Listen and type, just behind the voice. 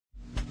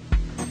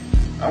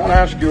I want to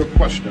ask you a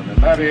question,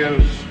 and that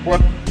is,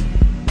 what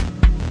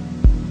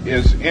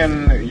is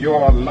in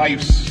your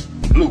life's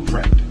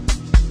blueprint?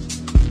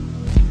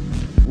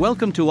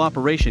 Welcome to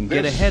Operation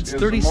Get Ahead's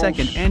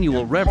 32nd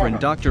Annual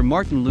Reverend Dr.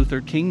 Martin Luther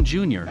King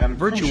Jr.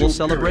 Virtual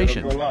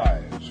Celebration.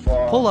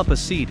 Pull up a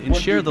seat and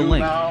share the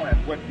link. Now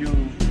and what you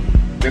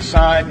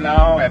decide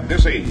now at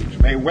this age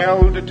may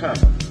well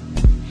determine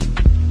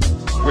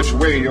which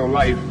way your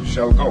life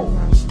shall go.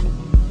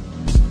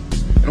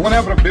 And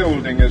whenever a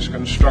building is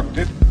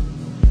constructed,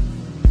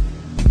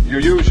 you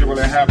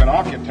usually have an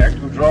architect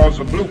who draws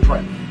a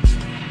blueprint.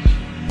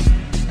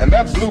 And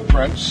that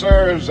blueprint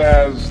serves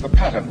as the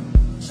pattern,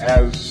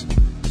 as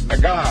a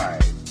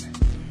guide.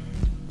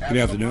 Good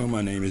afternoon,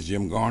 my name is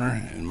Jim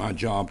Garner, and my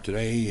job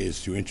today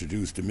is to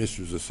introduce the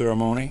mistress of the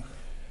ceremony.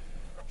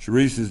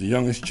 Sharice is the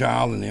youngest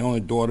child and the only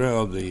daughter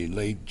of the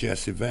late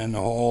Jessie Van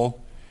Hall,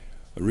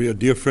 a real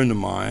dear friend of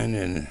mine,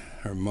 and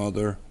her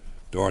mother,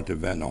 Dorothy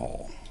Van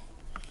Hall.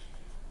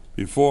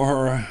 Before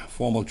her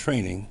formal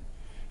training,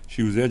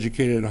 she was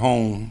educated at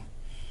home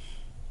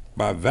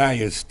by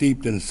values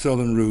steeped in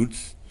Southern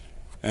roots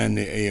and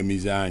the AME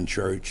Zion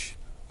Church,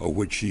 of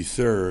which she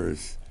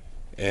serves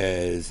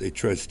as a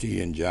trustee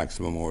in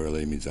Jackson Memorial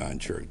AME Zion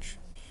Church.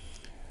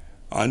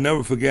 I'll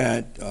never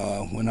forget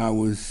when I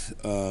was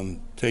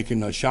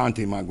taking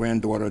Ashanti, my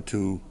granddaughter,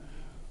 to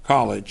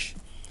college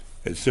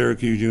at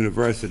Syracuse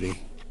University.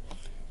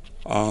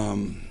 I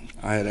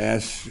had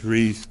asked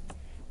Sharice,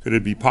 could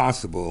it be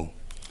possible,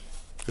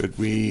 could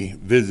we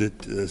visit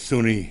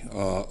SUNY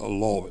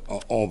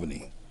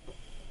Albany?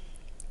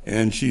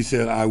 And she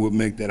said, I would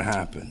make that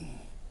happen.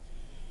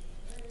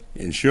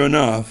 And sure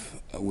enough,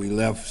 we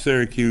left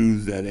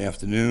Syracuse that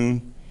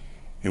afternoon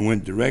and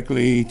went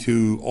directly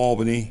to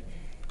Albany,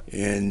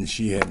 and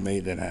she had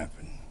made that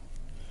happen.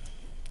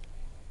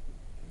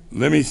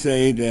 Let me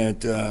say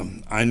that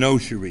I know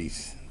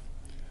Sharice.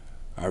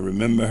 I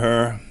remember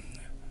her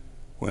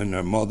when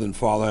her mother and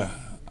father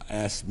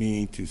asked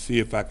me to see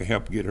if I could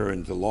help get her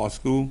into law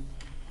school.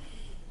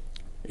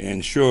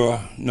 And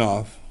sure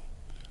enough,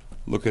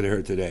 look at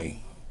her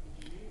today.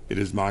 It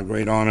is my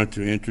great honor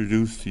to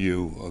introduce to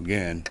you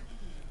again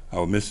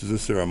our mistress of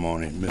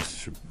ceremony,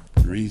 Miss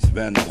Sharice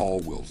Van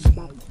Hall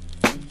Wilson.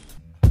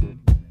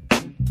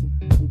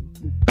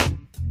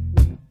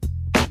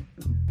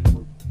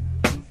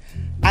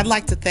 I'd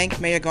like to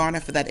thank Mayor Garner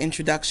for that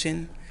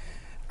introduction.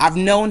 I've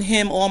known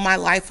him all my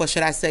life, or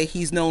should I say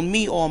he's known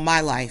me all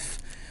my life.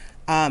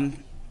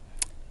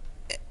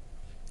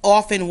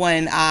 Often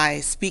when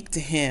I speak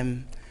to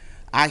him,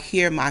 I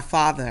hear my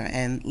father,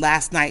 and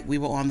last night we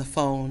were on the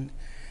phone,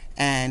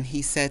 and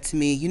he said to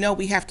me, you know,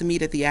 we have to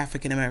meet at the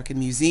African American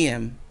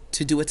Museum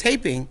to do a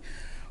taping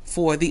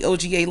for the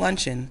OGA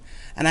luncheon.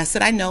 And I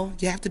said, I know,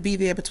 you have to be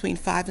there between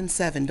 5 and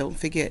 7, don't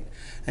forget.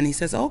 And he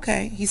says,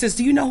 okay. He says,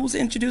 do you know who's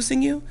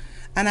introducing you?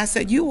 And I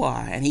said, you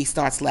are. And he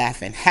starts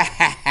laughing. Ha,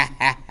 ha, ha,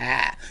 ha,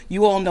 ha.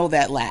 You all know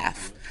that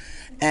laugh.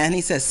 And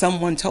he says,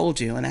 someone told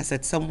you. And I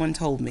said, someone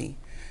told me.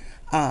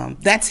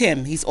 That's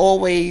him. He's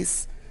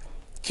always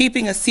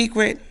keeping a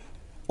secret,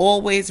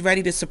 always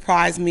ready to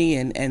surprise me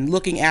and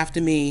looking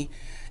after me.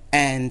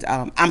 And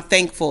I'm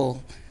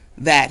thankful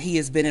that he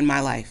has been in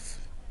my life.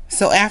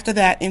 So after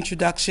that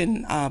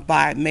introduction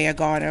by Mayor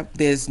Garner,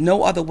 there's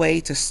no other way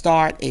to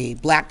start a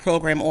black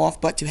program off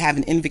but to have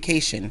an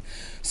invocation.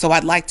 So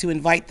I'd like to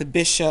invite the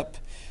Bishop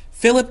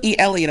Philip E.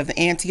 Elliott of the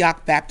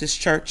Antioch Baptist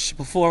Church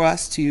before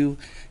us to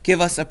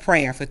give us a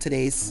prayer for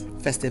today's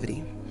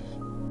festivity.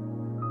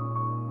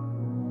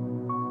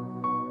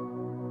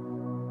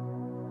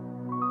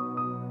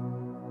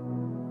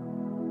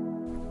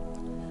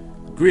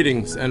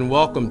 Greetings and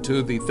welcome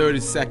to the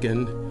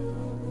 32nd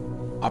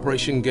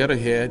Operation Get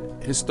Ahead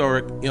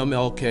historic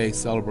MLK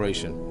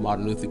celebration.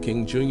 Martin Luther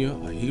King Jr.,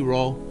 a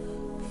hero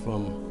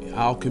from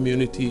our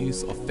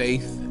communities of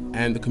faith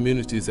and the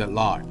communities at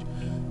large.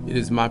 It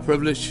is my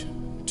privilege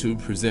to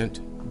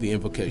present the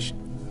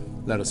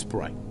invocation. Let us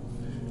pray.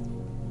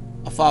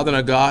 Our Father and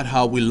our God,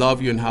 how we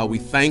love you and how we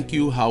thank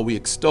you, how we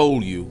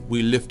extol you,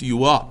 we lift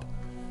you up.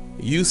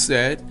 You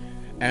said,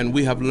 and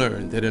we have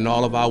learned, that in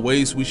all of our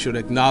ways we should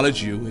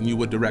acknowledge you and you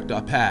would direct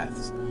our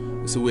paths.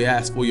 So we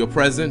ask for your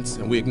presence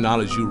and we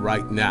acknowledge you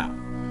right now,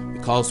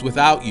 because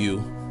without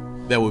you,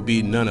 there would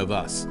be none of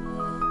us.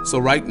 So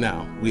right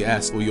now, we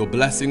ask for your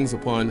blessings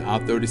upon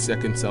our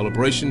 32nd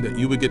celebration, that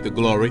you would get the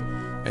glory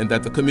and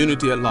that the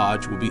community at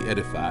large will be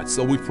edified.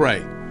 So we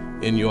pray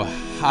in your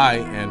high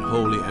and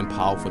holy and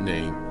powerful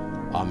name.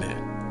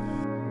 Amen.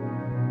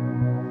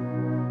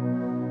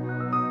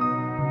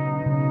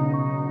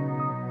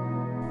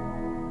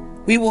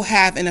 We will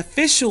have an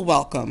official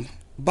welcome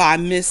by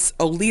Miss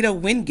Olita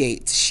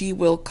Wingate. She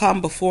will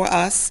come before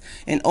us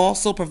and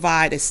also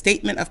provide a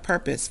statement of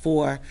purpose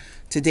for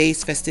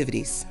today's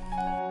festivities.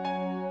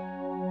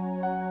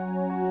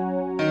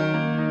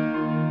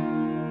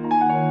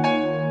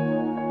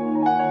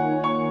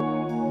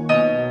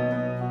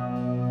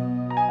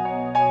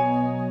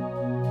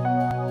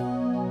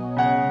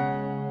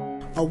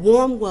 A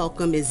warm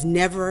welcome is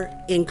never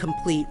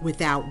incomplete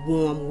without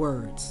warm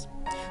words.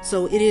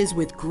 So it is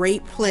with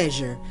great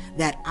pleasure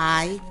that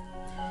I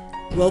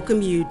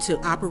welcome you to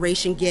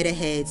Operation Get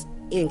Ahead's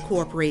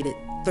Incorporated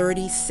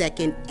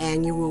 32nd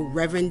Annual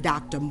Reverend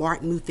Dr.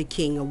 Martin Luther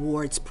King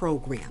Awards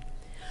Program.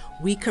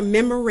 We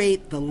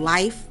commemorate the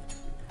life,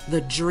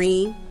 the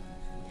dream,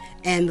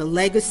 and the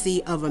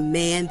legacy of a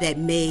man that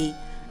made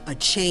a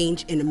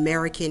change in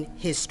American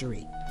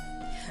history.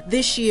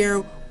 This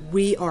year,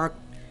 we are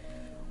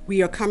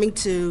coming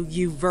to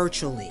you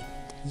virtually.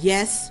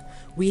 Yes,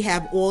 we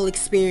have all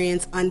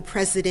experienced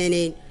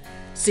unprecedented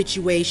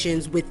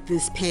situations with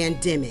this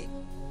pandemic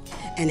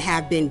and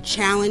have been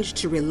challenged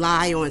to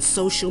rely on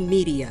social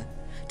media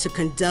to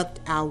conduct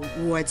our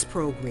awards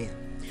program.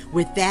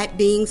 With that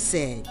being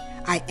said,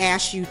 I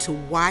ask you to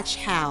watch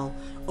how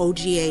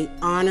OGA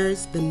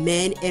honors the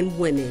men and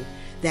women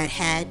that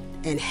had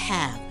and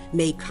have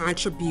made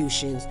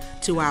contributions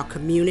to our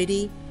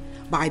community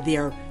by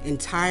their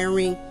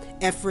untiring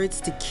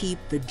efforts to keep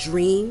the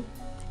dream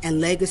and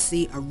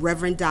legacy of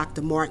Reverend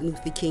Dr. Martin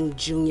Luther King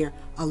Jr.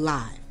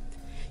 alive.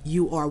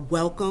 You are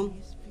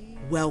welcome,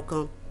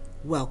 welcome,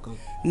 welcome.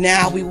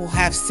 Now we will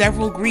have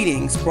several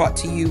greetings brought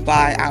to you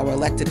by our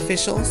elected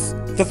officials.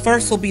 The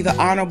first will be the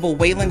Honorable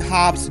Waylon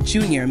Hobbs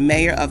Jr.,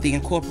 Mayor of the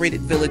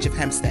Incorporated Village of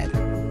Hempstead.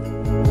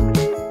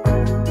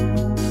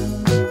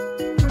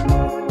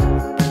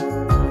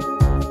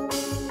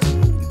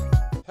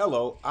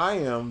 Hello, I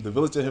am the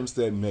Village of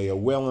Hempstead Mayor,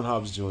 Waylon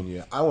Hobbs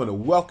Jr. I want to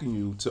welcome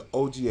you to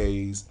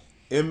OGA's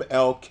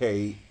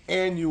MLK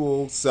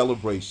Annual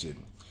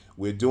Celebration.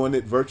 We're doing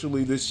it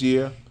virtually this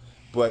year,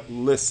 but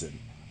listen,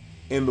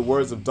 in the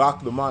words of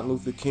Dr. Martin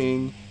Luther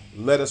King,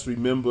 let us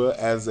remember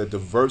as a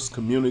diverse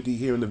community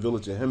here in the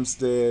Village of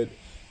Hempstead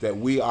that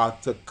we are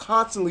to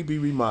constantly be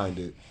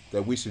reminded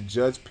that we should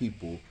judge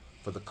people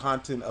for the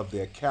content of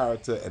their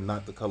character and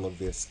not the color of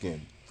their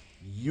skin.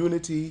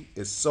 Unity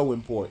is so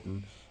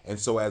important. And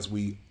so as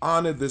we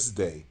honor this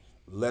day,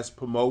 let's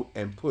promote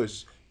and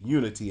push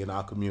unity in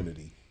our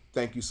community.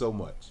 Thank you so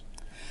much.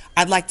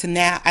 I'd like to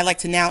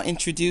now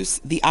introduce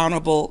the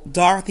Honorable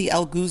Dorothy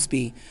L.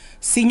 Gooseby,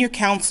 Senior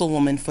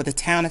Councilwoman for the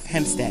Town of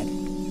Hempstead.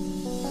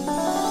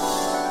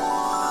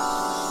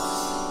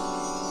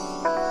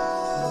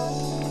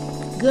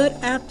 Good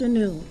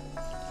afternoon.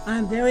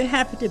 I'm very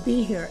happy to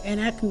be here,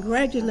 and I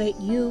congratulate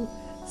you,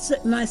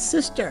 my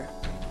sister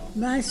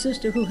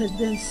who has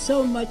been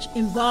so much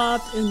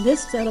involved in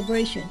this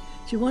celebration.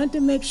 She wanted to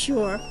make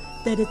sure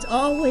that it's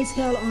always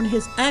held on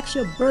his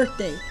actual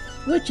birthday,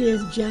 which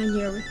is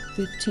January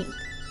 15th.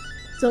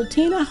 So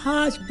Tina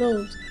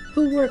Hodge-Bowes,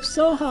 who works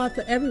so hard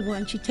for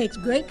everyone, she takes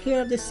great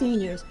care of the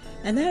seniors,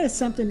 and that is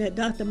something that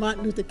Dr.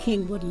 Martin Luther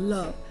King would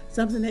love,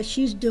 something that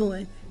she's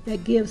doing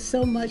that gives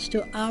so much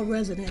to our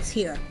residents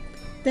here.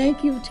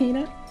 Thank you,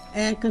 Tina.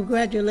 And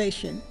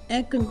congratulations.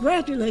 And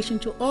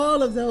congratulations to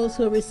all of those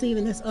who are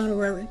receiving this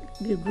honorary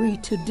degree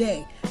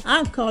today.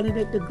 I'm calling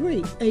it a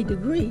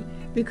degree,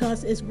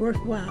 because it's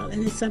worthwhile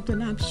and it's something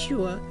I'm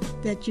sure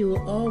that you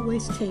will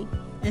always take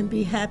and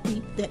be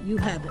happy that you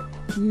have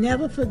it.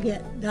 Never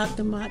forget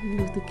Dr. Martin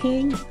Luther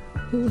King,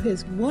 who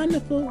has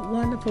wonderful,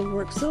 wonderful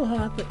work so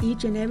hard for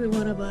each and every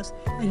one of us,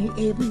 and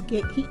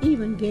he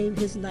even gave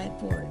his life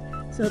for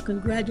it. So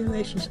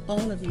congratulations,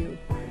 all of you,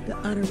 the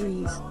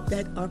honorees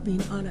that are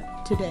being honored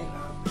today.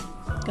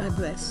 God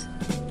bless.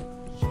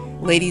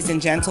 Ladies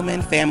and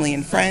gentlemen, family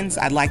and friends,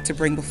 I'd like to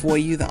bring before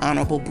you the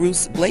Honorable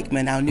Bruce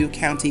Blakeman, our new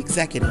county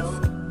executive.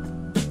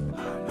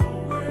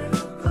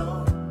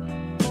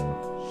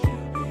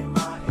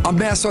 I'm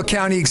Nassau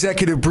County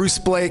Executive Bruce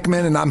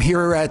Blakeman, and I'm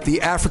here at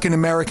the African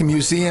American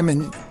Museum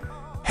in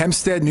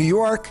Hempstead, New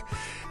York.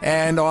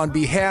 And on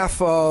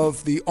behalf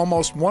of the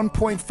almost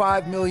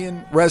 1.5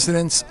 million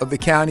residents of the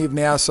County of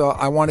Nassau,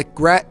 I want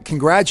to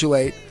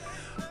congratulate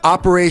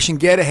Operation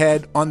Get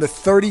Ahead on the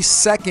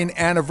 32nd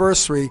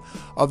anniversary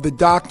of the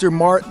Dr.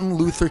 Martin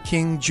Luther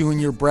King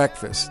Jr.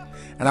 breakfast.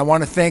 And I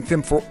want to thank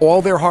them for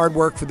all their hard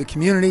work for the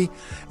community.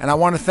 And I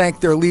want to thank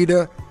their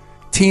leader,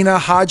 Tina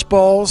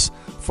Hodge-Bowes,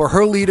 for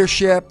her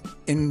leadership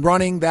in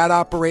running that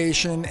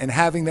operation and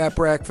having that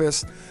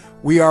breakfast.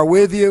 We are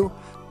with you.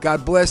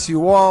 God bless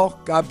you all.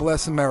 God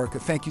bless America.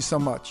 Thank you so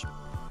much.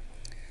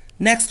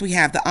 Next, we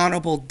have the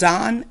Honorable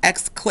Don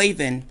X.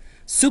 Clavin,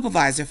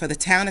 Supervisor for the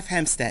Town of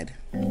Hempstead.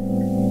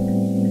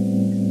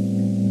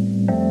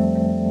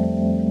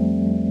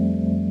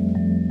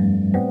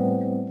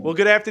 Well,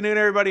 good afternoon,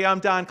 everybody.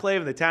 I'm Don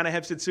Clavin, the Town of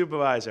Hempstead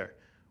Supervisor.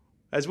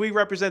 As we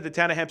represent the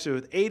Town of Hempstead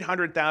with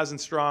 800,000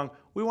 strong,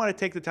 we want to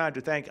take the time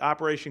to thank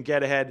Operation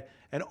Get Ahead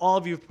and all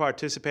of you for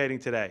participating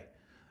today.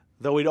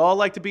 Though we'd all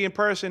like to be in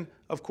person,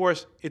 of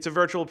course, it's a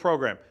virtual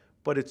program,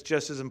 but it's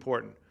just as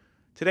important.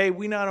 Today,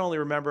 we not only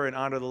remember and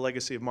honor the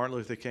legacy of Martin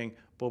Luther King,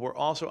 but we're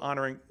also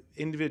honoring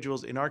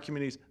individuals in our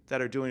communities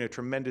that are doing a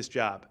tremendous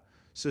job.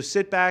 So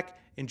sit back,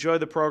 enjoy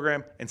the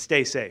program, and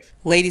stay safe.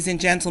 Ladies and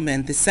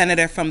gentlemen, the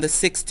Senator from the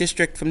 6th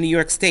District from New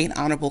York State,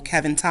 Honorable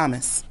Kevin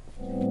Thomas.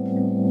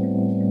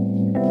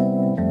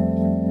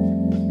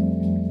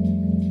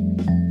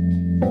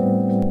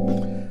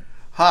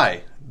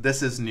 Hi,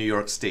 this is New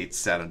York State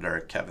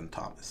Senator Kevin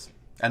Thomas.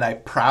 and I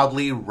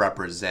proudly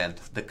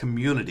represent the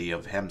community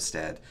of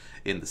Hempstead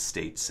in the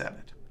State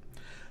Senate.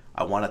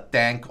 I want to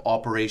thank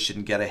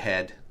Operation Get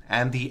Ahead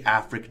and the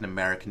African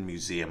American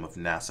Museum of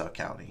Nassau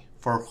County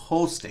for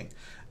hosting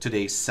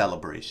today's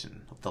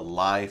celebration of the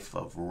life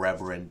of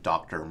Reverend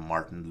Dr.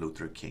 Martin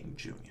Luther King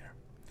Jr.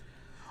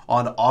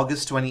 On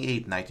August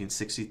 28,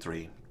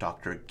 1963,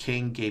 Dr.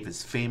 King gave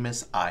his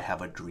famous I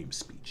Have a Dream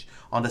speech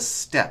on the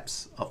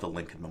steps of the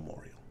Lincoln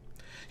Memorial.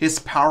 His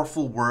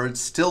powerful words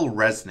still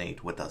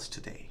resonate with us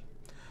today.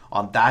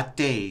 On that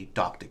day,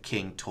 Dr.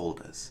 King told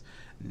us,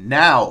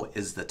 "Now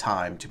is the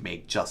time to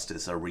make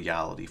justice a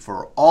reality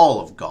for all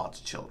of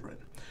God's children.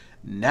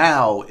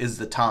 Now is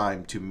the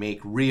time to make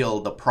real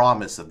the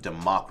promise of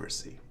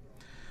democracy."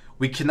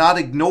 We cannot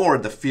ignore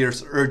the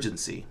fierce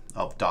urgency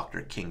of Dr.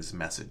 King's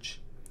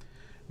message.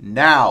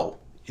 Now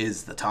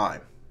is the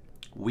time.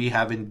 We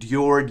have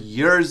endured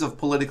years of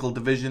political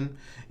division,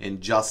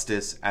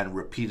 injustice, and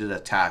repeated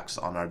attacks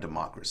on our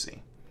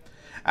democracy.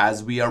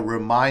 As we are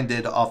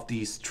reminded of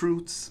these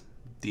truths,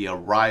 the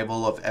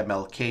arrival of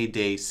MLK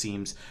Day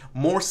seems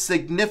more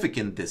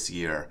significant this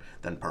year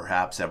than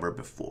perhaps ever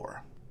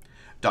before.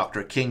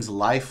 Dr. King's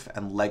life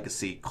and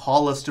legacy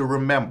call us to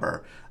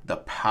remember the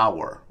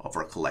power of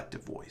our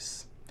collective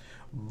voice.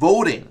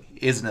 Voting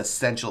is an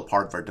essential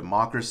part of our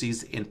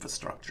democracy's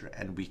infrastructure,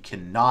 and we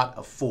cannot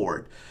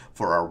afford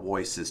for our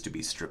voices to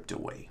be stripped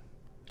away.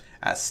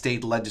 As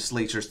state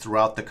legislatures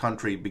throughout the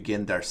country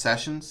begin their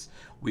sessions,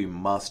 we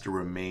must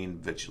remain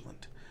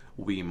vigilant.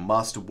 We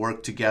must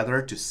work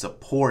together to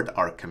support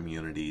our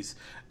communities,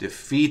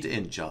 defeat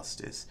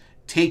injustice,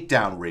 take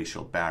down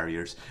racial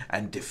barriers,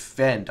 and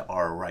defend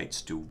our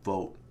rights to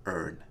vote,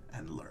 earn,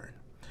 and learn.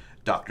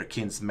 Dr.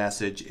 King's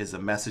message is a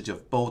message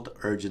of both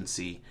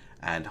urgency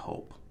and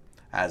hope.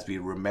 As we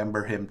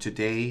remember him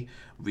today,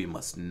 we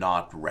must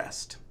not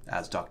rest.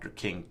 As Dr.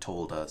 King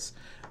told us,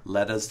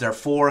 let us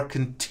therefore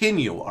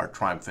continue our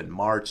triumphant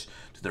march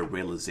to the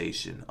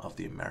realization of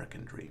the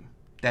American dream.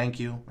 Thank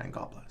you, and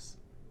God bless.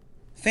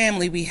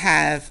 Family, we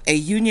have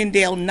a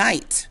Uniondale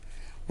Knight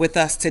with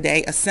us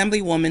today,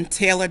 Assemblywoman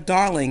Taylor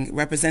Darling,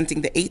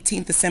 representing the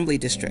 18th Assembly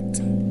District.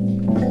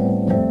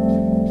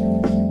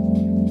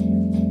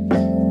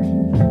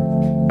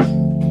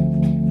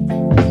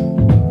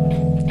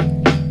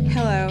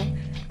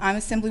 I'm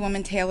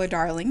Assemblywoman Taylor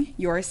Darling,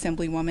 your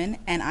Assemblywoman,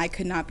 and I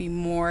could not be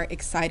more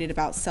excited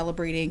about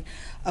celebrating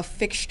a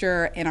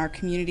fixture in our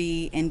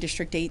community in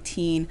District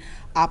 18,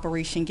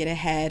 Operation Get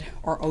Ahead,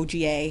 or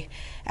OGA,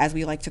 as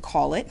we like to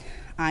call it.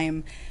 I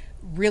am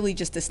really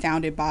just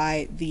astounded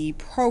by the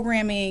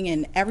programming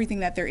and everything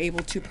that they're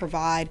able to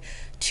provide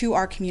to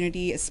our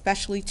community,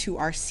 especially to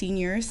our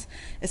seniors,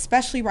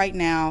 especially right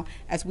now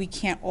as we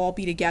can't all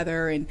be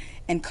together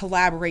and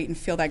collaborate and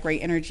feel that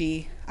great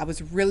energy. I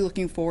was really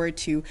looking forward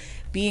to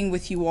being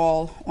with you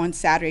all on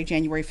Saturday,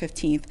 January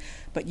 15th,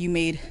 but you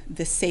made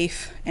the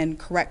safe and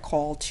correct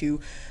call to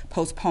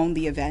postpone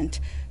the event.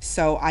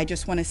 So I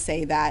just want to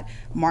say that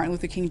Martin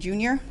Luther King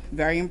Jr.,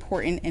 very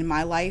important in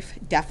my life,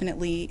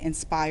 definitely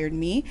inspired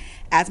me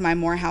as my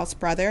Morehouse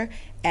brother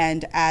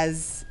and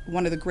as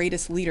one of the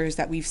greatest leaders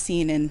that we've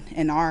seen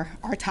in our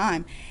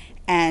time.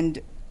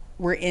 And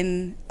we're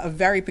in a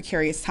very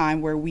precarious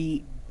time where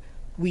we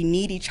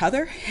need each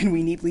other and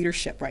we need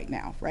leadership right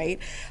now, right?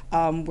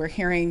 We're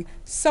hearing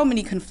so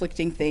many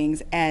conflicting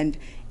things, and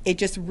it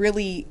just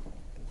really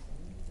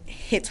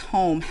hits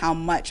home how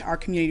much our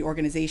community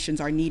organizations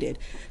are needed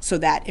so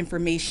that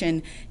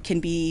information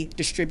can be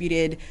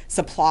distributed,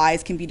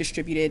 supplies can be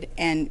distributed,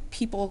 and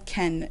people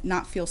can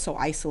not feel so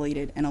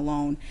isolated and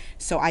alone.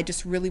 So I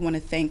just really want to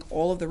thank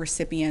all of the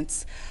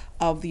recipients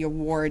of the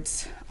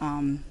awards.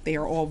 They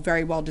are all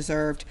very well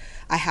deserved.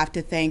 I have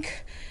to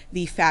thank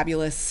the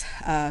fabulous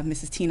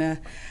Mrs. Tina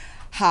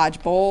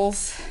Hodge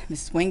Bowles,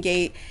 Mrs.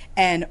 Wingate,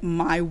 and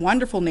my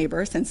wonderful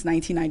neighbor since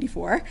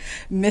 1994,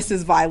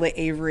 Mrs. Violet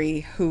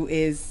Avery, who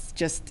is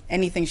just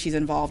anything she's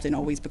involved in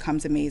always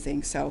becomes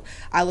amazing. So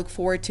I look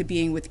forward to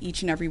being with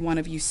each and every one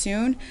of you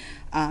soon.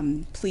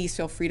 Please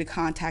feel free to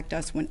contact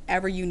us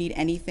whenever you need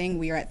anything.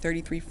 We are at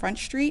 33 Front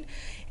Street,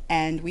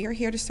 and we are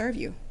here to serve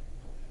you.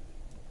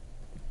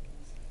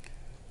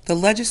 The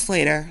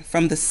legislator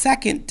from the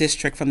 2nd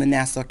District from the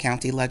Nassau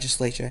County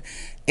Legislature,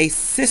 a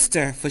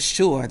sister for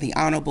sure, the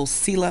Honorable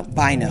Sheila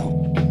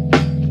Bino.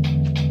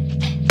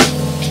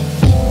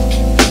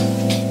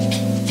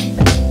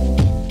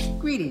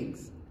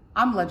 Greetings.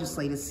 I'm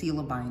Legislator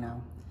Sheila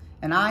Bino,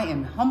 and I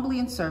am humbly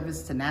in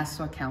service to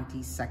Nassau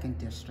County's 2nd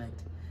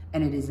District,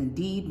 and it is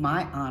indeed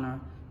my honor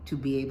to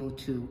be able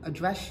to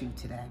address you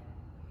today.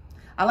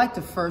 I'd like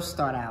to first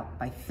start out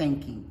by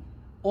thanking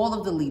all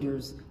of the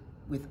leaders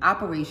with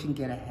Operation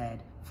Get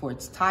Ahead for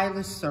its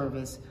tireless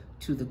service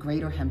to the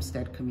greater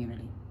Hempstead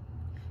community.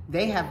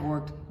 They have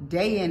worked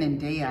day in and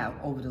day out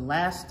over the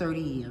last 30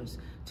 years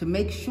to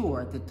make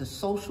sure that the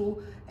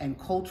social and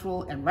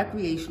cultural and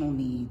recreational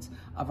needs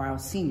of our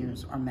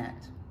seniors are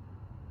met.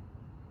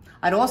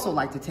 I'd also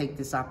like to take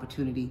this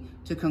opportunity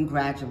to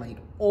congratulate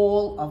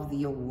all of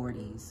the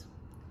awardees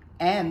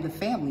and the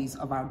families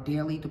of our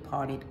dearly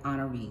departed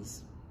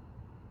honorees.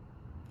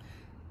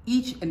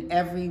 Each and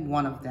every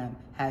one of them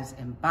has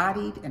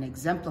embodied and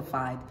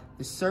exemplified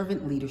the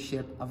servant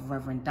leadership of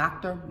Reverend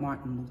Dr.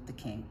 Martin Luther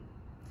King.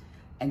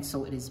 And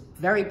so it is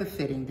very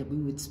befitting that we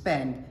would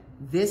spend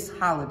this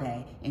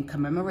holiday in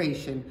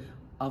commemoration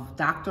of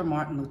Dr.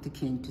 Martin Luther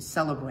King to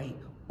celebrate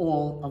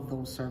all of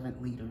those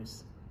servant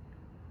leaders.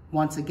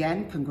 Once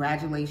again,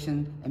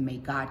 congratulations, and may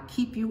God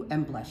keep you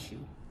and bless you.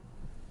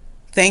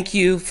 Thank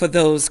you for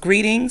those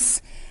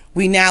greetings.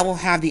 We now will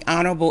have the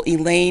Honorable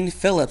Elaine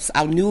Phillips,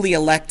 our newly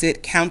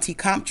elected County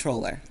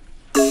Comptroller.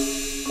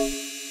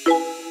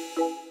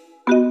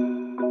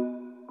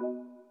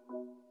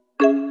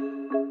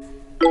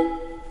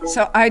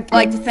 So I'd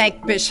like to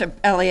thank Bishop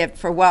Elliott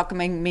for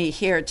welcoming me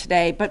here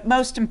today, but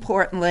most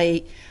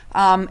importantly,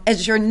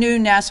 as your new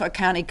Nassau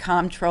County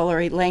Comptroller,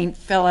 Elaine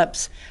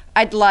Phillips,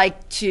 I'd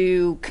like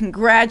to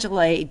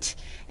congratulate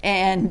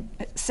and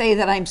say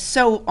that I'm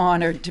so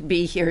honored to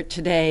be here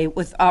today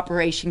with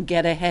Operation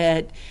Get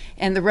Ahead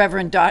and the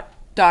Reverend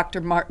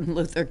Dr. Martin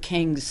Luther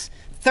King's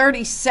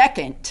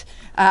 32nd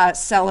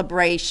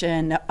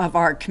celebration of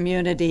our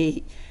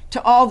community.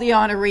 To all the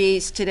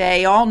honorees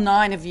today, all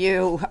 9 of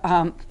you,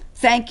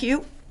 thank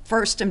you,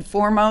 first and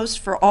foremost,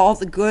 for all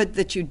the good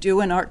that you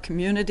do in our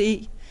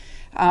community.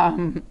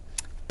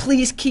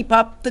 Please keep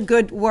up the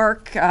good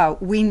work.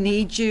 We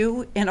need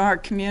you in our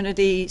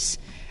communities.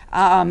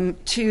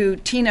 To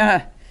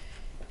Tina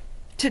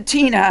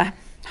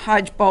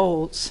Hodge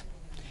Bowles,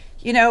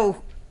 you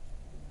know,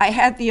 I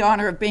had the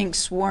honor of being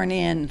sworn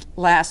in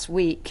last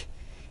week,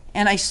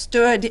 and I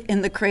stood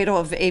in the cradle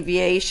of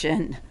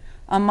aviation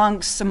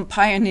amongst some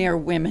pioneer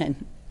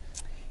women.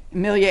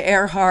 Amelia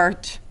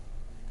Earhart,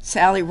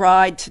 Sally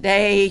Ride.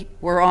 Today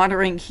we're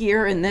honoring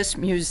here in this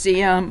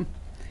museum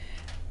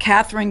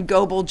Catherine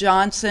Goebel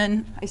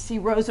Johnson. I see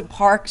Rosa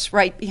Parks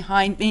right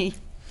behind me.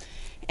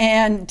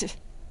 And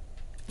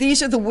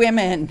these are the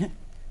women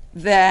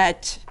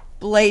that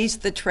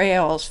blazed the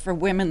trails for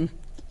women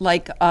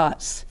like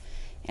us.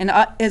 And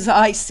as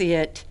I see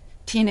it,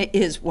 Tina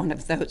is one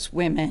of those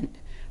women.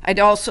 I'd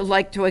also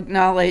like to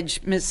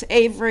acknowledge Miss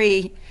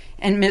Avery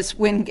and Miss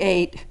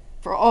Wingate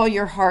for all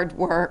your hard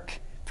work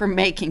for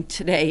making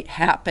today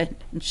happen.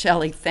 And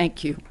Shelley,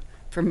 thank you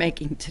for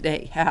making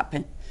today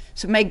happen.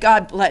 So may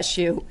God bless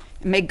you,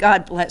 and may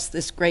God bless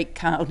this great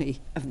county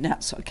of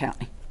Nassau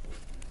County.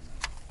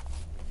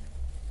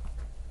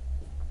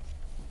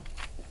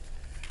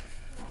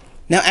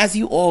 Now, as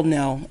you all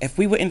know, if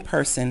we were in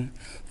person,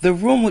 the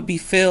room would be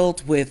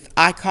filled with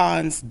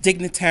icons,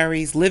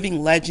 dignitaries,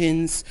 living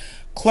legends,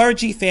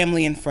 clergy,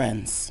 family, and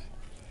friends.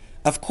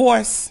 Of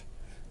course,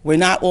 we're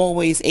not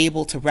always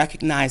able to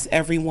recognize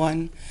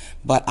everyone,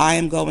 but I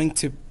am going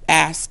to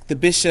ask the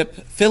Bishop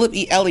Philip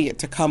E. Elliott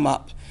to come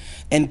up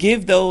and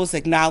give those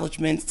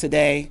acknowledgments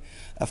today.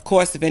 Of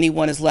course, if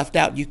anyone is left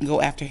out, you can go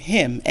after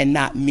him and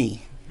not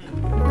me.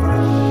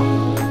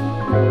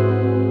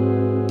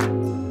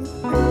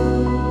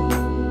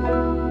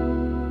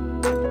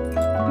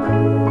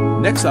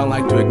 Next, I'd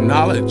like to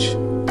acknowledge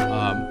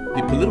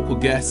the political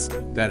guests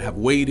that have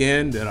weighed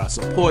in, that are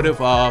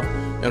supportive of,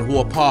 and who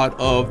are part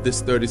of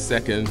this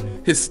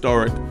 32nd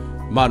historic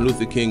Martin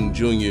Luther King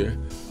Jr.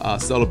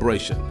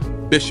 Celebration.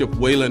 Bishop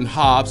Waylon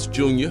Hobbs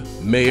Jr.,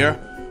 Mayor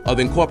of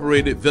the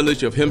Incorporated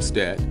Village of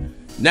Hempstead,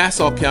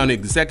 Nassau County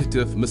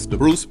Executive Mr.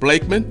 Bruce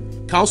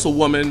Blakeman,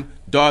 Councilwoman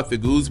Dorothy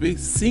Gooseby,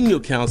 Senior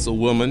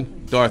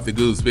Councilwoman Dorothy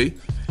Gooseby,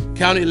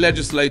 County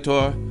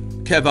Legislator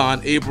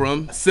Kevon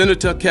Abram,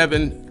 Senator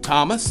Kevin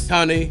Thomas,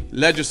 County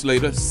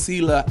Legislator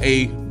Sheila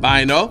A.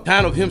 Bino,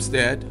 Town of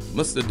Hempstead,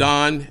 Mr.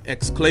 Don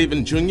X.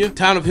 Clavin Jr.,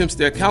 Town of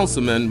Hempstead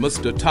Councilman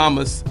Mr.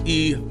 Thomas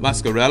E.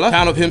 Mascarella,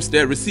 Town of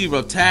Hempstead Receiver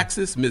of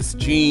Taxes Ms.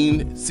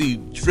 Jean C.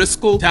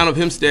 Driscoll, Town of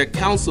Hempstead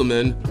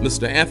Councilman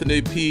Mr.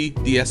 Anthony P.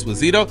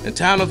 D'Esposito, and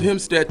Town of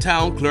Hempstead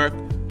Town Clerk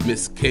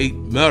Ms. Kate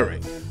Murray.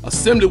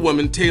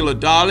 Assemblywoman Taylor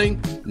Darling,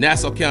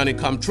 Nassau County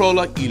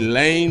Comptroller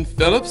Elaine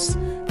Phillips,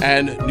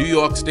 and New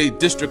York State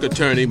District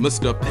Attorney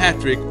Mr.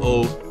 Patrick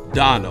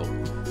O'Donnell.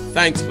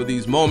 Thanks for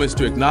these moments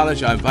to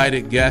acknowledge our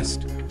invited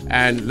guests,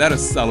 and let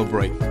us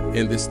celebrate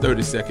in this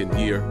 32nd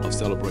year of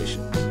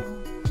celebration.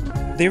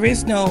 There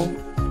is no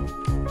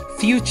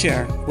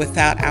future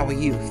without our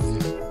youth.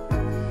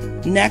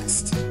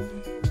 Next,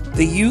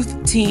 the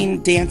Youth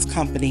Teen Dance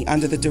Company,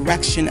 under the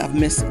direction of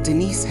Miss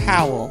Denise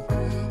Howell,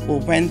 will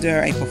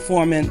render a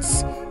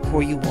performance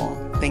for you all.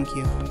 Thank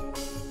you.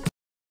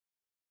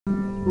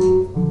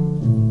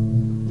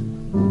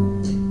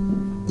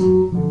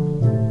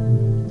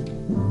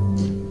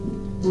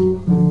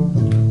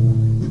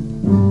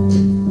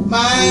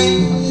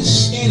 My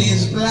skin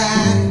is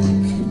black,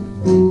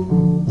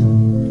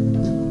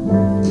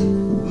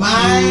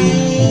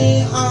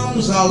 my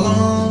arms are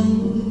long,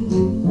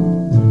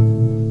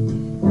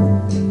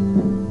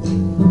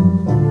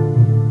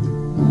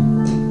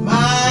 my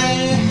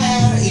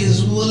hair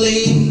is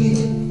woolly,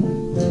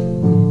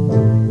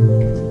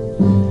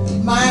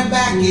 my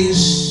back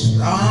is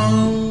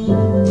strong,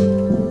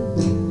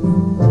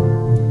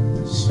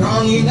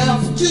 strong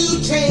enough to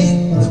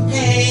take the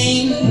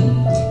pain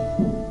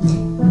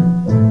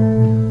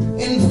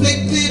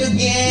inflicted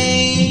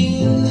again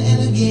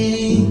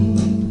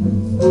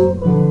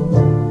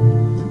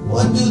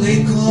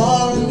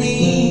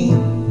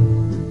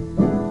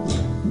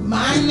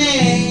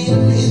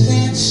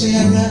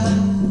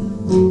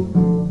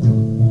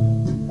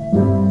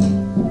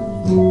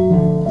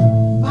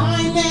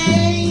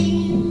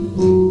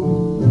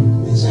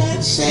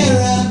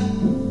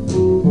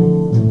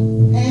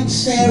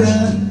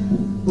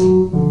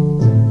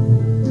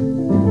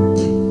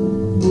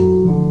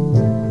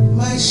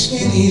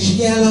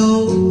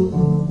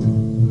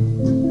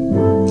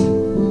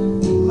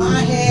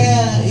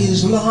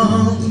is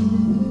long.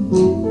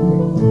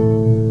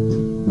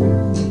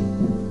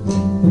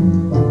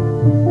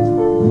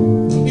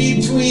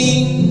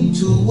 Between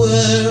two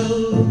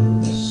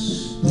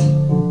worlds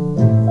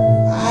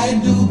I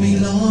do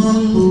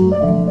belong.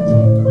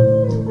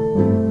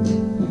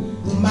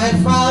 My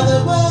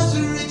father was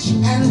rich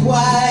and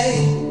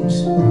white.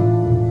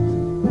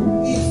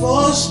 He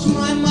forced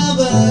my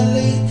mother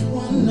late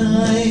one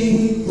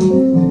night.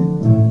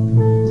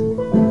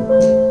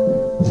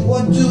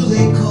 What do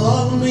they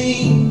call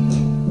me?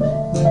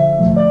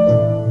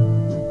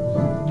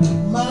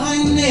 My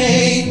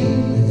name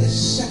is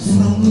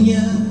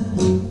Saffronia.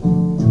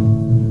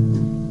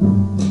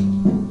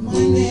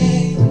 My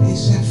name is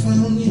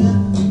Saffronia.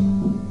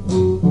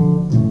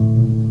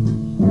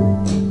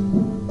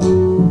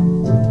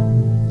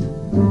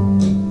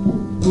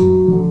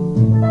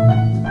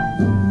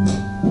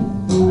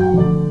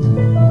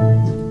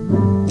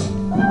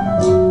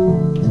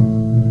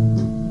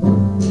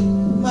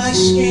 My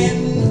skin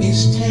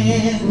is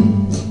tan.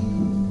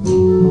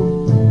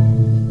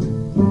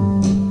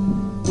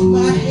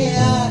 My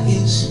hair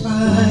is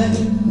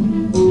fine.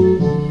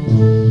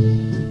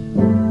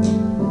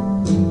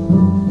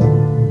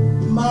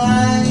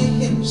 My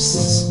hips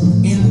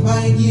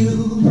invite you.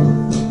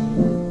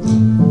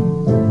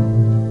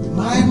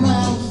 My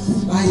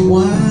mouth like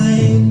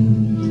wine.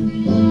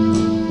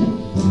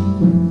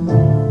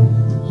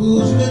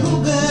 Whose little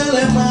girl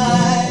am I?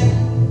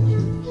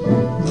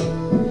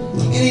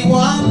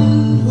 Anyone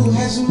who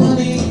has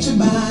money to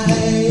buy.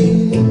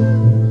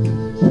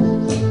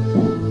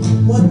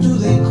 What do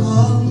they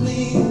call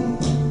me?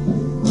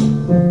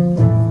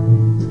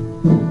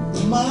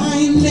 My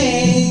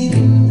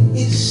name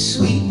is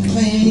Sweet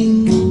Thing.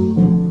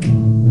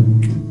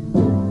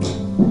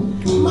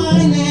 My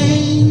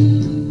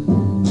name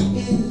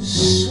is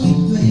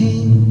Sweet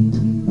Thing.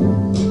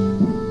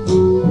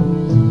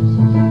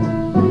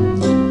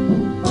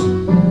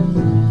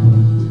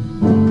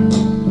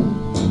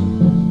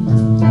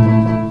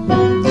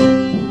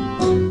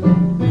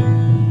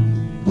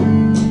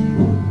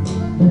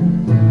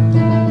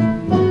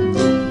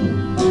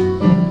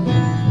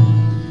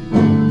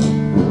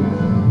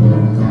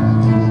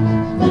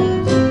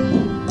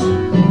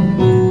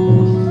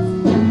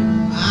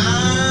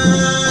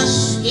 My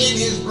skin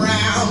is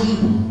brown.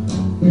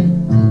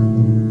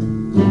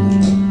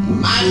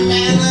 My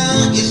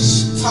manner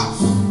is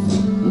tough.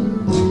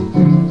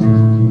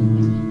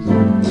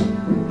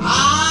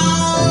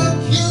 I'll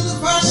kill the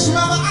first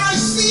mother I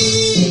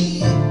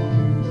see.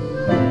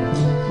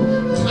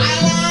 My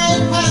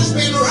life has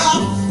been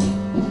rough.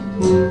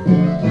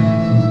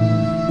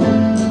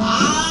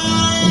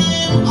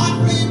 I'm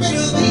awfully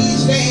bitter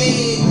these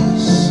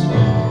days.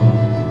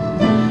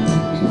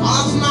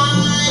 Because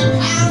my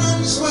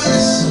parents were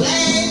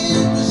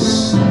slaves.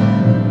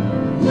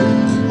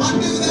 What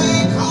do they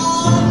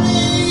call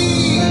me?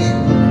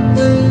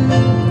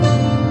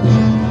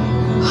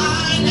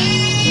 My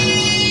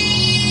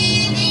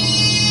name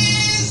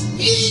is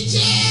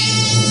Peaches.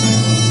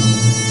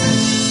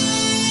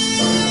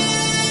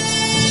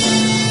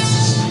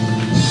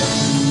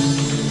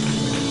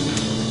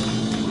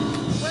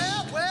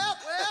 Well.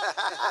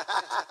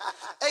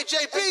 Hey,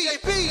 JB,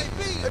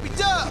 baby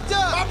Dub.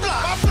 Yeah.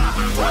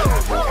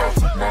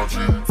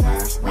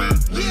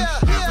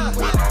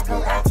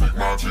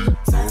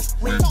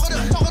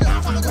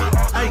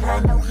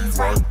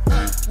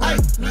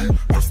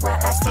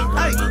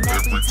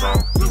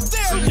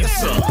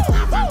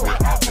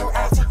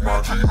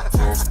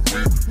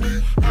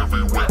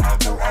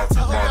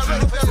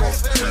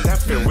 That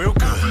feel real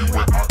good.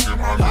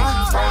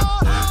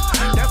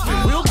 That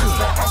feel real good.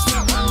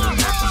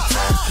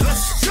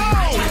 Let's go.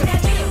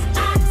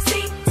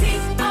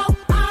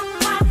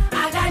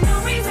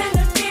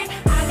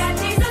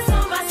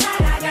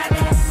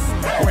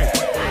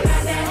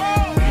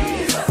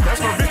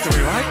 That's my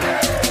victory, right?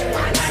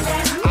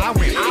 I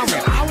win.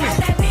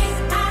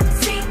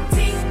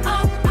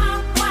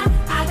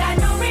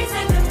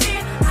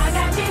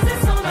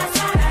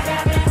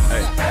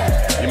 Hey,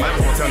 you might as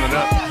well turn it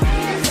up.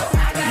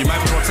 You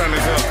might as well turn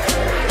this up.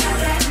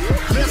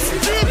 Let's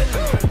get it.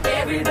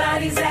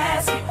 Everybody's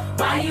asking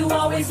why you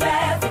always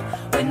laughing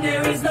when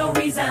there is no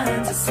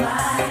reason to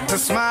smile.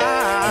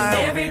 And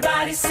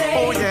everybody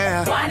saying, oh,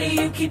 yeah. Why do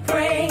you keep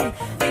praying?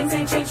 Things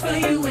ain't changed for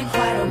you in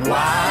quite a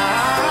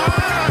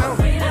while.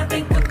 When I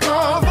think of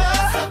all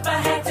the stuff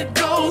I had to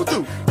go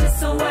through just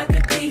so I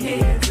could be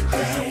here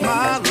today.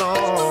 My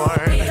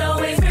Lord. It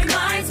always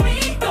reminds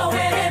me, go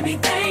ahead and be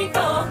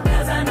thankful,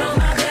 cause I know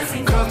my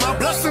blessings. Cause my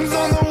blessings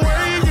on the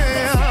way,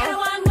 yeah.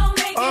 So I'm gonna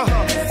make it,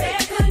 cause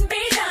it couldn't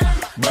be done.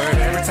 But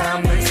every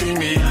time they see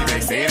me, they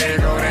say they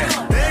go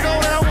down. They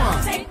go down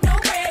one. Take no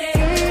credit,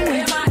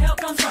 where my help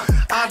comes from.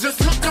 I just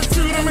look up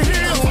to them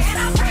hills. And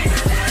I pray to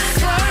God.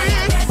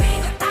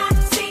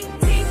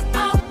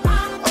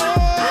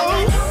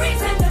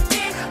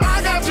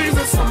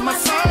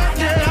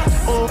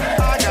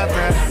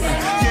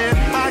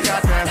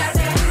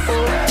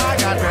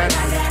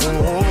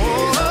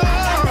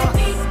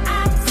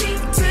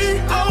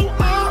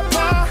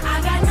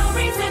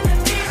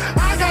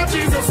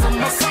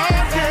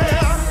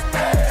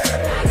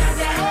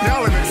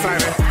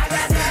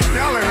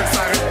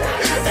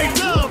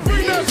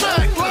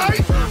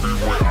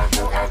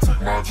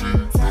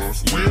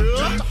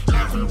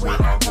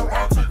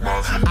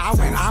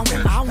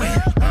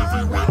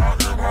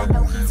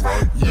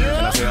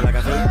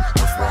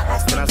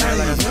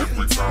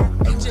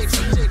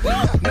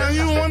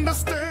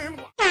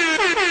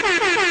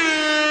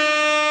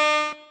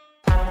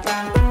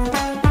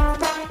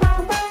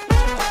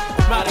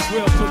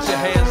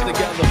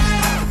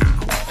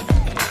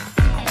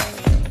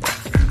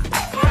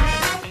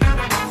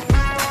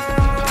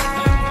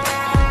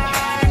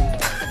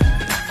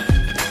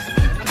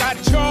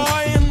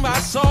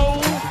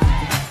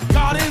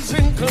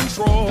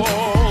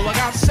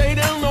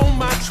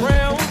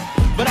 trail,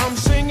 but I'm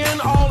singing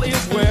all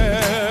is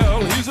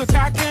well. He's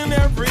attacking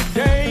every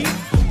day,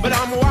 but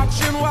I'm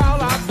watching while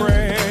I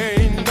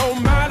pray. No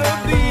matter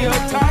the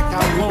attack,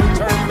 I won't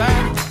turn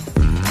back,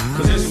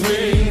 'cause this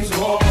means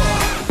war.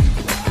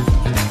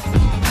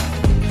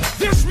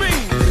 This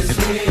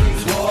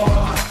means war.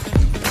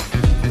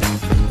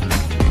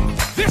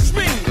 This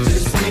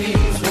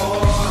means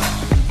war.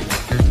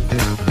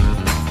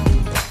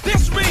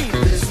 This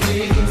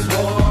means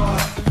war.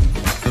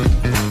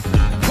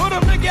 Put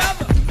them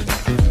together.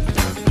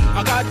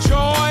 I got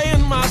joy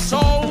in my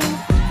soul.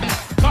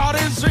 God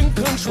is in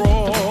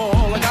control.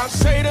 I got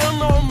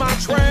Satan on my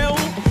trail,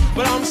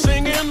 but I'm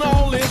singing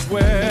all is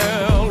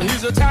well.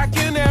 He's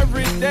attacking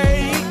every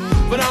day,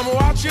 but I'm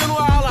watching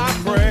while I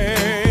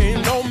pray.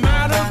 No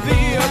matter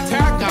the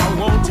attack, I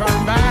won't turn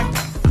back,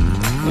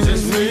 'cause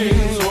this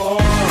means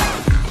war.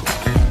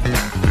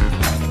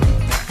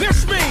 This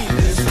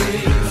means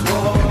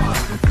war.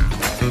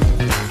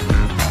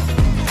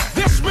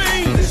 This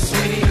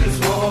means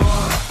war.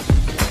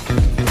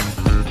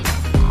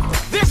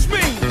 This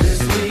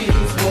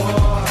means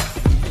war.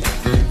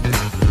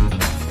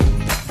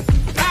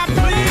 I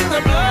bleed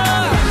the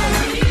blood.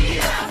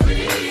 I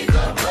bleed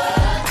the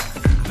blood.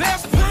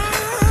 There's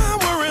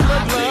power in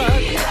the blood.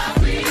 I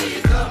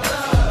bleed the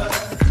blood.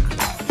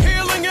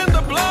 Healing in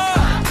the blood.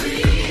 I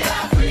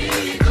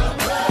bleed the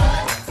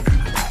blood.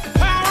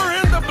 Power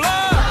in the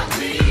blood. I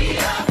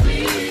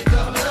bleed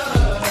the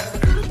blood.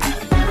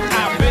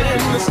 I've been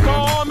in the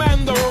storm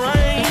and the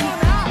rain,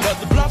 but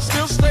the blood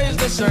still stays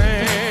the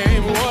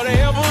same.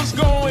 Whatever's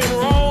going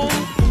wrong,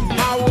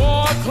 my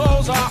war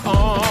clothes are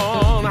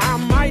on. I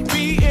might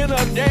be in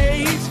a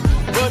daze,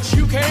 but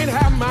you can't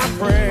have my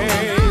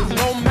praise.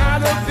 No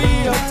matter the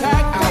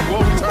attack, I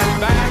won't turn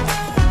back,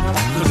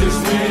 'cause this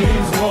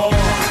means war.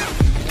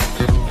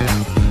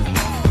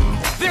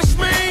 This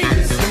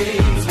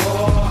means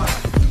war.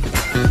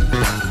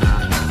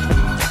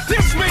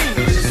 This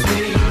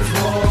means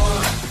war.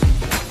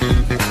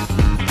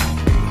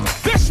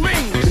 This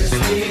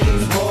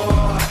means war.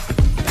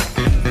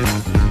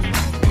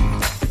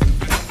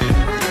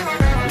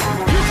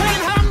 You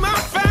can't have my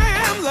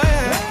family.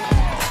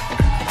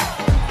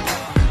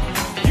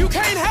 You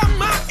can't have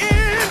my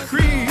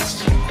increase.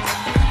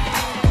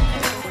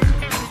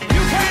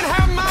 You can't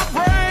have my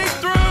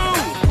breakthrough.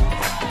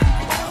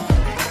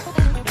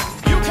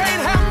 You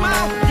can't have my,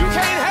 you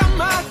can't have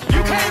my,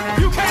 you can't,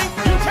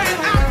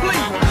 I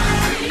bleed.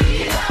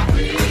 I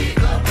bleed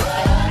the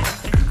blood.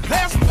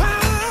 There's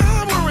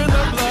power in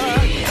the blood.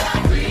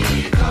 I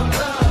bleed the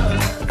blood.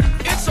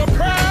 It's a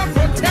prayer of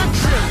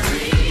protection.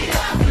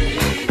 I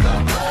bleed the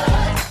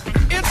blood.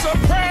 It's a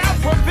prayer of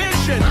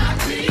provision. I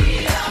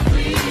bleed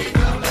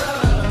the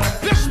blood.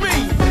 This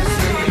means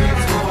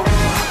war.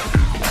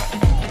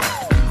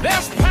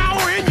 There's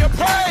power in your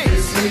praise.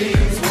 This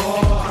means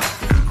war.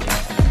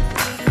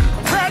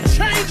 Prayer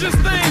changes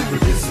things.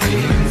 This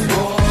means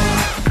war.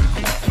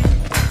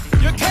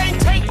 You can't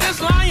take this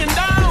lying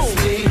down.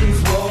 This means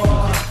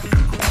war.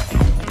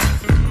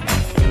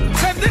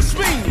 Said this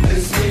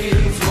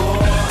means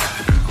war.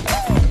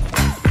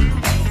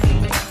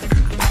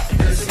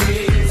 This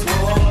means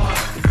war.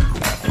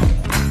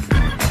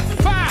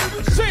 5,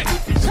 6,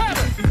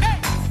 7,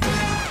 8.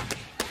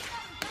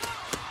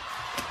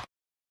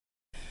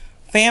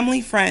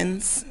 Family,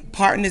 friends,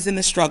 partners in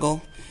the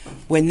struggle,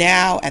 we're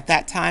now at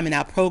that time in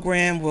our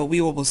program where we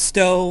will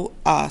bestow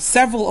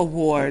several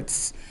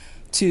awards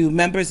to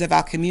members of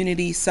our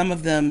community, some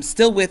of them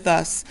still with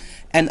us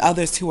and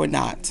others who are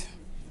not.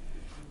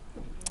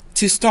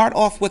 To start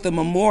off with a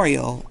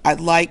memorial, I'd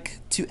like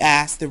to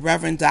ask the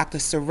Reverend Dr.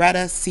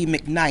 Soretta C.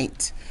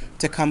 McKnight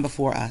to come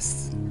before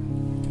us.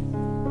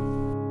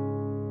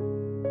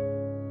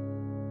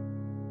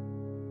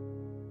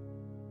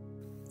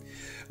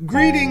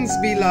 Greetings,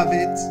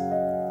 beloveds.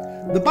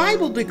 The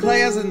Bible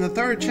declares in the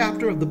 3rd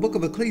chapter of the book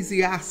of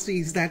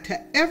Ecclesiastes that to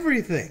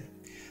everything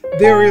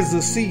there is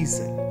a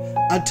season,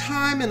 a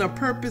time and a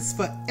purpose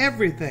for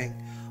everything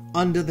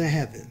under the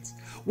heavens.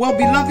 Well,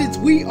 beloveds,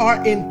 we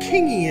are in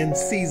Kingian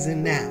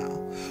season now,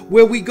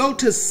 where we go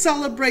to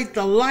celebrate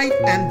the life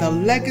and the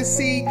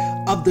legacy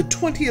of the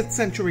 20th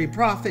century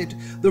prophet,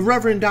 the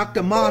Reverend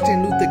Dr.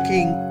 Martin Luther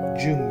King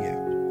Jr.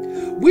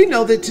 We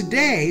know that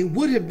today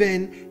would have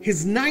been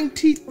his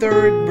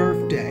 93rd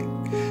birthday.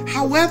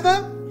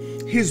 However,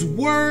 his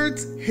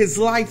words, his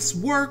life's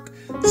work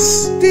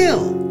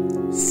still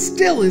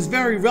is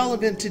very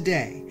relevant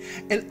today.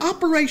 And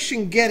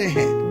Operation Get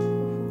Ahead,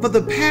 for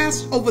the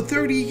past over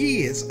 30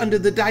 years under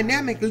the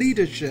dynamic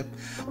leadership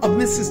of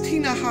Mrs.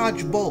 Tina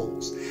Hodge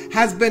Bowles,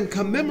 has been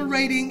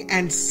commemorating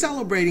and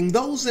celebrating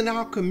those in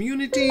our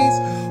communities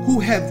who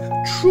have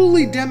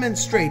truly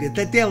demonstrated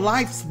that their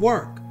life's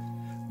work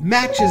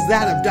matches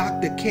that of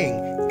Dr. King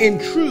in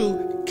true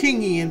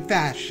Kingian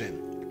fashion.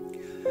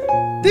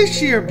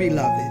 This year,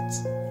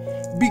 beloveds,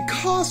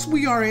 because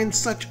we are in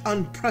such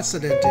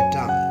unprecedented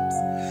times,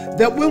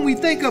 that when we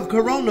think of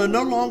Corona,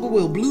 no longer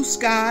will blue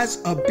skies,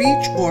 a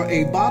beach, or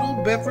a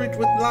bottled beverage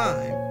with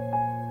lime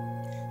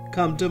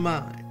come to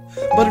mind.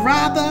 but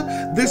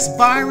rather this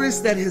virus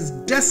that has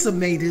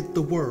decimated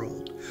the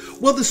world.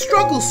 Well, the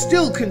struggle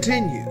still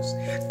continues,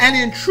 and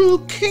in true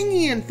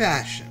Kingian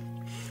fashion,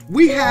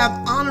 we have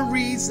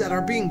honorees that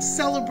are being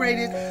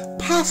celebrated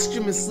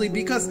posthumously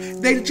because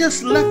they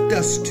just left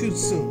us too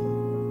soon.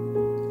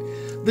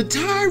 The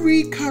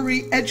Tyree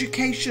Curry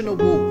Education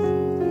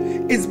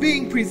Award is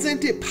being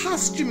presented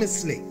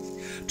posthumously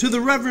to the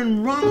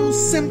Reverend Ronald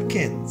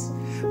Simpkins,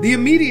 the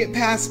immediate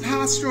past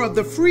pastor of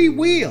the Free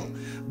Will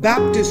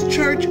Baptist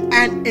Church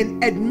and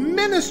an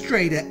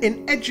administrator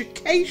in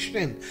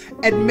education,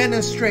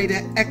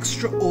 administrator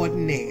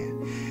extraordinaire.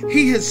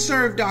 He has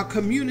served our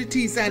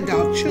communities and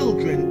our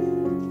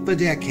children for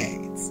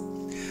decades.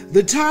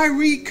 The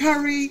Tyree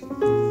Curry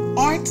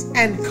Arts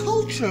and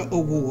Culture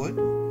Award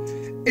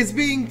is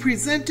being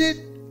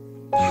presented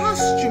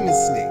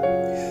posthumously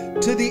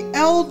to the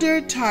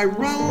Elder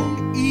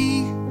Tyrone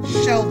E.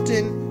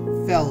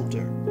 Shelton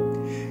Felder.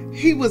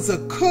 He was a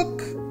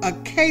cook, a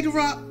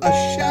caterer, a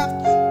chef,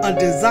 a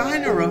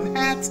designer of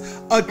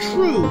hats, a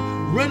true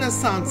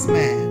Renaissance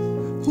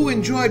man who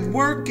enjoyed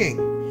working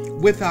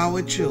with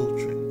our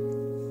children.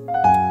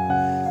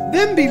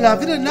 Then,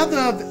 beloved, another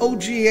of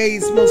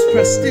OGA's most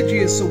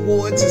prestigious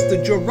awards is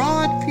the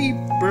Gerard P.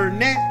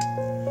 Burnett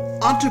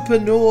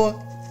Entrepreneur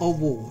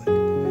Award.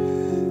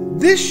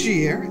 This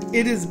year,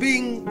 it is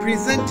being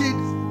presented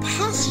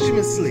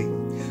posthumously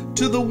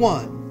to the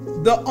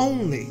one, the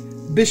only,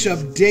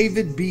 Bishop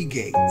David B.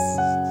 Gates.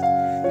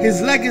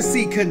 His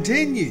legacy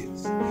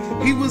continues.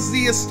 He was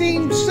the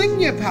esteemed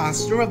senior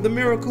pastor of the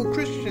Miracle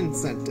Christian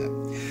Center.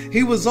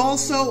 He was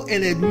also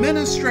an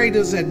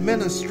administrator's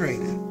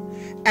administrator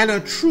and a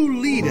true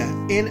leader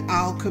in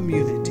our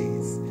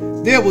communities.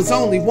 There was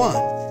only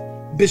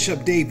one,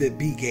 Bishop David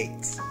B.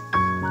 Gates.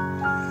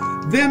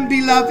 Then,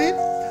 beloved,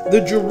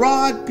 the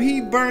Gerard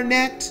P.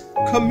 Burnett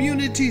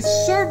Community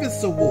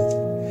Service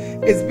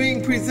Award is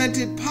being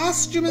presented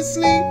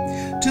posthumously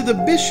to the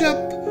Bishop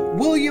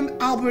William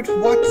Albert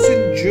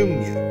Watson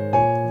Jr.,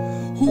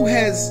 who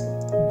has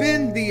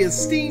been the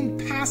esteemed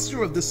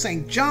pastor of the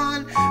St.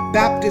 John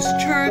Baptist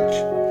Church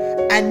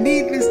and,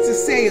 needless to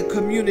say, a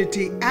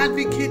community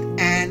advocate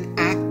and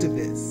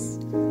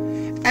activist.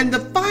 And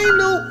the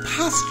final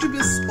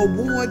posthumous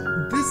award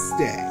this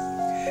day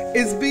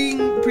is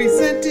being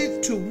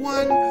presented to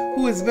one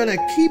who has been a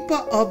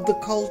keeper of the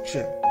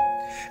culture.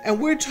 And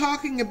we're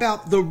talking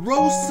about the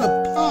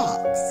Rosa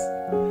Parks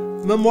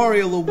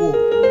Memorial Award.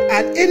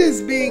 And it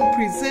is being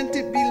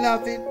presented,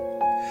 beloved,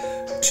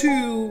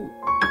 to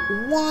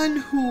one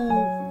who,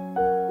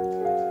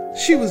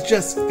 she was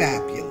just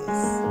fabulous.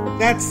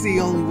 That's the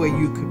only way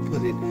you could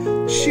put it.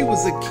 She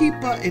was a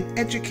keeper and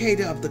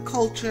educator of the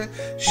culture.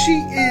 She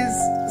is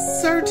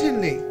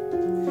certainly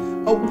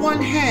a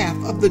one half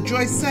of the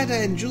Joycetta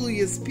and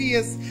Julius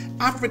Pierce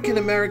African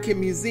American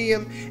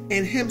Museum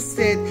in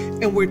Hempstead,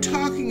 and we're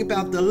talking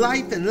about the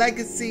life and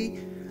legacy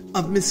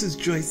of Mrs.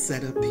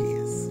 Joycetta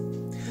Pierce.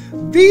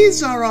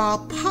 These are our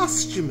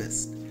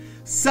posthumous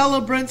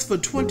celebrants for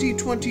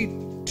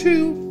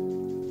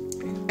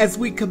 2022 as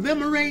we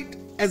commemorate,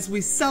 as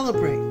we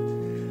celebrate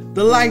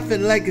the life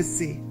and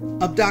legacy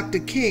of Dr.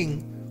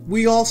 King.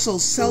 We also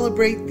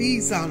celebrate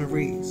these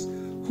honorees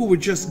who were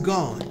just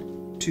gone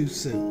too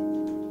soon.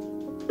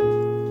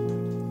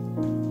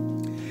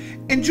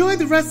 Enjoy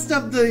the rest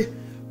of the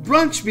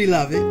brunch,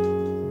 beloved,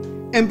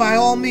 and by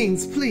all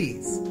means,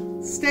 please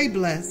stay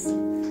blessed.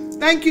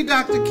 Thank you,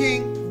 Dr.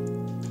 King,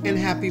 and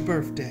happy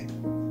birthday.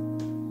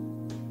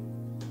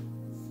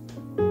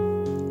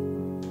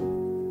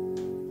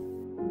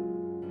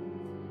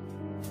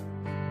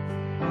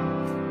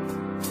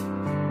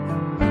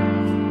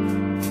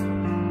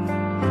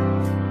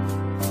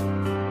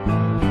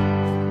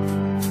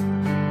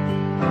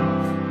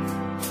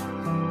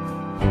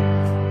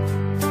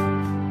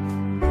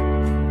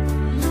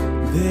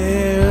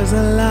 There's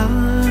a light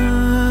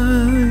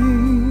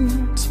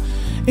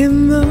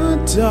in the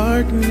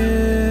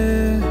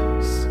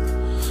darkness,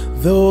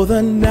 though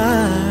the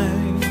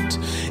night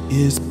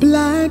is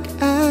black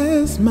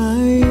as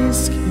my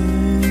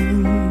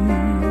skin.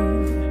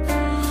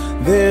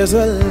 There's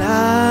a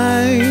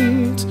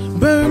light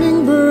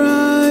burning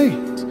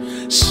bright,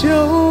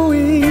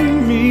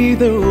 showing me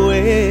the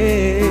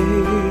way.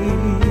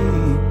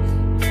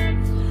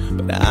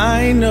 But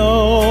I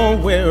know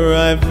where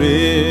I've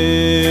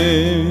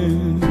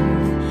been.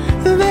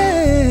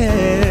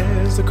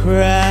 There's a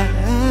cry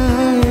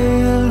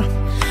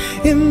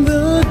in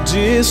the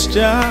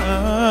distance.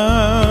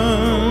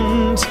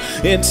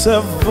 It's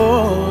a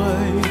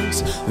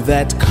voice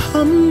that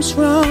comes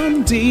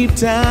from deep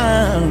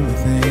down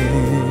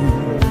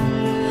within.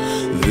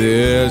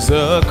 There's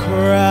a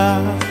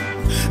cry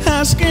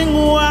asking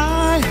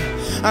why.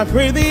 I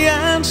pray the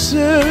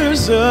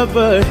answers up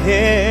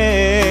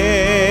ahead,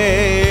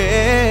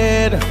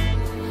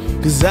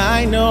 'cause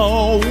I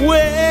know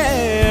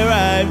where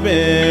I've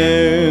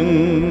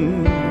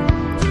been.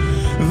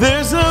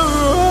 There's a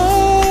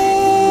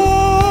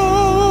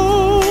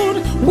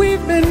road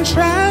we've been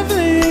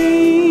traveling,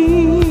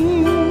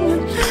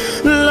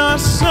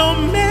 lost so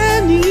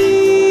many,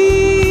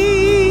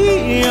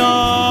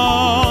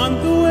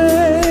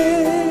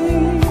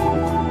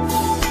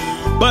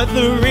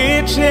 the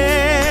riches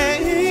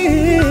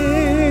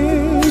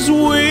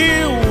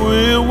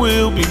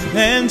will be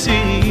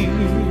plenty,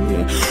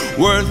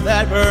 worth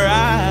that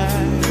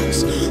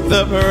price,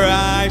 the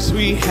price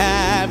we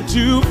have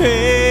to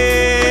pay.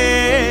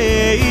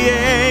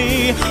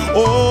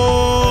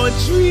 Oh,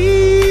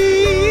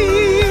 dream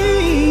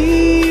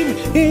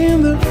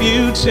in the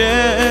future.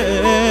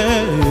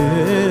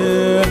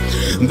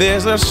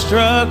 There's a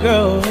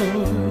struggle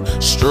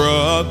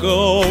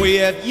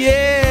yet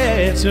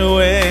to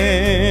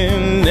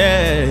win.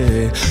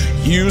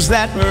 Use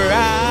that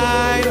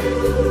pride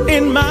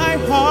in my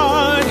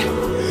heart,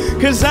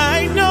 'cause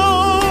I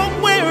know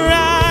where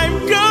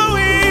I'm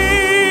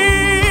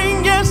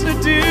going. Yes, I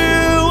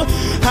do.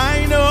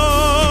 I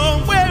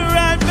know where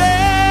I've been.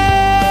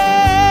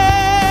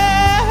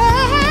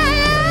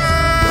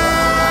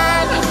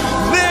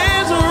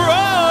 There's a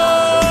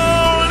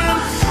road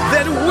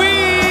that we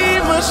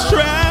must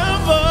travel.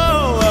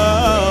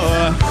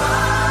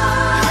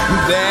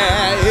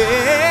 There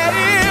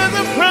is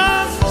a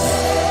promise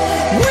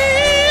we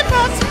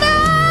must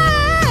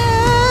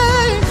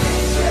make.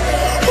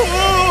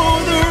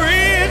 Oh, the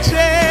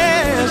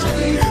riches,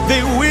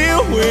 they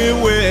will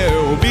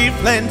be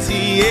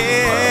plenty,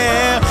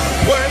 yeah.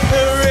 Worth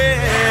the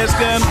risk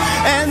and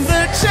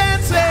the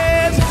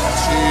chances.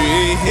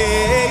 Take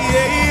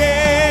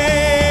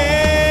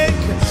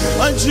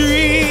a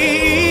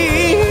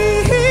dream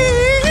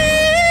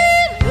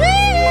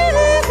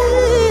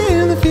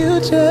in the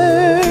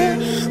future.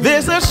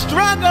 There's a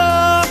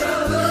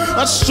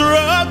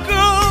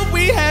struggle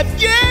we have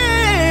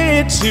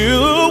yet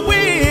to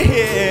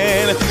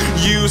win.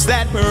 Use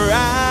that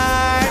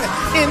pride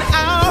in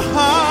our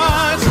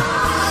hearts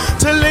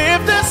to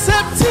live this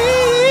up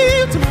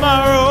till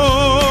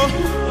tomorrow.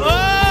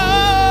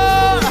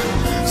 Oh,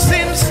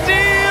 sin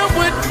still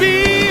would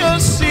be a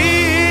sin.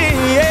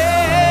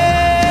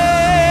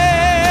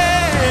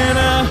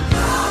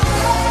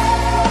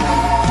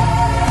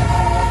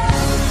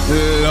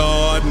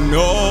 Lord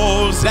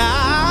knows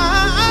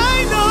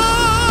I know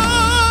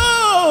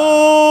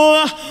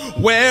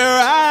where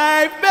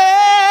I've been.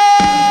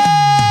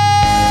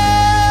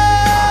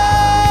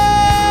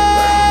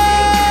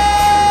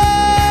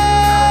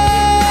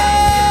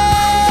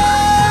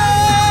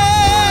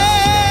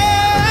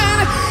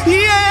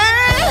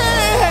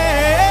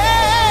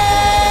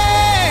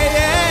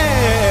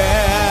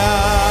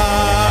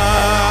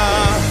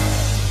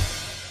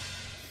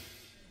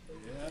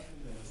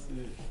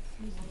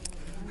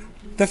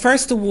 The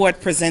first award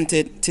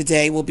presented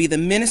today will be the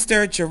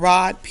Minister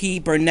Gerard P.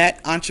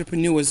 Burnett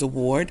Entrepreneurs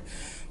Award,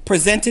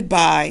 presented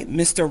by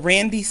Mr.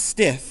 Randy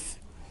Stiff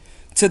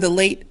to the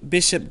late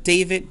Bishop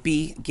David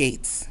B.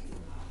 Gates.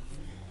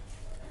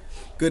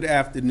 Good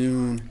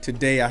afternoon.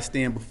 Today I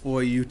stand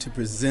before you to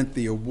present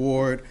the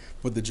award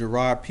for the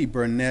Gerard P.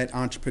 Burnett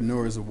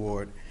Entrepreneurs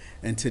Award.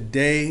 And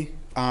today,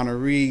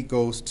 honoree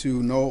goes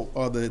to no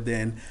other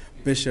than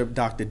Bishop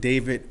Dr.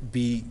 David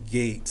B.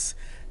 Gates.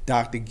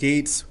 Dr.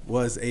 Gates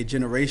was a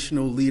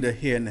generational leader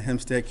here in the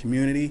Hempstead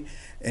community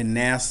in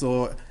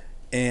Nassau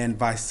and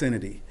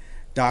vicinity.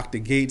 Dr.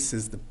 Gates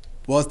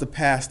was the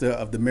pastor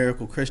of the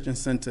Miracle Christian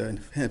Center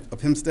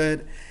of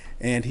Hempstead,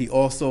 and he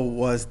also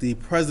was the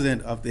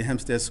president of the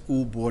Hempstead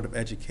School Board of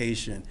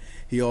Education.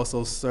 He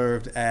also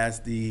served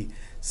as the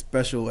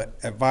special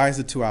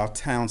advisor to our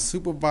town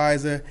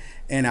supervisor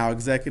and our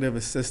executive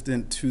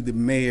assistant to the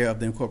mayor of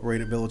the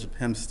Incorporated Village of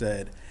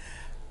Hempstead.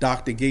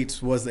 Dr.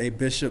 Gates was a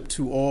bishop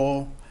to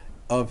all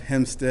of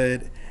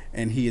Hempstead,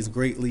 and he is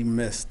greatly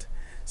missed.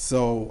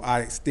 So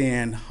I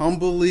stand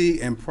humbly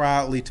and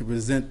proudly to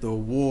present the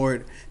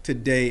award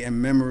today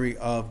in memory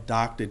of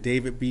Dr.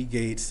 David B.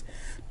 Gates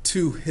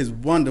to his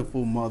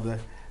wonderful mother,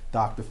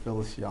 Dr.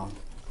 Phyllis Young.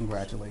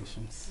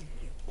 Congratulations.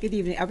 Good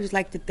evening. I would just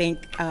like to thank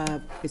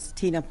Ms.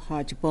 Tina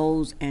Hodge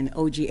Bowles and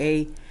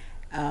OGA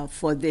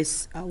for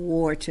this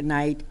award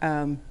tonight.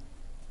 I'm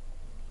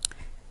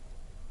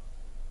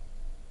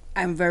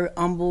very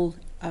humbled.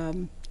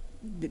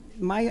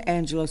 Maya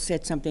Angelou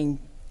said something,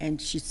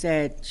 and she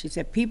said,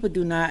 people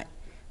do not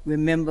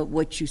remember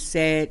what you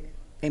said.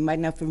 They might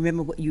not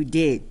remember what you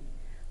did,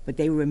 but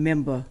they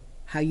remember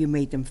how you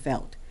made them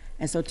felt.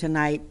 And so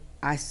tonight,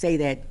 I say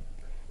that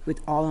with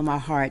all of my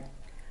heart.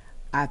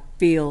 I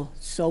feel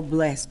so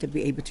blessed to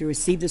be able to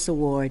receive this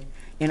award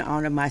in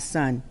honor of my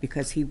son,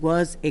 because he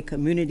was a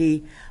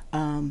community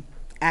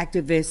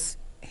activist.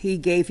 He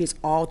gave his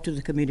all to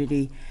the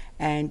community,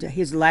 and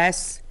his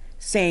last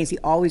sayings, he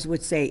always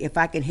would say, if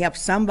I can help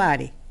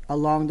somebody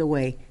along the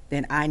way,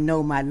 then I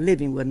know my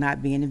living will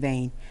not be in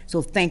vain.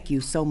 So thank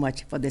you so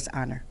much for this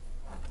honor.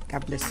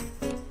 God bless you.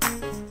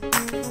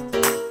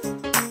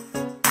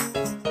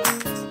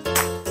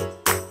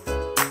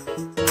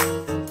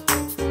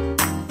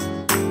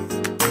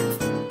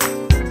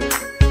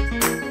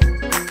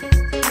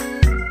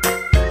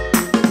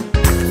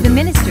 The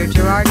Minister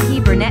Gerard P.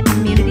 Burnett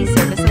Community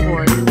Service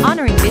Award,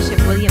 honoring Bishop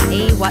William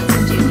A.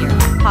 Watson Jr.,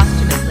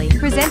 posthumously,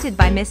 presented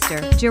by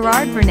Mr.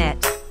 Gerard Burnett.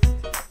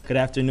 Good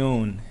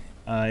afternoon.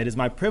 It is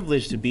my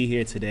privilege to be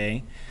here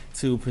today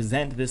to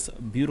present this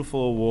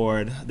beautiful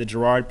award, the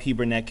Gerard P.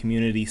 Burnett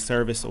Community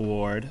Service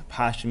Award,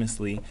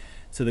 posthumously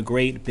to the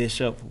great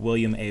Bishop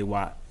William A.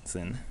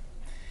 Watson.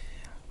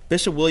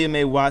 Bishop William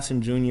A.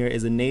 Watson Jr.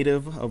 is a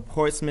native of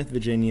Portsmouth,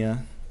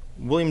 Virginia.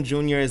 William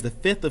Jr. is the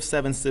fifth of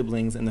 7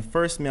 siblings and the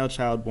first male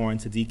child born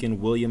to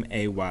Deacon William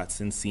A.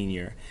 Watson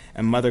Sr.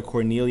 and Mother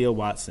Cornelia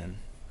Watson.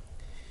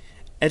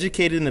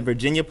 Educated in the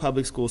Virginia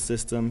public school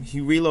system,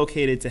 he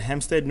relocated to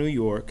Hempstead, New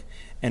York,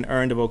 and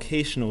earned a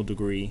vocational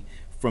degree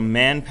from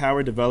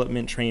Manpower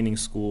Development Training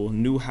School,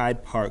 New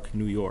Hyde Park,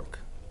 New York.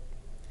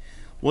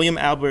 William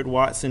Albert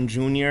Watson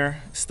Jr.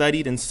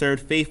 studied and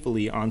served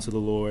faithfully unto the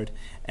Lord,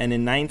 and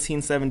in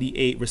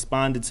 1978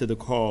 responded to the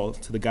call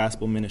to the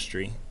gospel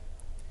ministry.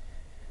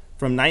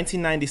 From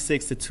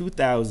 1996 to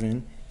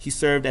 2000, he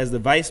served as the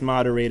vice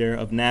moderator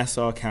of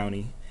Nassau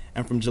County,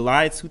 and from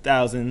July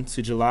 2000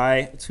 to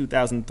July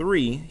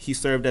 2003, he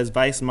served as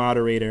vice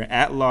moderator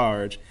at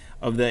large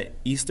of the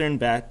Eastern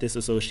Baptist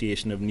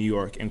Association of New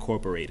York,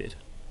 Incorporated.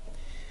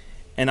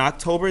 In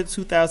October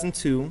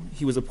 2002,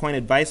 he was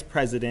appointed vice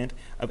president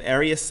of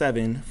Area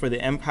 7 for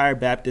the Empire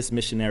Baptist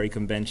Missionary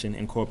Convention,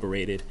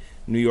 Incorporated,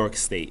 New York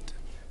State.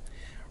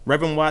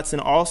 Reverend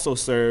Watson also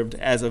served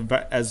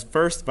as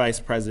first vice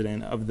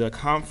president of the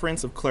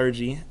Conference of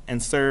Clergy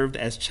and served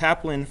as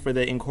chaplain for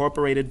the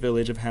Incorporated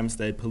Village of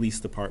Hempstead Police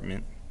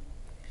Department.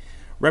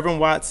 Reverend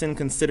Watson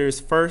considers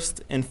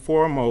first and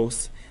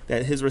foremost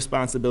that his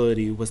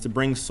responsibility was to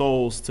bring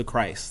souls to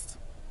Christ.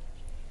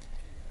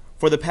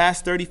 For the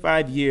past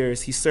 35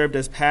 years, he served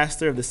as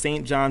pastor of the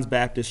St. John's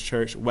Baptist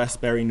Church,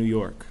 Westbury, New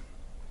York.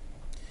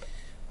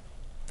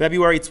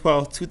 February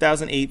 12,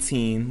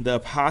 2018, the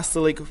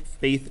Apostolic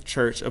Faith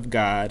Church of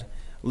God,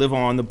 live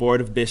on the Board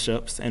of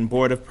Bishops and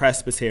Board of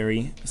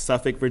Presbytery,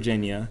 Suffolk,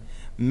 Virginia,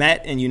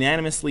 met and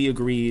unanimously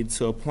agreed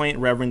to appoint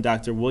Reverend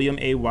Dr. William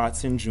A.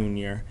 Watson,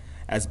 Jr.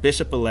 as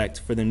Bishop-elect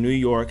for the New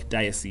York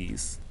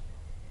Diocese.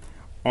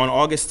 On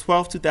August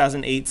 12,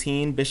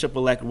 2018,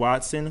 Bishop-elect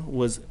Watson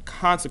was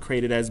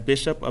consecrated as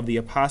Bishop of the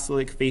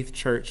Apostolic Faith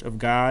Church of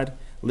God,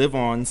 live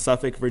on,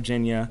 Suffolk,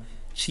 Virginia,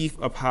 Chief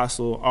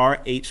Apostle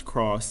R.H.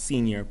 Cross,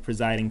 Sr.,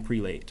 presiding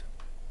prelate.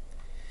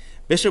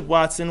 Bishop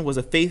Watson was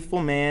a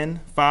faithful man,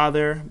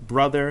 father,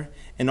 brother,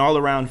 and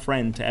all-around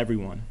friend to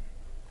everyone.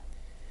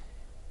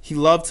 He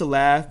loved to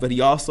laugh, but he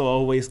also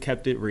always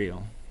kept it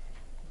real.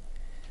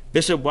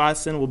 Bishop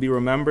Watson will be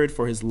remembered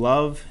for his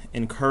love,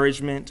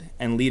 encouragement,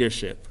 and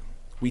leadership.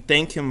 We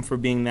thank him for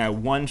being that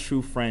one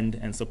true friend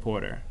and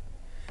supporter.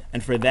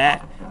 And for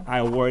that, I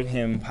award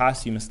him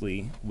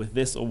posthumously with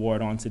this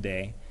award on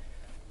today.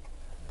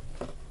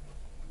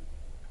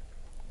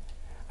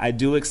 I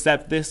do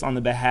accept this on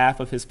the behalf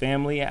of his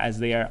family as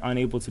they are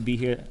unable to be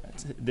here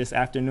this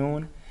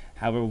afternoon.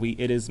 However,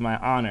 it is my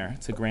honor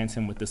to grant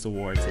him with this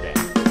award today.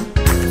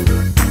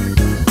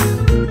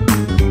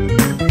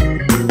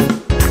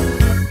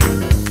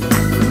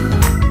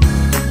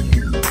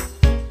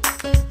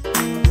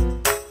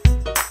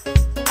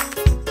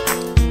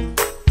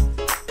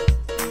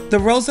 The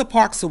Rosa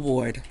Parks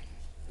Award,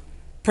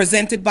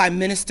 presented by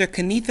Minister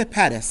Kenitha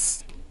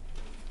Pettis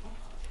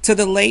to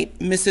the late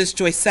Mrs.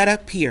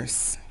 Joycetta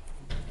Pierce.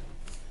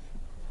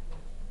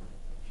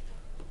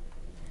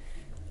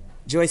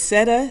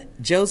 Joycetta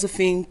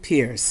Josephine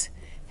Pierce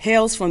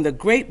hails from the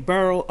great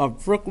borough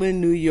of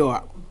Brooklyn, New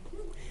York.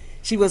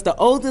 She was the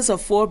oldest of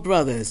 4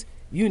 brothers.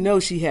 You know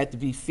she had to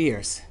be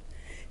fierce.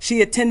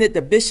 She attended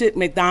the Bishop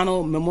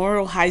McDonald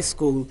Memorial High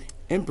School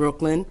in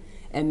Brooklyn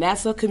and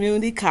Nassau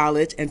Community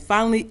College, and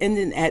finally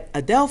ended at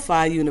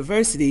Adelphi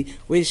University,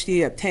 where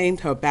she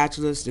obtained her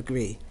bachelor's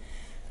degree.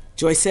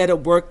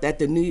 Joycetta worked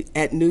at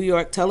New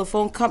York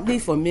Telephone Company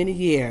for many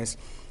years.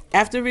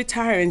 After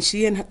retiring,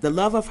 she and the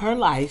love of her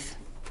life,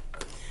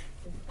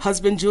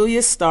 husband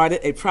Julius, started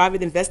a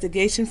private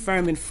investigation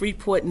firm in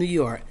Freeport, New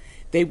York.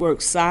 They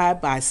worked side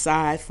by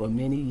side for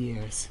many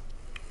years.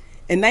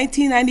 In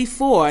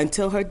 1994,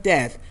 until her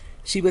death,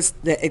 she was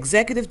the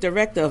executive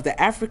director of the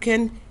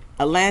African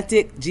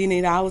Atlantic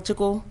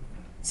Genealogical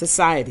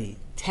Society,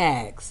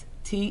 TAGS,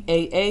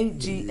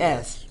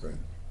 T-A-A-G-S.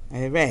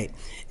 All right.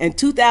 In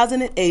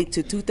 2008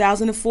 to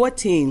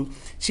 2014,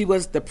 she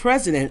was the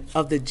president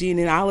of the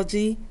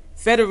Genealogy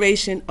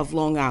Federation of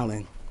Long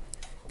Island.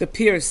 The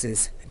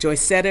Pierces,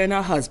 Joycetta and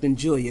her husband,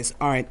 Julius,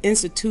 are an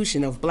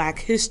institution of Black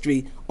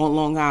history on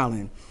Long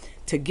Island.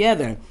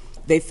 Together,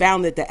 they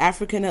founded the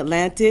African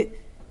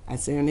Atlantic, I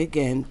say it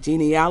again,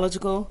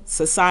 Genealogical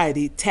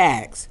Society,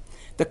 TAGS.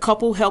 The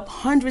couple helped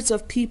hundreds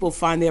of people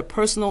find their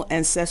personal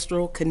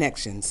ancestral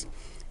connections.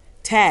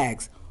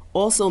 TAGS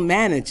also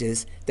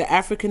manages the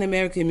African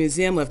American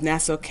Museum of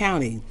Nassau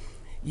County.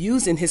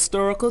 Using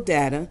historical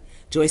data,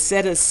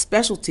 Joycetta's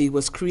specialty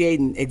was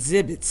creating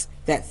exhibits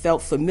that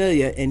felt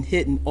familiar and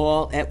hidden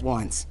all at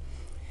once.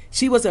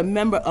 She was a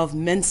member of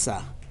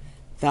Mensa,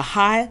 the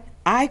High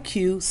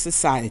IQ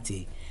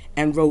Society,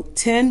 and wrote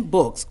 10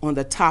 books on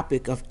the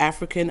topic of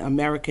African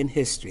American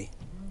history.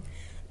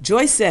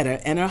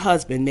 Joycetta and her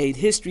husband made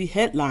history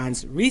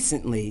headlines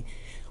recently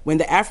when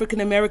the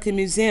African American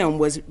Museum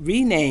was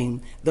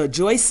renamed the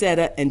Joyce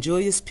Seta and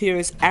Julius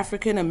Pierce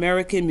African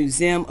American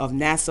Museum of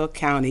Nassau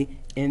County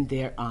in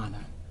their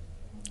honor.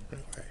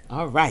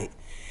 All right.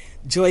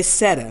 Joyce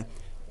Seta,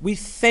 we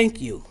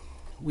thank you.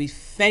 We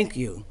thank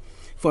you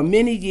for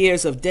many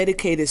years of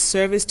dedicated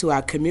service to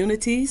our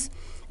communities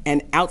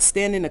and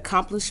outstanding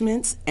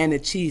accomplishments and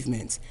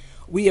achievements.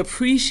 We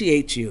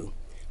appreciate you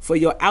for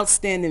your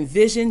outstanding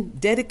vision,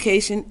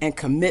 dedication, and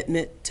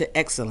commitment to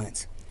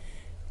excellence.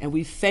 And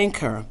we thank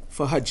her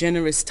for her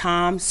generous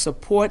time,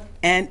 support,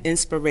 and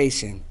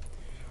inspiration.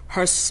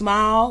 Her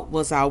smile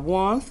was our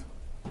warmth,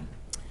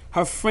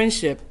 her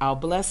friendship our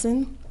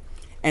blessing,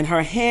 and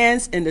her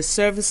hands in the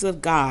service of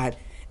God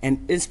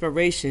and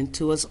inspiration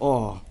to us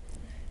all.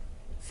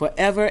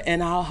 Forever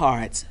in our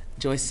hearts,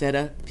 Joyce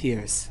Seta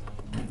Pierce.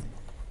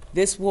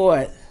 This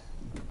award,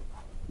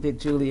 Big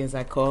Julie as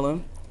I call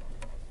him,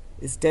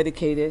 is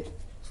dedicated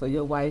for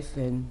your wife,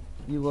 and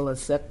you will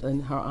accept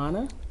in her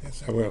honor.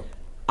 Yes, I will.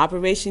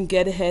 Operation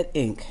Get Ahead,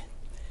 Inc.,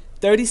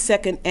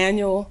 32nd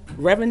Annual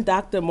Reverend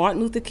Dr.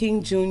 Martin Luther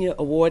King Jr.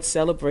 Award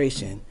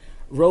Celebration,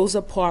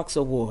 Rosa Parks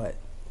Award,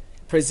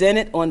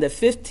 presented on the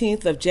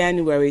 15th of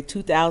January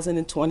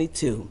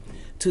 2022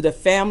 to the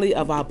family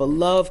of our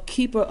beloved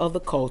keeper of the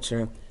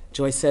culture,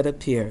 Joyce Seta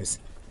Pierce.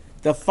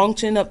 The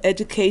function of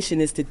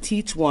education is to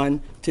teach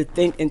one to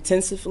think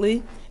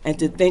intensively and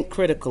to think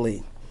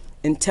critically.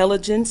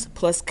 Intelligence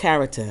plus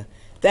character.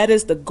 That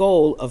is the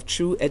goal of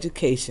true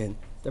education.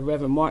 The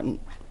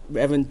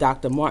Reverend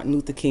Dr. Martin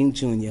Luther King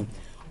Jr.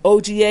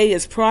 OGA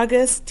is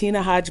Progress,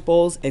 Tina Hodge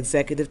Bowles,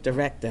 Executive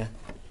Director.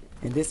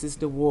 And this is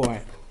the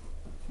award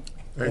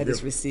that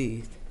is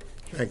received.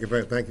 Thank you,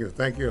 thank you, thank you.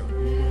 Thank you.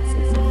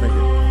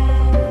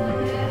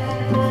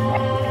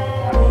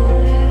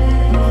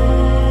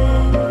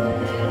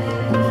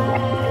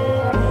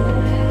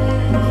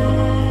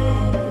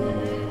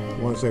 I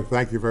want to say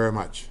thank you very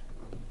much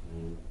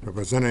for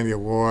presenting the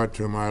award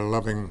to my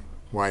loving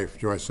wife,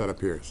 Joyce Seta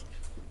Pierce.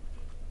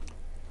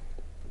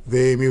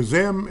 The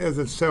museum is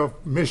itself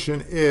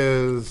mission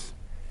is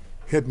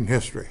hidden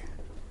history.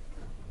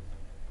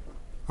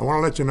 I want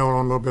to let you know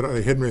a little bit of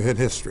the hidden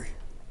history.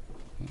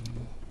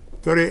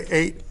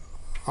 38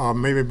 or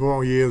maybe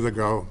more years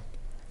ago,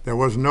 there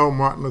was no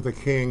Martin Luther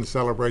King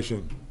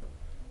celebration.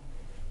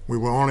 We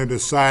were only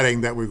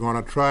deciding that we're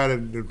going to try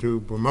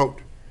to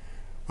promote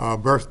a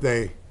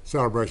birthday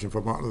celebration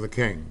for Martin Luther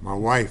King. My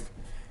wife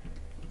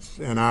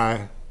and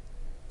I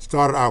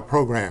started our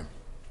program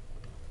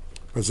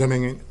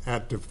presenting it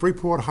at the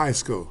Freeport High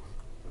School.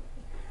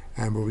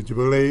 And would you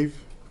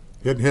believe,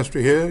 hidden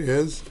history here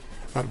is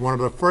that one of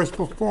the first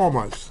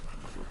performers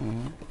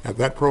at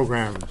that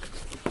program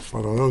was a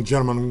little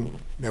gentleman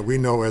that we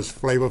know as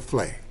Flavor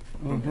Flay.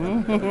 He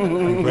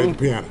played the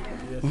piano.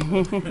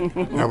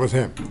 That was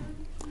him.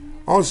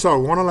 Also, I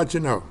want to let you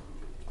know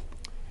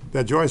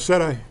that Joyce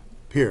Seta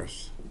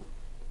Pierce,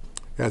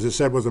 as it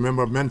said, was a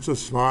member of Mensa,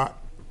 smart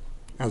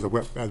as a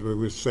whip, as we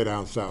would say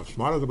down south,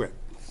 smart as a whip.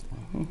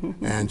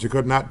 And she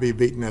could not be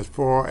beaten as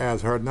far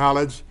as her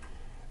knowledge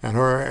and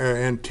her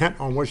intent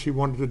on what she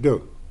wanted to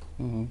do.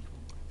 And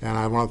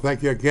I want to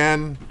thank you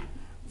again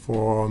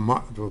for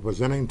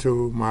presenting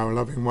to my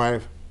loving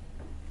wife,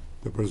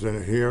 the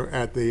presenter here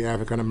at the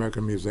African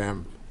American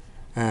Museum.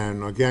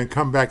 And again,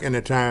 come back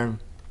anytime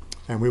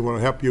and we will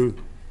help you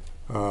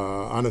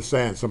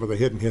understand some of the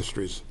hidden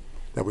histories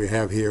that we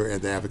have here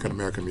at the African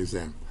American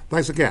Museum.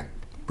 Thanks again.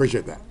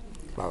 Appreciate that.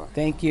 Bye-bye.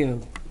 Thank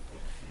you.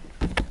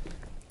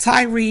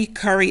 Tyree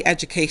Curry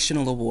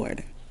Educational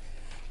Award,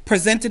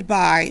 presented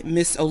by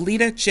Miss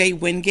Olita J.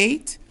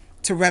 Wingate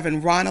to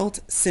Reverend Ronald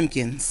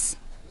Simpkins.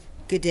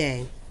 Good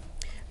day.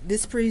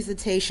 This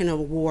presentation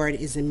award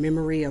is in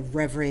memory of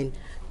Reverend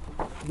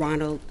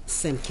Ronald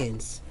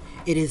Simpkins.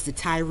 It is the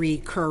Tyree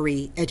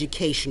Curry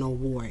Educational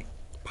Award,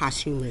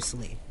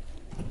 posthumously.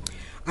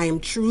 I am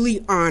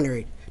truly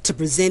honored to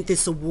present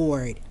this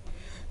award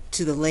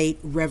to the late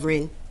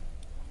Reverend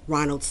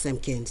Ronald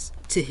Simpkins,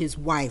 to his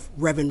wife,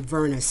 Reverend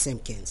Verna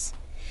Simpkins.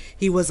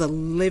 He was a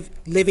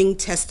living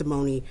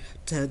testimony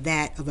to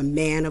that of a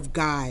man of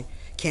God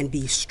can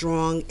be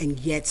strong and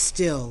yet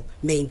still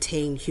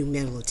maintain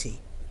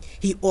humility.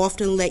 He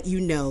often let you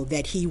know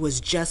that he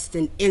was just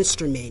an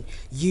instrument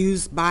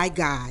used by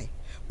God,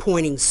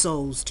 pointing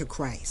souls to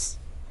Christ.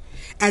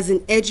 As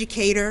an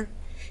educator,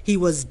 he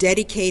was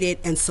dedicated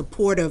and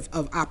supportive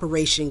of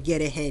Operation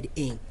Get Ahead,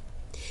 Inc.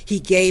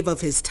 He gave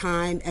of his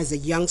time as a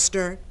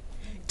youngster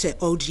to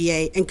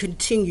OGA and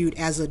continued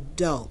as an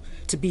adult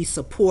to be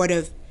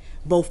supportive,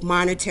 both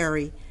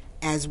monetary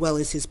as well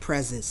as his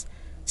presence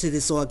to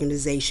this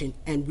organization,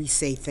 and we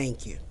say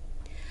thank you.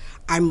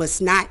 I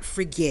must not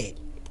forget,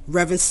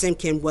 Reverend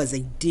Simpkins was a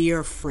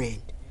dear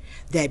friend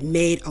that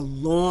made a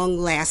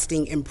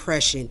long-lasting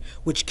impression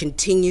which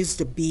continues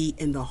to be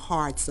in the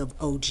hearts of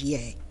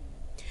OGA.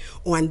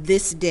 On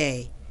this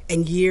day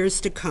and years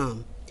to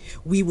come,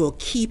 we will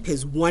keep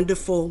his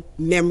wonderful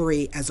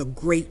memory as a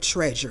great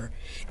treasure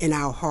in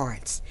our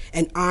hearts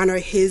and honor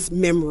his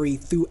memory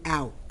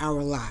throughout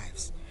our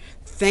lives.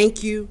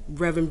 Thank you,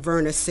 Reverend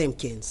Verna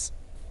Simpkins.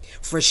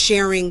 for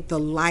sharing the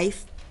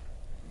life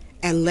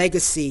and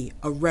legacy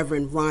of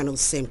Reverend Ronald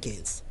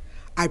Simpkins.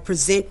 I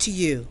present to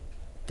you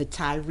the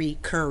Tyree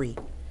Curry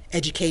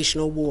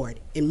Educational Award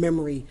in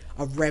memory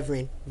of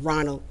Reverend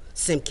Ronald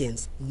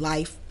Simpkins'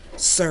 life,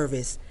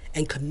 service,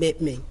 and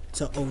commitment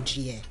to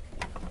OGA.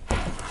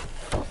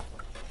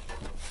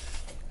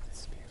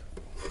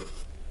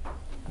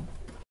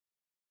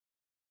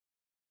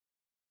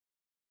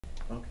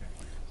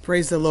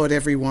 Praise the Lord,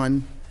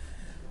 everyone.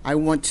 I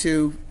want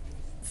to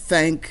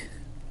thank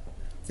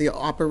the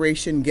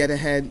Operation Get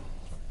Ahead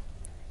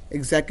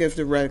Executive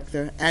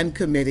Director and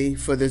Committee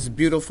for this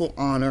beautiful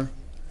honor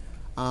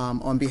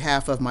on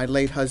behalf of my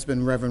late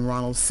husband, Reverend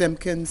Ronald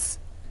Simpkins,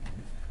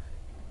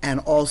 and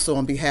also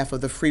on behalf of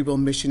the Free Will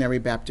Missionary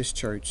Baptist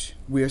Church.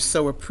 We are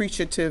so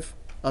appreciative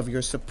of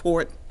your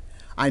support.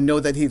 I know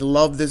that he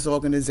loved this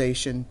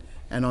organization,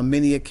 and on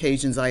many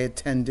occasions I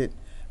attended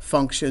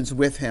functions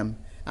with him.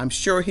 I'm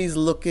sure he's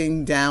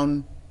looking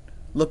down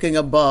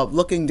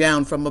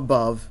from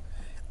above,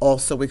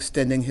 also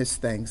extending his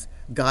thanks.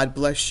 God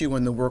bless you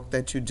in the work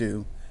that you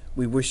do.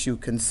 We wish you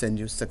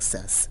continued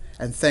success.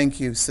 And thank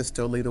you,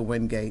 Sister Alita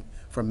Wingate,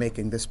 for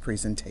making this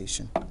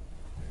presentation.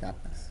 God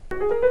bless.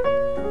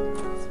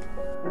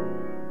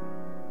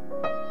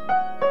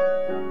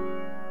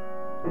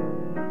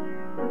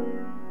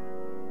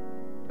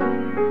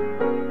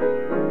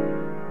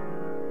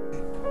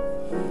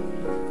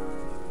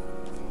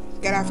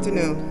 Good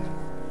afternoon.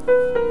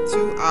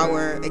 To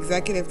our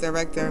Executive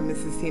Director,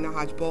 Mrs. Tina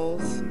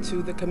Hodge-Bowles,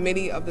 to the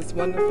committee of this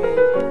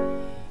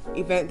wonderful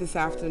event this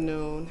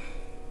afternoon,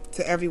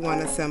 to everyone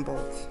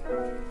assembled.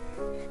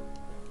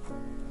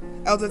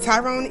 Elder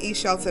Tyrone E.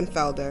 Shelton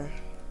Felder,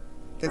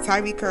 the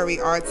Tyree Curry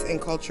Arts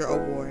and Culture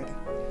Award.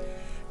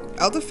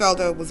 Elder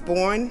Felder was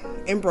born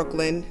in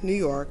Brooklyn, New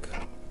York,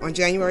 on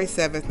January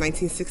 7,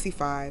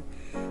 1965,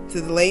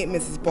 to the late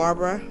Mrs.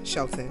 Barbara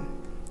Shelton.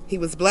 He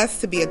was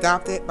blessed to be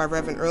adopted by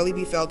Reverend Early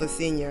B. Felder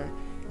Sr.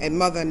 and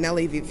Mother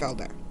Nellie V.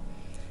 Felder.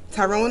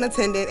 Tyrone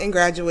attended and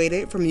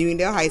graduated from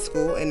Uniondale High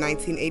School in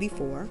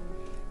 1984.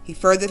 He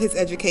furthered his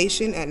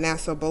education at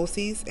Nassau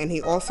BOCES, and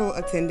he also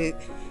attended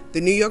the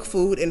New York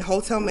Food and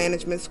Hotel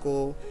Management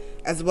School,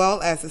 as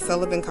well as the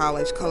Sullivan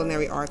College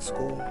Culinary Arts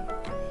School.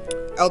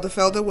 Elder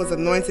Felder was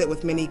anointed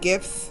with many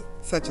gifts,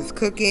 such as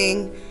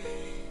cooking,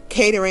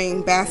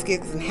 catering,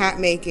 baskets, and hat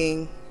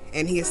making,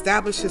 and he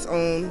established his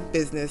own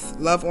business,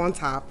 Love on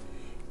Top,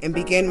 and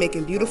began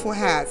making beautiful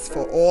hats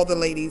for all the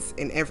ladies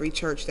in every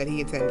church that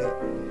he attended.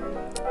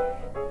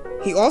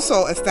 He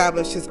also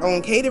established his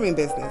own catering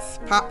business,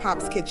 Pop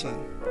Pop's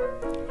Kitchen.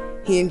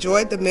 He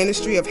enjoyed the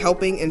ministry of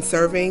helping and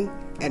serving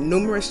at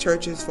numerous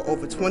churches for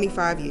over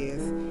 25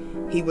 years.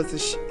 He was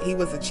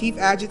a chief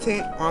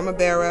adjutant, armor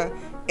bearer,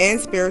 and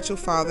spiritual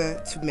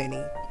father to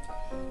many.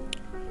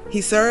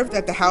 He served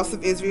at the House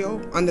of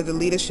Israel under the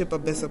leadership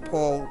of Bishop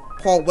Paul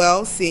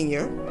Wells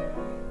Sr.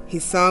 He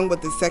sung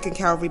with the 2nd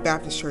Calvary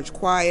Baptist Church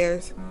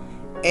choirs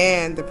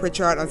and the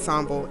Pritchard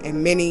Ensemble,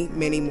 and many,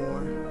 many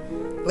more.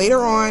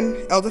 Later on,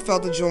 Elder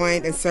Felder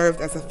joined and served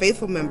as a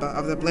faithful member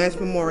of the Blanche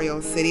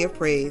Memorial City of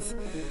Praise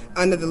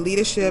under the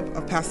leadership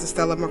of Pastor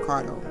Stella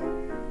Mercado.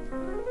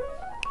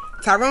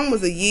 Tyrone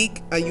was a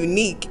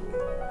unique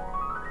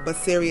but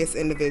serious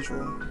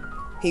individual.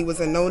 He was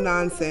a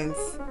no-nonsense,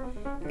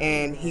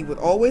 and he would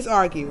always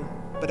argue,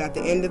 but at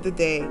the end of the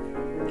day,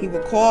 he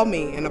would call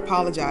me and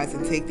apologize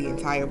and take the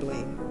entire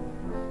blame.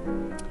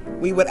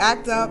 We would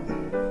act up,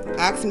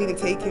 ask me to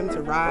take him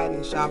to ride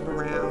and shop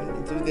around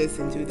and do this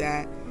and do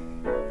that.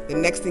 The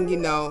next thing you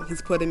know,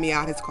 he's putting me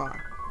out his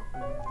car.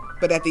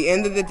 But at the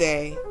end of the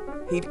day,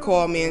 he'd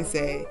call me and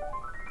say,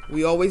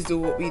 we always do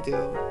what we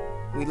do.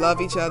 We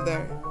love each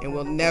other, and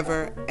we'll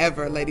never,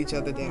 ever let each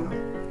other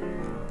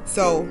down.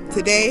 So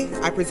today,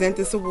 I present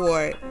this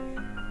award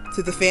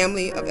to the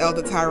family of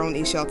Elder Tyrone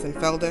E. Shelton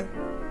Felder.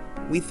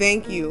 We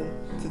thank you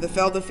to the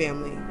Felder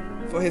family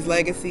for his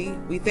legacy.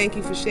 We thank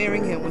you for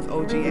sharing him with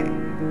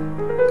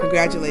OGA.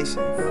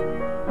 Congratulations.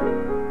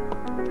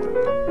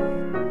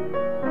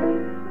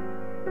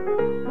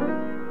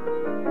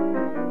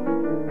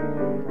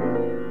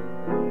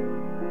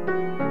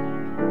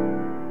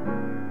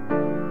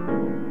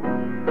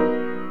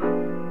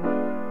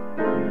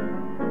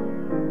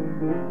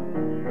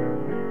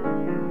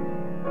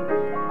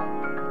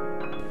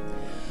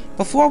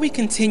 Before we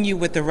continue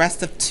with the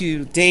rest of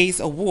today's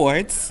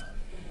awards,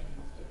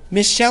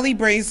 Ms. Shelley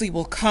Brazeley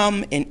will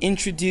come and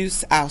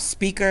introduce our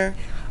speaker.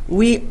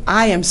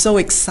 I am so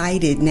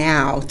excited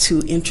now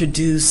to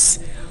introduce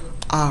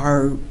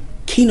our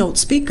keynote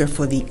speaker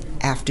for the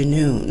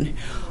afternoon.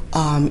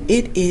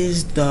 It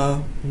is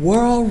the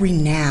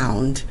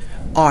world-renowned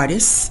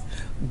artist,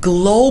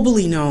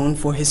 globally known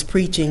for his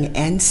preaching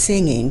and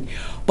singing,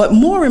 but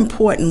more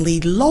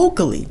importantly,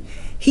 locally.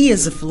 He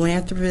is a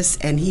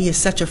philanthropist, and he is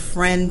such a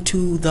friend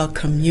to the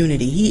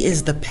community. He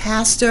is the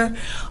pastor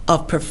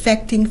of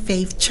Perfecting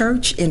Faith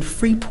Church in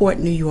Freeport,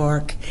 New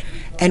York,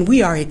 And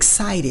we are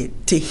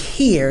excited to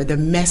hear the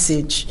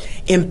message,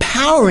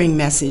 empowering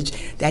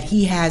message that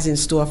he has in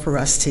store for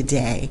us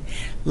today.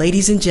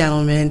 Ladies and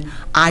gentlemen,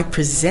 I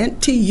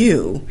present to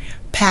you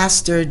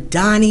Pastor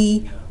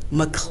Donnie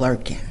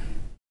McClurkin.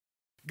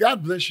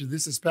 God bless you.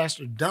 This is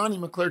Pastor Donnie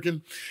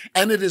McClurkin,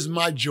 and it is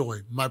my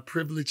joy, my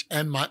privilege,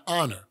 and my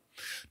honor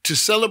to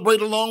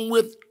celebrate along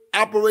with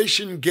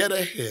Operation Get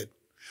Ahead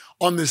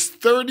on this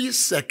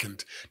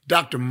 32nd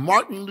Dr.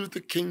 Martin Luther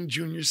King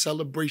Jr.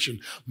 celebration,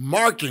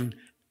 marking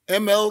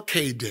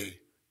MLK Day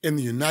in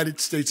the United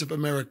States of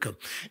America.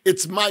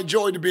 It's my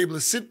joy to be able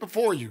to sit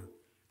before you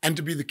and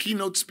to be the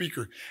keynote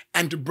speaker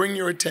and to bring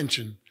your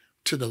attention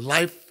to the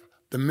life,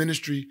 the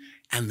ministry,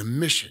 and the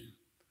mission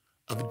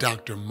of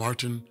Dr.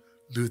 Martin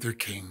Luther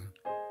King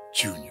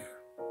Jr.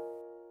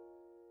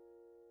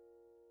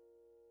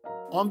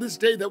 On this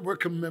day that we're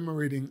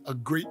commemorating a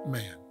great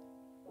man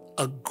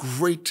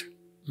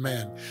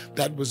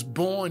that was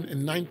born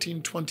in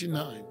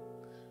 1929.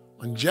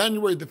 On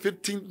January the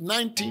 15th,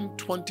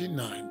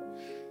 1929,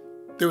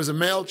 there was a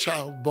male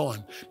child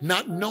born,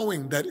 not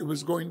knowing that it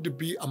was going to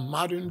be a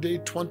modern day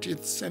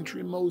 20th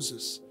century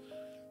Moses.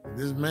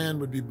 This man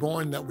would be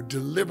born that would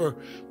deliver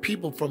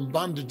people from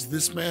bondage.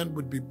 This man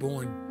would be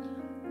born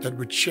that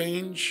would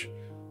change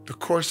the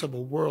course of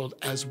a world,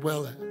 as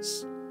well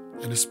as,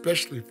 and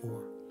especially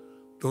for,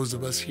 those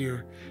of us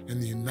here in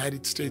the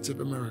United States of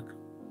America.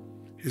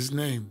 His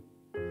name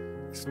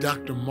is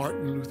Dr.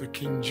 Martin Luther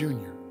King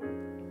Jr.,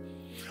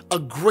 a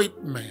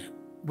great man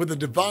with a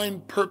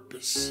divine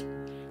purpose,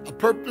 a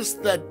purpose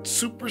that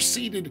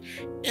superseded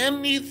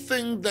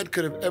anything that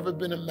could have ever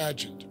been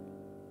imagined.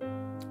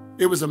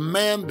 It was a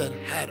man that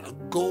had a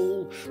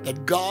goal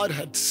that God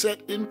had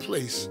set in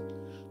place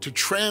to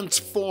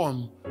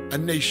transform a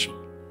nation,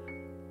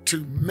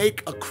 to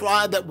make a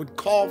cry that would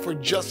call for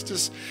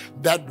justice,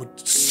 that would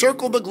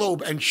circle the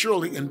globe and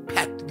surely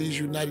impact these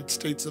United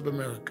States of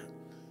America.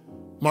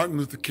 Martin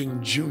Luther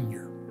King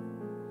Jr.,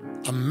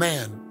 a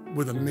man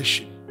with a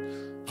mission,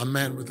 a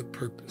man with a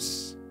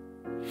purpose.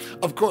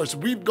 Of course,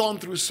 we've gone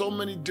through so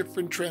many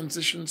different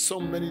transitions, so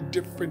many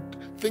different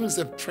things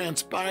have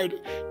transpired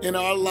in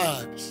our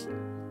lives.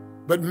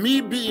 But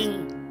me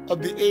being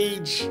of the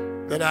age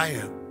that I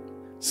am,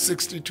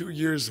 62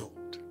 years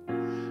old,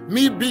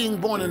 me being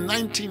born in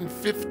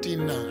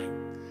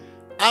 1959,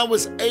 I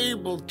was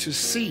able to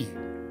see,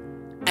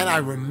 and I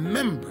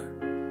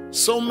remember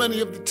so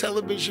many of the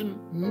television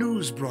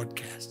news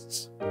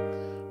broadcasts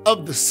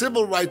of the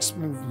civil rights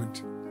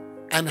movement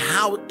and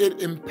how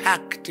it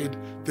impacted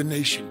the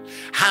nation,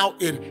 how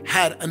it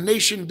had a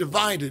nation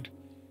divided,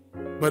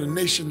 but a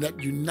nation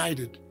that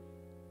united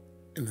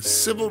in the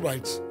civil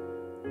rights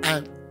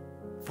and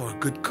for a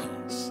good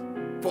cause,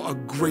 for a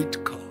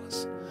great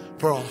cause,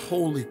 for a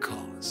holy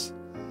cause.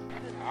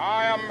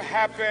 I am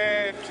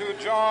happy to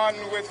join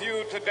with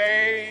you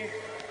today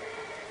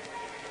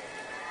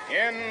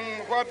in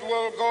what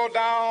will go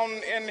down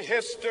in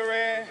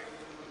history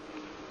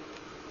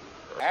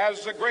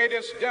as the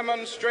greatest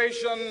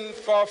demonstration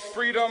for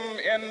freedom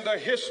in the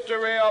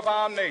history of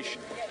our nation.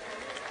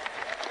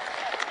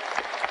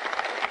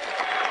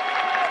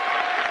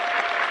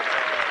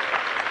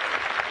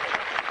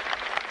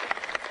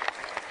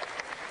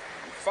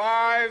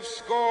 Five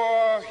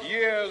score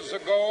years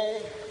ago,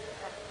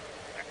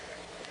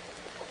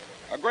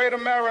 a great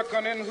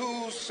American in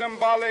whose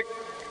symbolic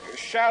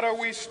shadow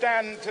we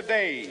stand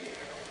today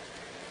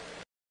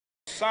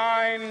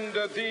signed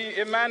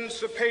the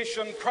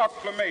Emancipation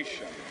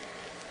Proclamation.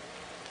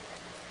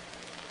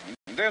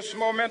 This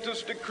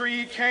momentous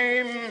decree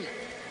came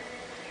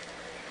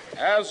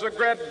as a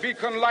great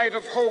beacon light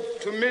of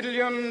hope to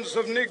millions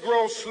of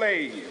Negro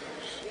slaves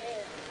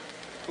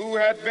who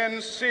had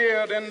been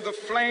seared in the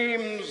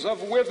flames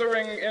of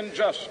withering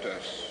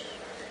injustice.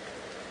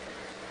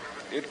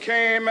 It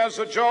came as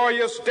a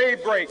joyous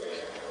daybreak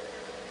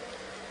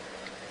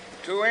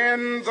to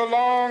end the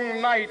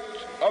long night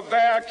of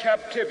their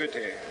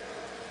captivity.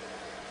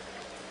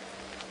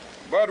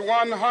 But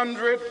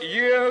 100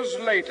 years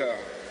later,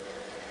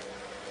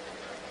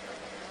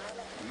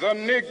 the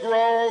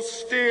Negro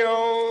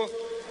still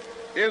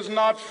is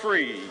not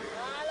free.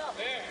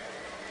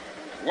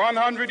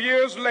 100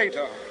 years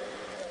later,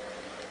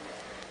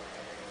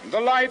 the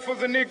life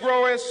of the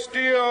Negro is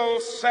still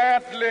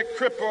sadly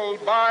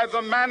crippled by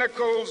the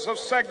manacles of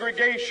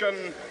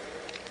segregation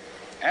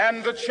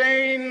and the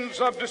chains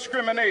of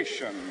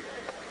discrimination.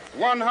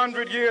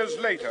 100 years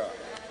later,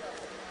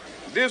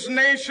 this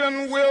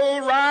nation will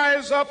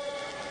rise up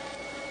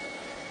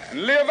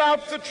and live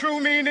out the true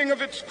meaning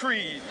of its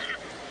creed.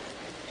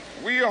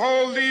 We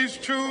hold these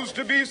truths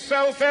to be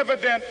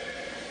self-evident,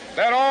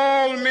 that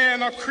all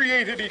men are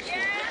created equal.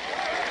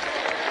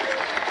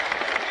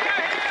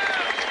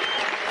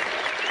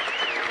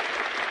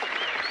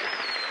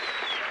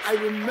 I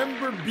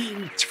remember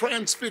being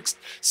transfixed,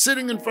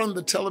 sitting in front of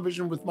the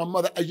television with my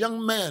mother, a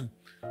young man,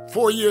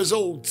 4 years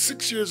old,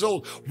 6 years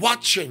old,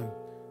 watching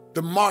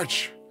the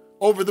march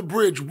over the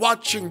bridge,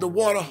 watching the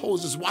water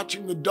hoses,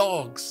 watching the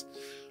dogs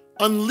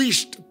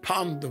unleashed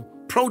upon the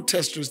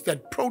protesters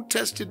that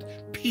protested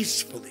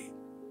peacefully.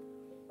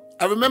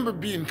 I remember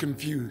being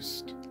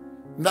confused,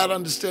 not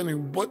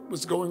understanding what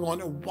was going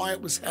on and why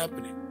it was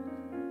happening.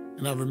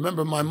 And I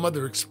remember my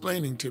mother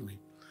explaining to me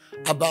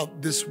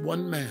about this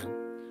one man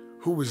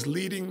who was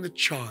leading the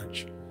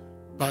charge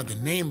by the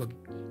name of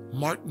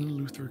Martin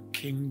Luther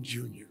King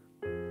Jr.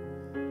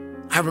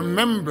 I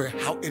remember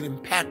how it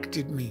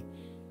impacted me.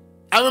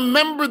 I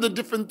remember the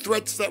different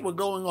threats that were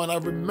going on. I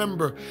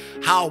remember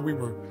how we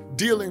were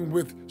dealing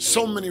with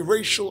so many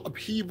racial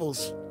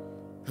upheavals.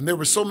 And there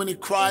were so many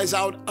cries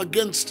out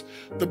against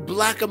the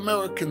Black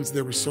Americans.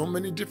 There were so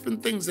many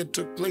different things that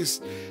took place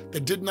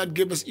that did not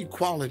give us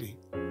equality.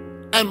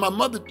 And my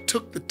mother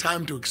took the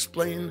time to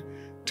explain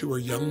to a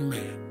young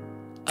man,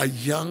 a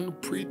young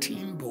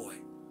preteen boy,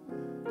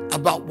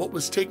 about what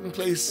was taking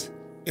place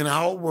in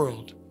our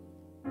world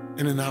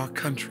and in our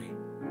country.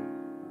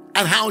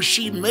 And how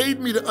she made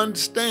me to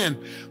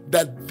understand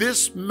that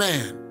this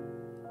man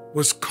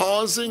was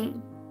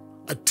causing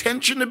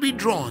attention to be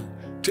drawn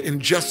to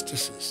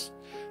injustices,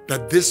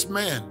 that this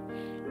man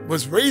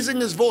was raising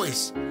his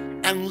voice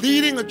and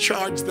leading a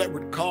charge that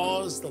would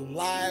cause the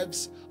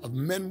lives of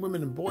men,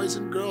 women, and boys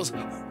and girls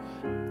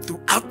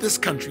throughout this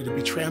country to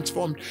be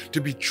transformed,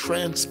 to be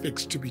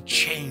transfixed, to be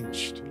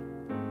changed.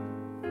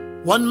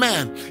 One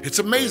man. It's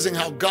amazing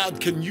how God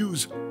can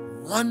use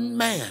one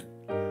man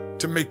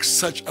to make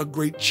such a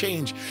great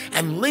change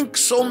and link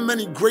so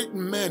many great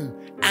men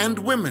and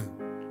women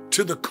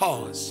to the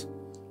cause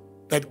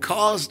that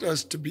caused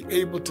us to be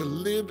able to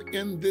live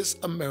in this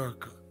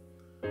America.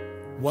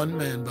 One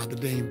man by the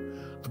name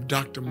of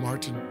Dr.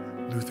 Martin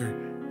Luther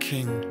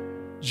King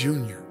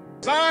Jr.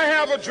 I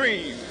have a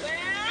dream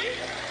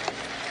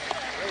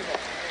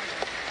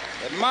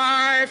that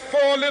my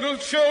 4 little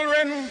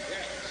children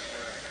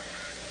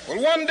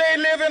will one day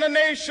live in a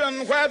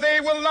nation where they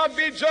will not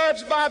be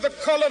judged by the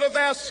color of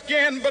their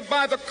skin, but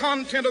by the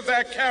content of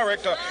their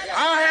character.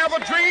 I have a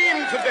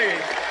dream today.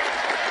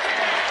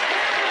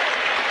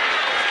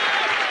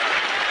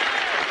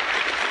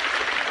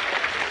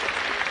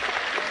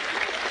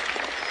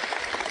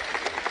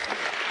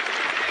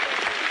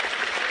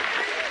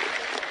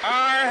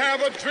 I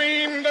have a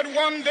dream that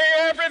one day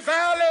every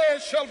valley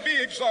shall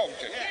be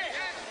exalted.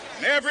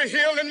 And every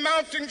hill and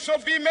mountain shall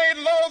be made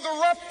low, the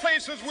rough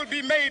places will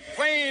be made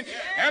plain,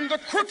 and the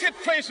crooked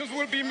places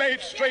will be made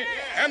straight.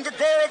 And the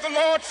glory of the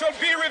Lord shall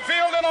be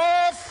revealed, and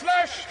all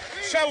flesh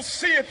shall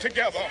see it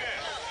together.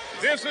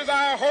 This is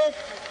our hope.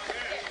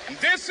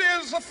 This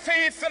is the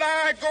faith that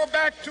I go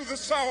back to the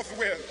South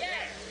with.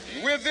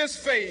 With this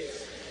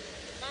faith,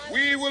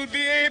 we will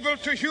be able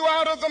to hew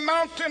out of the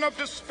mountain of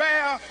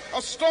despair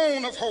a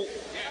stone of hope.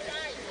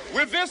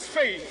 With this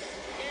faith,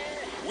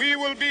 we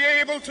will be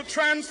able to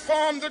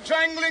transform the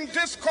jangling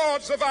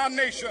discords of our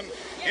nation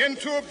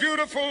into a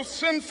beautiful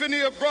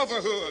symphony of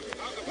brotherhood.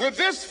 With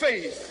this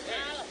faith,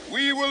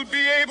 we will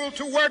be able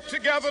to work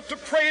together, to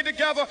pray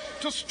together,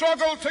 to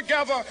struggle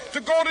together,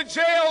 to go to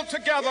jail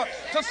together,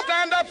 to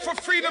stand up for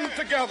freedom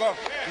together,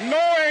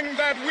 knowing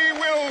that we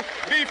will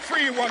be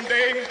free one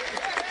day.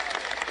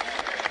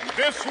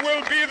 This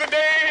will be the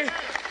day.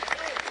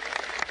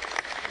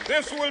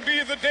 This will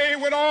be the day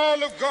when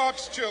all of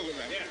God's children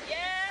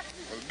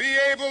will be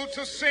able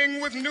to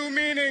sing with new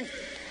meaning,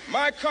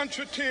 "My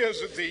country,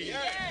 tears of thee.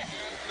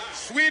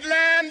 Sweet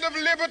land of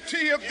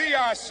liberty, of thee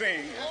I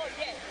sing.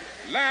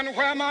 Land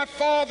where my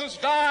fathers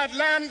died,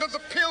 land of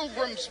the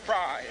pilgrim's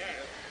pride.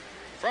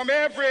 From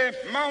every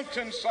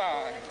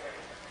mountainside,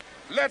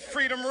 let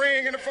freedom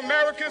ring. And if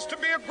America is to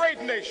be a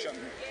great nation,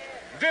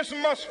 this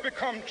must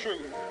become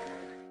true."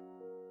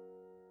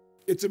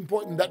 It's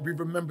important that we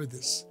remember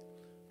this,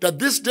 that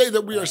this day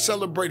that we are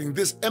celebrating,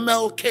 this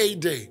MLK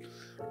Day,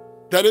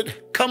 that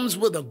it comes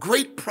with a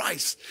great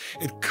price.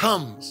 It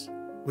comes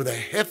with a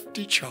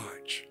hefty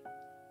charge.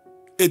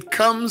 It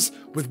comes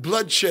with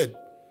bloodshed.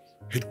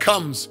 It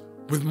comes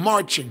with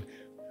marching.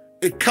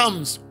 It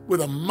comes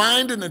with a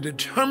mind and a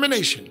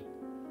determination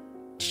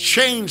to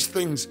change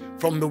things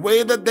from the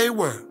way that they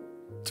were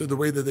to the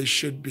way that they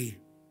should be.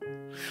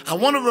 I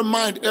want to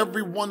remind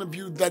every one of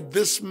you that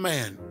this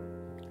man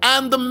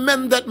and the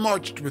men that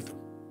marched with him,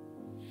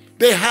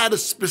 they had a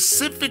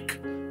specific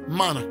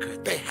moniker.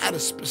 They had a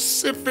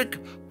specific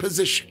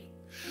position.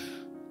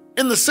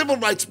 In the civil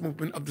rights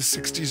movement of the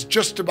 60s,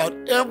 just about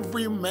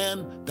every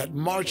man that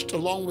marched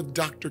along with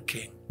Dr.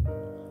 King,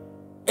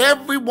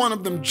 every one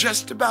of them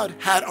just about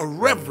had a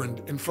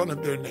reverend in front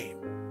of their name.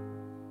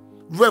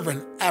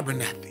 Reverend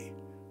Abernathy,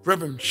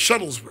 Reverend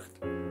Shuttlesworth,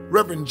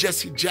 Reverend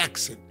Jesse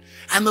Jackson,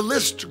 and the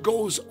list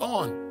goes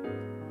on.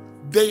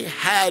 They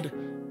had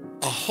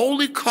a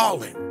holy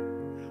calling.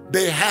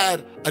 They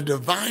had a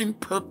divine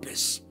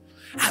purpose,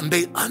 and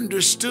they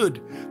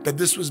understood that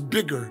this was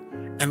bigger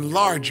and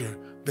larger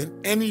than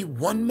any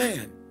one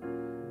man,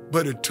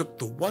 but it took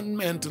the one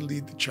man to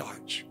lead the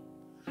charge.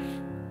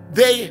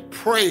 They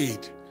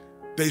prayed.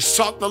 They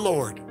sought the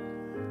Lord.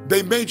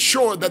 They made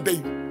sure that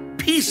they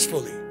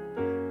peacefully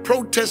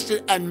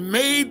protested and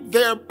made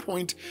their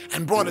point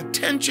and brought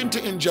attention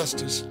to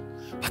injustice,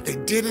 but they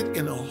did it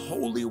in a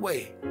holy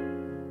way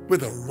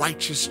with a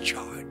righteous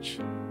charge.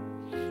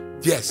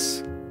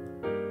 Yes,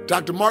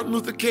 Dr. Martin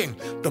Luther King,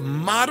 the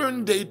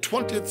modern day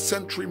 20th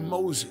century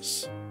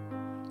Moses,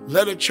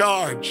 led a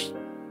charge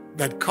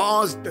that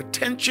caused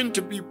attention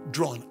to be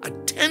drawn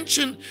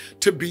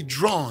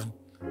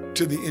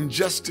to the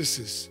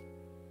injustices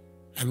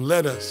and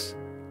led us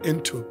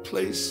into a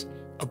place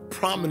of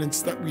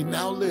prominence that we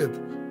now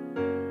live.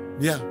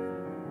 Yeah,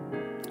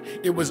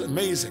 it was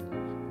amazing,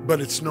 but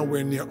it's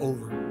nowhere near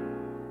over.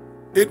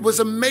 It was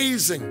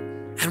amazing,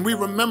 and we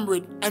remember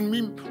it, and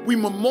we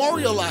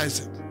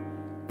memorialize it,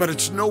 but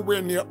it's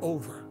nowhere near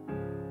over.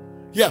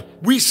 Yeah,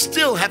 we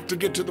still have to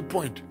get to the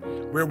point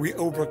where we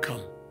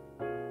overcome.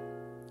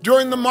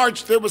 During the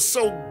march, there was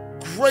so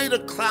great a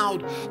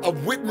cloud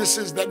of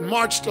witnesses that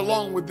marched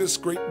along with this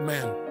great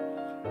man.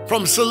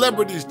 From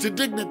celebrities to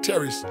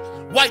dignitaries,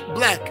 white,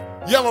 black,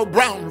 yellow,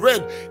 brown,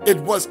 red. It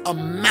was a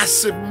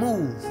massive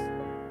move,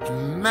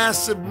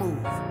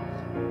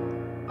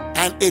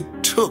 And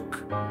it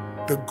took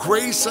the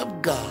grace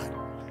of God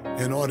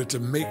in order to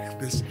make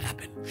this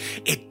happen.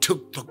 It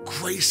took the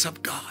grace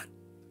of God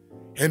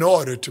in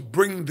order to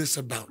bring this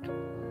about.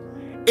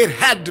 It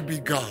had to be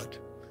God.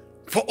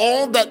 For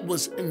all that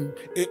was in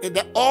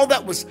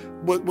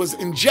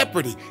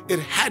jeopardy, it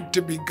had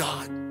to be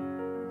God.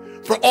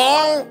 For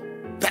all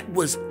that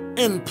was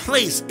in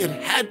place, it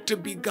had to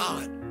be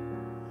God.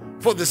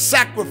 For the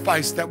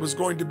sacrifice that was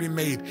going to be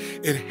made,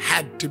 it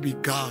had to be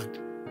God.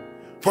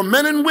 For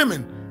men and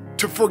women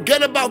to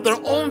forget about their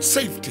own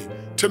safety,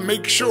 to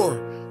make sure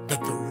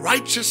that the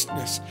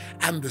righteousness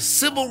and the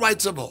civil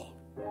rights of all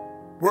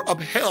were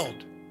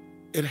upheld,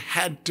 it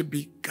had to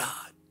be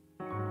God.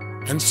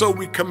 And so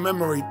we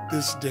commemorate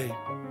this day.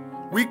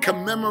 We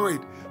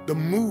commemorate the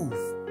move.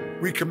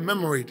 We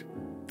commemorate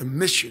the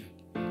mission.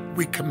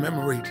 We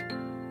commemorate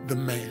the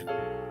man,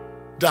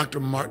 Dr.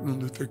 Martin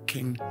Luther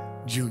King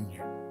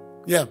Jr.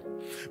 Yeah,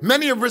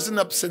 many have risen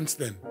up since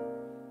then,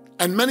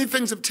 and many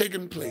things have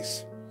taken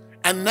place.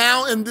 And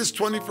now in this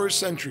 21st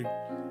century,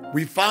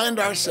 we find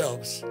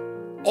ourselves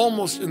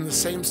almost in the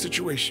same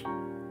situation,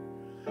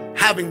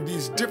 having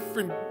these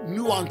different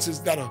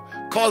nuances that are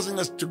causing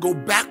us to go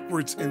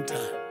backwards in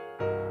time.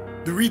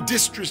 The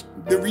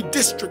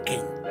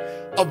redistricting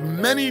of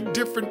many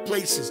different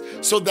places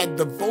so that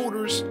the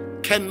voters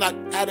cannot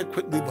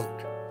adequately vote.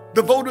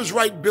 The voters'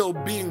 right bill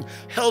being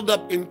held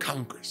up in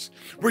Congress.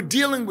 We're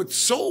dealing with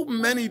so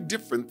many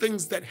different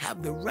things that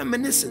have the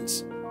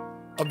reminiscence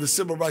of the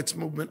civil rights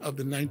movement of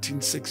the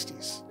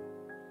 1960s.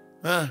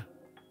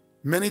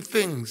 Many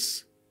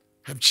things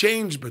have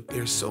changed, but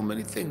there's so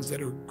many things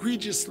that are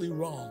egregiously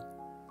wrong.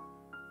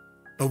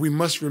 But we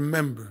must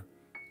remember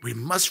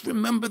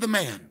the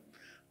man.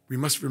 We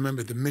must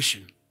remember the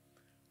mission.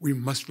 We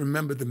must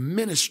remember the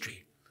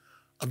ministry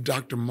of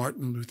Dr.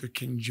 Martin Luther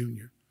King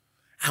Jr.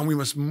 And we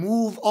must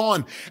move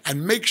on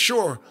and make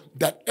sure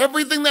that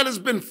everything that has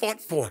been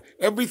fought for,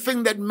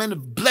 everything that men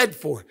have bled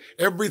for,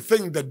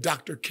 everything that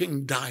Dr.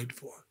 King died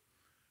for,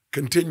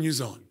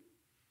 continues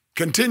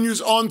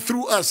on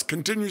through us,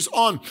 continues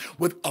on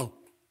with a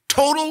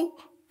total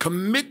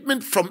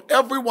commitment from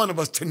every one of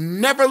us to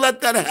never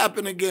let that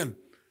happen again,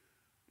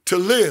 to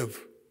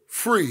live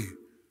free,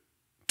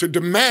 to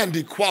demand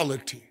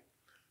equality,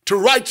 to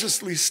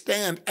righteously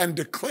stand and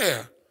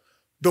declare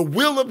the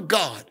will of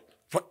God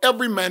for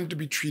every man to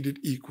be treated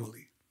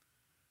equally.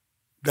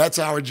 That's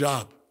our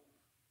job.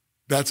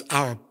 That's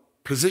our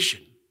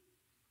position.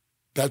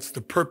 That's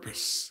the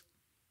purpose.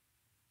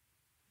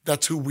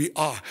 That's who we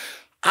are.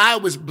 I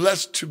was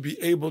blessed to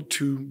be able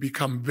to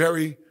become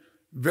very,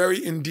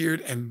 very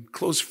endeared and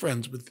close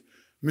friends with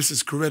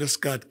Mrs. Coretta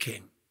Scott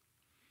King.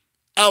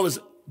 I was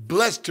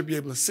blessed to be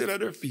able to sit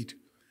at her feet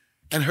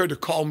and her to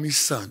call me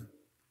son.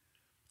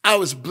 I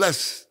was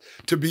blessed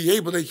to be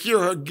able to hear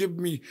her give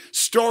me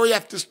story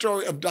after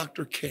story of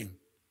Dr. King.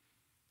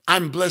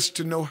 I'm blessed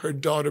to know her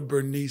daughter,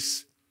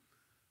 Bernice.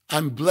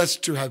 I'm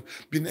blessed to have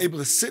been able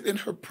to sit in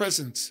her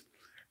presence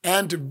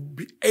and to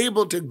be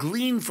able to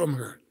glean from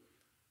her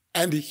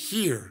and to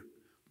hear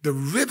the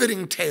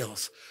riveting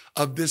tales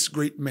of this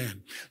great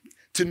man.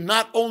 To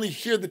not only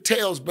hear the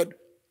tales, but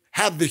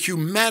have the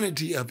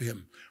humanity of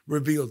him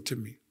revealed to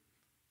me.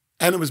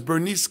 And it was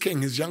Bernice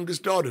King, his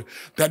youngest daughter,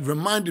 that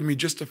reminded me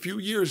just a few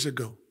years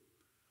ago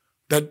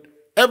that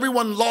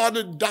everyone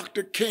lauded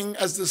Dr. King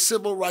as the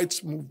civil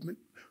rights movement,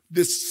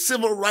 this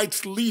civil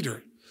rights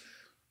leader,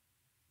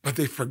 but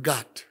they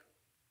forgot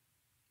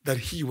that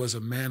he was a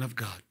man of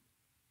God.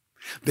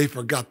 They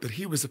forgot that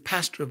he was a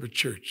pastor of a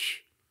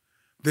church.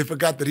 They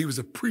forgot that he was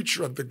a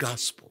preacher of the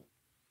gospel.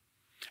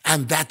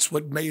 And that's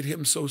what made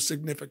him so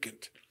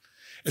significant,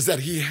 is that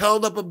he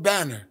held up a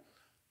banner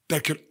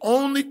that could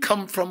only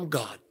come from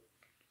God.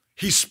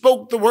 He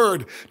spoke the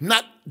word,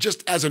 not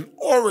just as an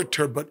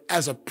orator, but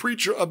as a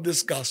preacher of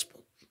this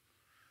gospel.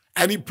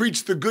 And he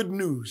preached the good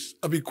news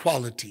of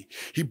equality.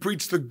 He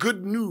preached the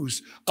good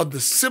news of the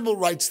civil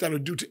rights that are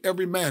due to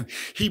every man.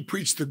 He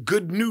preached the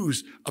good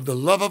news of the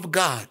love of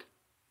God.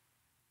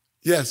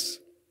 Yes,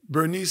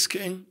 Bernice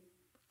King,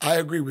 I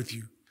agree with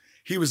you.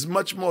 He was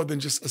much more than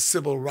just a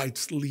civil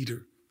rights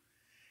leader.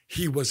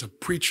 He was a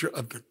preacher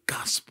of the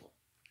gospel.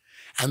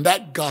 And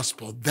that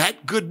gospel,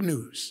 that good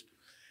news,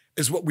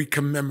 is what we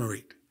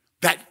commemorate.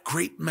 That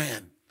great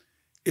man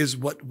is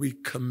what we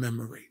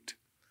commemorate.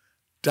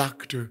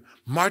 Dr.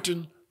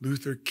 Martin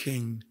Luther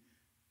King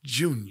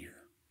Jr.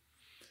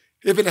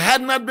 If it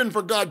had not been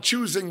for God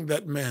choosing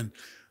that man,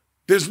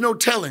 there's no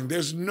telling,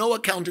 there's no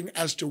accounting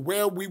as to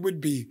where we would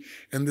be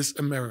in this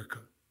America.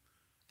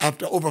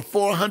 After over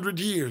 400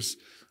 years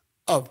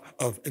of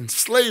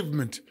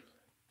enslavement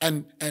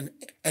and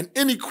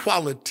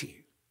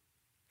inequality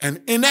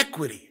and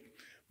inequity,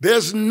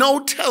 there's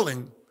no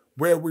telling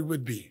where we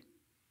would be.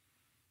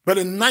 But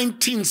in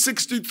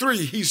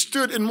 1963, he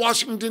stood in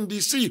Washington,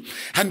 D.C.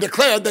 and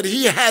declared that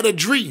he had a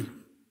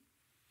dream,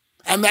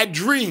 and that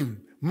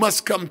dream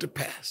must come to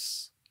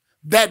pass.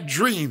 That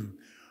dream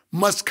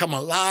must come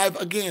alive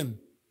again.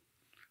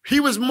 He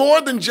was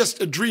more than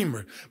just a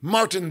dreamer,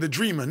 Martin the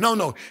dreamer.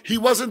 No, he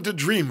wasn't a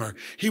dreamer.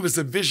 He was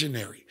a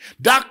visionary.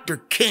 Dr.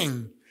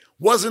 King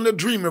wasn't a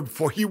dreamer,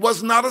 for he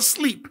was not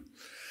asleep.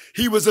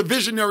 He was a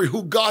visionary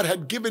who God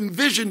had given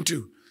vision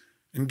to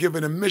and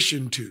given a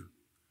mission to.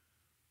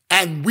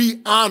 And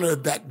we honor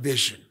that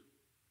vision,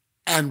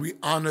 and we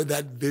honor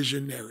that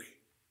visionary.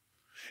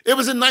 It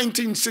was in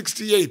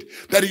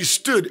 1968 that he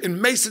stood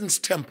in Mason's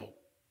Temple,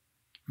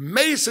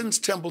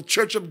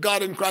 Church of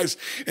God in Christ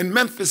in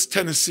Memphis,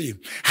 Tennessee,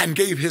 and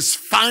gave his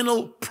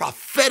final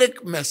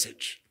prophetic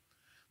message.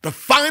 The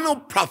final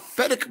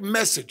prophetic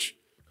message.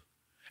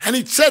 And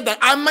he said that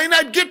I may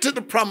not get to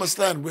the promised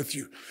land with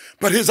you,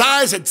 but his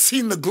eyes had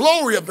seen the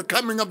glory of the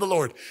coming of the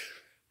Lord.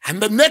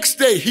 And the next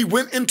day he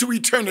went into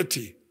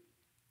eternity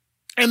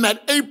in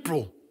that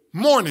April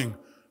morning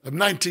of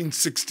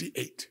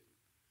 1968.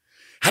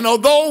 And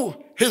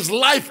although his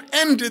life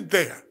ended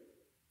there,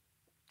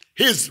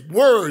 his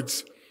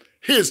words,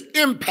 his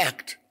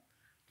impact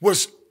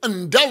was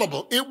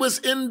indelible. It was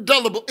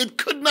indelible. It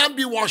could not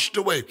be washed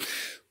away.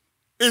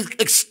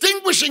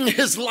 Extinguishing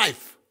his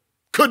life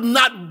could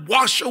not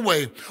wash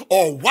away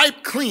or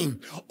wipe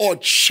clean or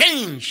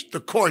change the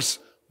course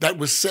that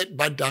was set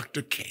by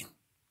Dr. King.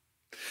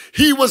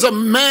 He was a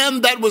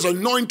man that was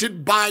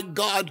anointed by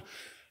God.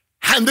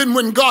 And then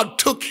when God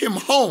took him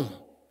home,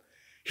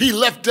 he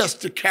left us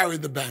to carry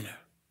the banner.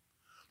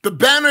 The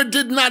banner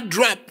did not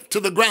drop to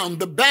the ground.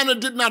 The banner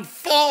did not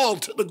fall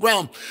to the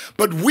ground.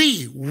 But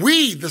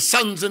we, the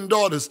sons and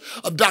daughters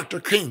of Dr.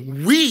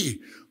 King,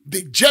 we,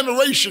 the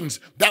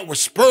generations that were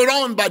spurred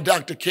on by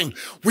Dr. King,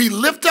 we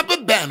lift up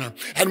a banner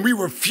and we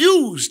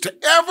refuse to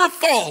ever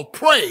fall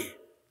prey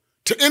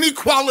to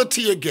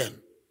inequality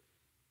again.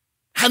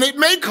 And it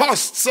may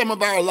cost some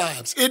of our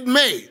lives. It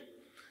may.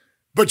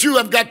 But you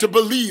have got to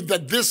believe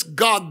that this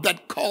God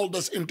that called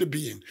us into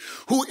being,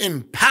 who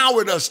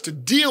empowered us to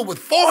deal with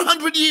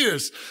 400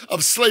 years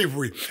of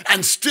slavery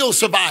and still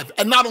survive,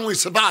 and not only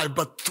survive,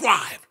 but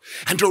thrive,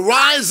 and to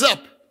rise up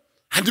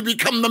and to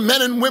become the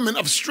men and women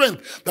of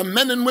strength, the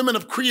men and women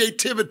of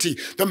creativity,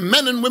 the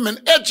men and women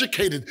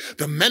educated,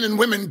 the men and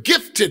women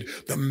gifted,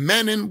 the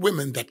men and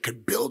women that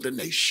could build a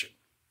nation.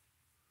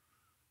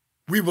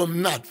 We will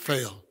not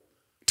fail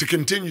to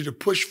continue to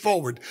push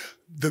forward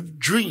the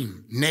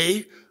dream,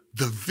 nay,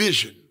 the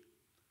vision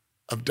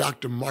of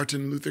Dr.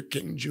 Martin Luther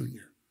King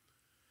Jr.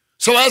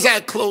 So as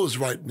I close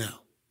right now,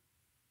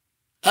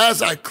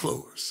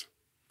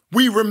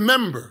 we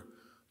remember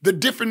the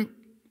different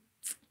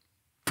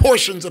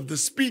portions of the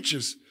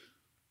speeches,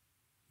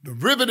 the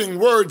riveting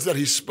words that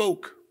he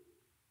spoke.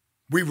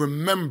 We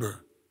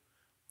remember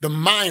the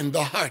mind,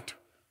 the heart,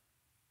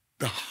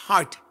 the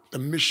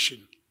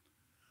mission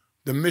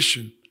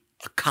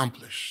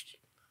accomplished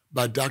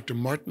by Dr.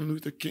 Martin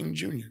Luther King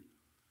Jr.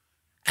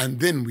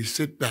 And then we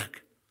sit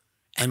back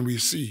and we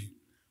see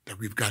that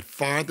we've got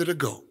farther to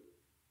go,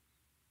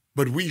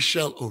 but we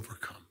shall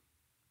overcome.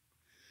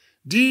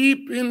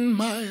 Deep in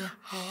my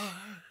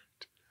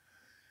heart,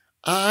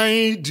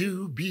 I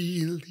do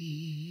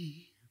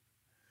believe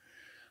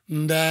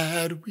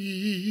that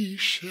we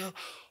shall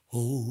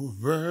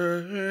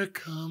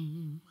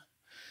overcome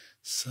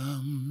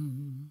someday.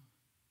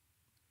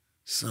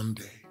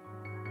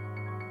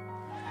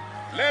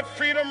 Let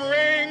freedom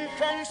ring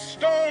from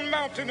Stone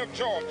Mountain of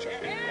Georgia.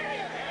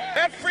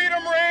 Let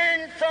freedom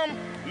ring from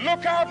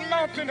Lookout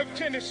Mountain of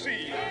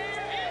Tennessee.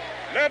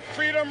 Let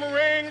freedom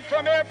ring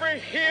from every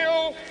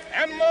hill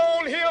and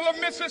molehill of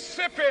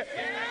Mississippi,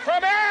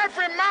 from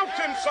every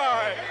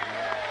mountainside.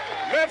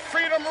 Let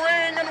freedom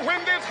ring, and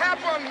when this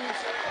happens,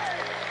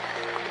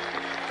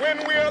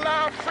 when we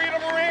allow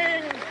freedom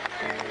ring,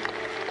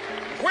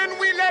 when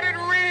we let it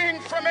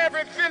ring from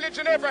every village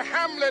and every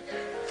hamlet,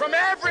 from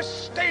every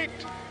state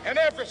and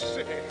every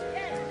city,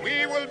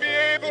 we will be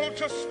able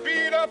to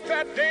speed up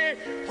that day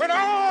when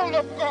all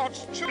of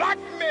God's black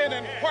men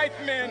and white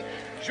men,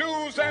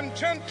 Jews and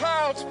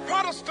Gentiles,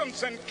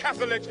 Protestants and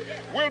Catholics,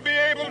 will be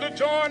able to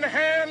join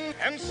hands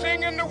and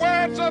sing in the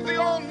words of the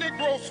old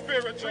Negro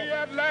spiritual. Free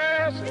at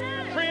last,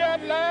 free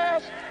at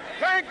last.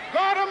 Thank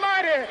God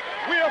Almighty,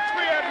 we are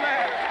free at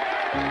last.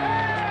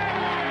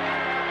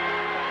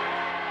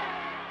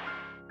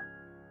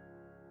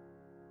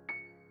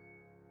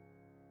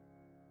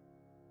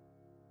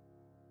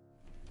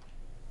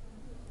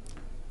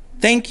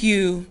 Thank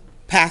you,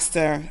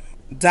 Pastor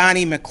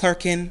Donnie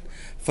McClurkin,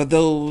 for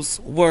those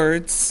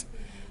words.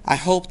 I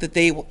hope that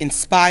they will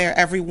inspire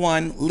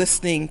everyone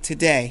listening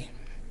today.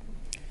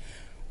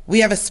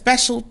 We have a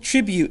special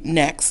tribute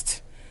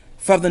next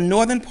from the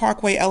Northern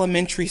Parkway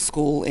Elementary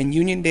School in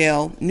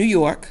Uniondale, New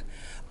York,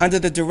 under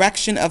the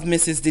direction of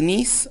Mrs.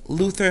 Denise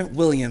Luther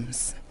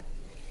Williams.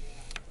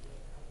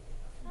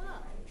 Hello,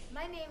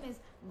 my name is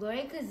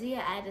Gloria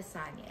Kazia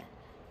Adesanya.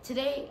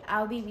 Today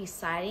I'll be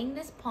reciting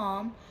this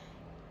poem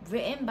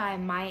written by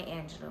Maya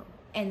Angelou,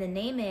 and the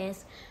name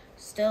is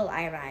Still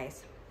I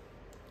Rise.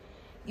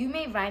 You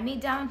may write me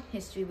down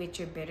history with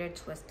your bitter,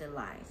 twisted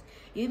lies.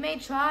 You may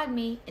trod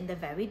me in the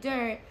very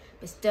dirt,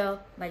 but still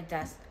like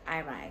dust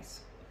I rise.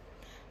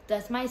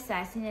 Does my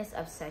sassiness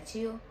upset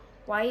you?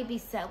 Why you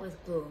beset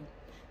with gloom?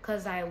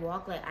 'Cause I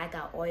walk like I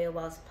got oil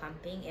wells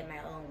pumping in my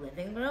own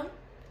living room?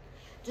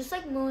 Just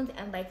like moons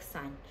and like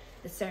sun,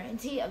 the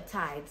certainty of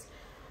tides,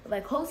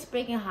 like hopes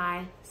breaking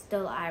high,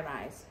 still I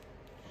rise.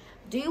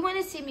 Do you want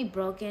to see me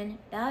broken,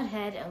 bowed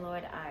head and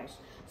lowered eyes,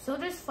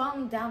 shoulders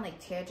falling down like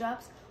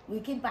teardrops,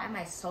 weakened by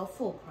my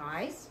soulful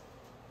cries?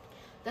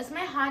 Does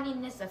my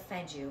haughtiness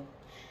offend you?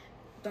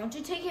 Don't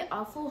you take it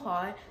awful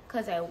hard,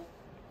 'cause I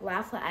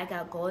laugh like I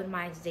got gold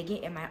mines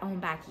digging in my own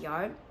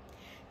backyard?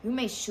 You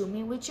may shoot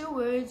me with your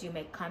words, you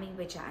may cut me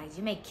with your eyes,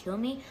 you may kill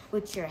me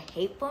with your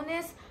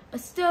hatefulness,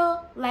 but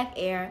still, like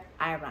air,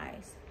 I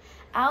rise.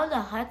 Out of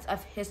the huts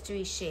of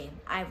history's shame,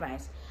 I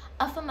rise.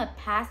 Up from a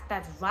past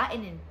that's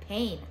rotten in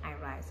pain, I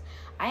rise.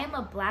 I am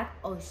a black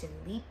ocean,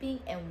 leaping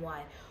and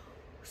wide,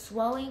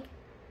 swelling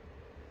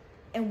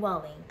and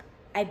welling,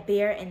 I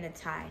bear in the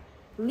tide.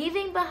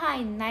 Leaving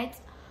behind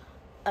nights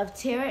of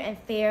terror and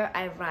fear,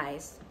 I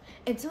rise.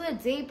 Into a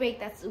daybreak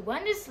that's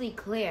wondrously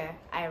clear,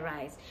 I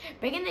rise.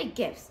 Bringing the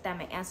gifts that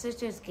my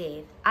ancestors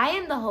gave. I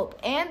am the hope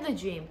and the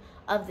dream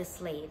of the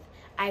slave.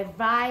 I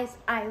rise,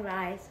 I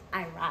rise,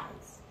 I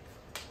rise.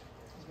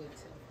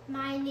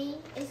 My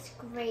name is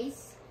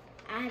Grace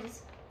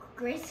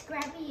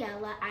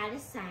Gabriella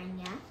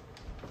Adesanya.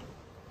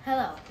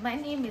 Hello, my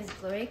name is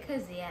Gloria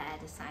Kazia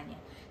Adesanya.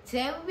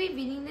 Today we'll be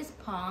reading this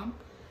poem,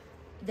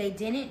 They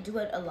Didn't Do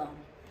It Alone.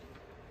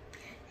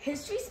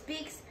 History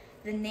speaks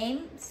the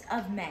names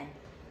of men,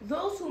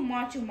 those who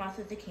marched with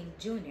Martin Luther King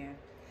Jr.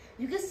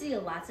 You can see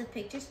lots of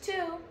pictures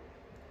too,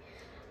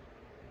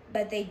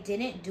 but they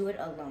didn't do it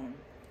alone.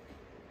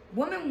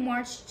 Women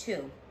marched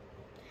too.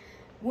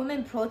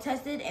 Women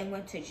protested and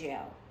went to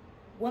jail.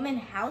 Women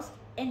housed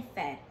and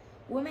fed.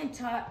 Women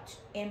taught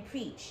and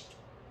preached.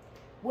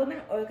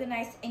 Women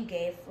organized and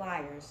gave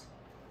flyers.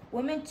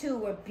 Women too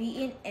were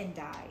beaten and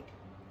died.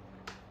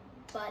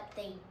 But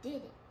they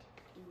didn't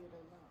do it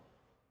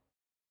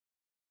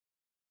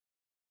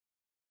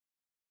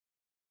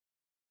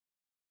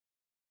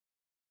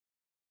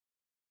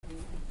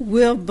alone.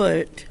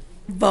 Wilbert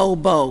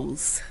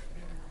Bobos.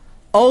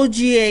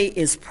 OGA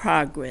is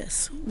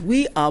progress.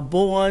 We are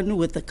born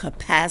with the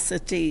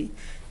capacity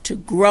to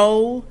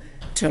grow,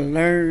 to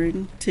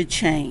learn, to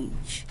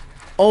change.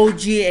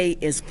 OGA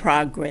is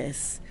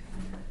progress.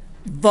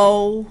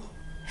 Vo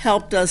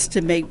helped us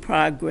to make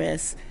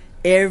progress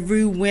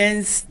every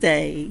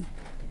Wednesday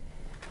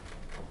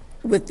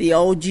with the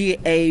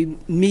OGA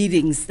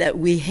meetings that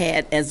we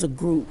had as a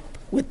group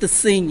with the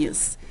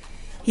seniors.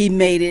 He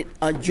made it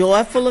a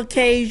joyful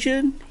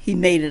occasion. He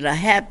made it a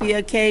happy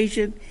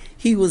occasion.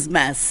 He was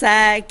my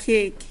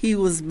sidekick. He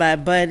was my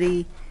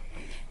buddy.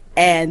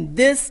 And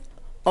this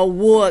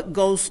award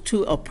goes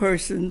to a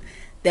person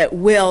that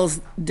well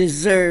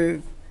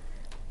deserves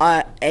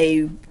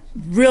a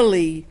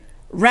really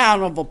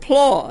round of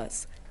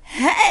applause.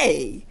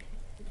 Hey,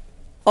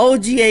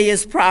 OGA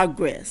is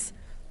progress.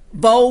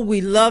 Bo,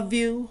 we love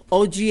you.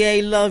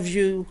 OGA loves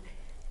you.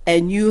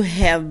 And you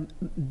have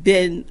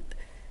been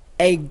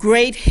a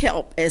great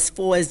help as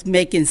far as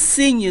making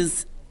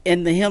seniors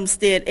in the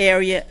Hempstead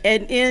area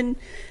and in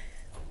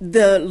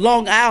the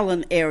Long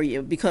Island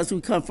area, because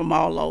we come from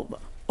all over.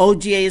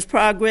 OGA is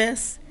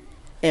progress,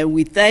 and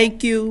we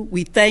thank you,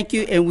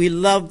 and we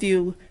love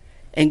you,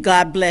 and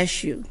God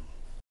bless you.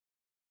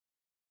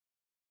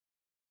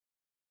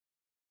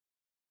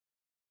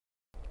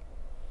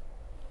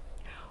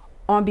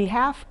 On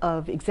behalf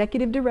of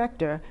Executive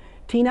Director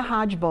Tina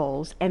Hodge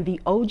Bowles and the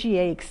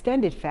OGA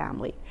Extended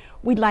Family,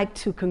 we'd like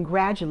to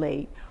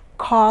congratulate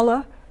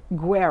Carla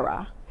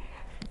Guerra,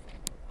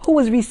 who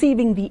is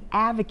receiving the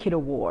Advocate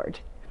Award.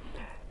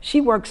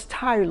 She works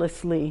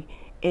tirelessly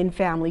in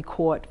family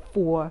court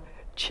for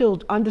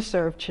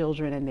underserved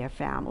children and their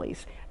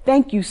families.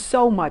 Thank you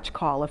so much,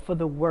 Carla, for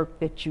the work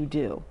that you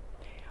do.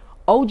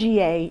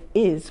 OGA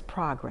is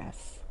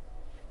progress.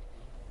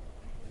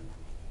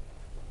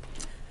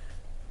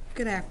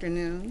 Good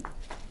afternoon.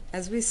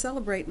 As we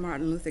celebrate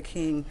Martin Luther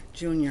King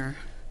Jr.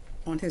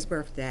 on his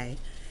birthday,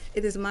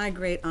 it is my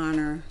great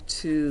honor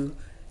to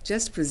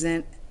just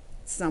present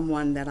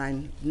someone that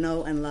I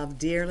know and love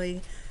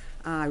dearly.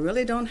 I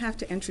really don't have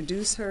to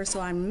introduce her, so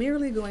I'm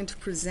merely going to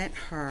present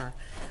her,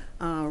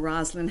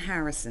 Rosalind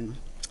Harrison.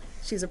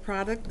 She's a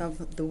product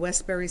of the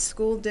Westbury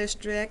School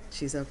District.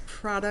 She's a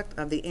product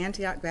of the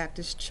Antioch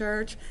Baptist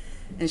Church,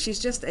 and she's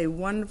just a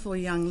wonderful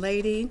young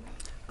lady.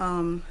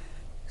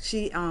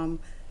 She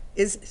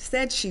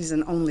said she's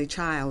an only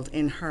child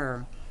in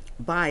her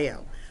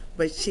bio,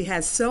 but she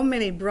has so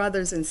many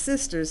brothers and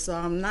sisters, so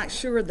I'm not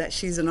sure that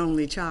she's an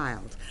only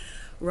child.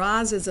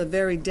 Roz is a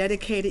very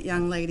dedicated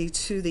young lady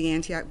to the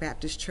Antioch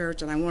Baptist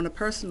Church, and I want to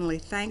personally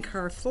thank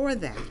her for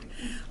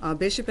that.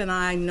 Bishop and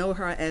I know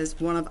her as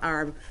one of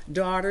our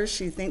daughters.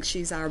 She thinks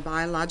she's our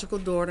biological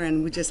daughter,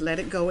 and we just let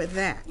it go at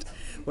that.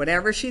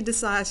 Whatever she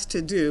decides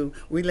to do,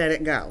 we let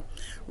it go.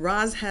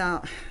 Roz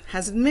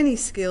has many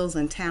skills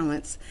and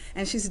talents,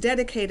 and she's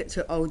dedicated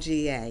to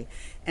OGA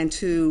and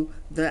to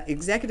the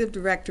executive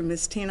director,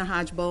 Ms. Tina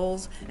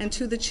Hodge-Bowles, and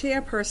to the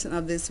chairperson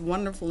of this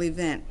wonderful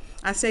event.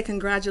 I say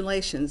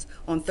congratulations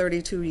on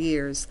 32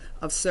 years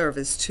of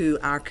service to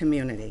our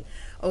community.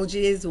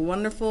 OGA is a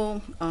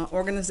wonderful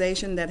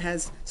organization that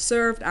has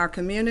served our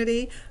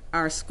community,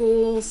 our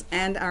schools,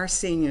 and our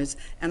seniors,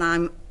 and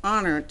I'm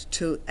honored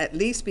to at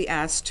least be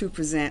asked to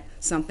present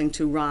something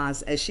to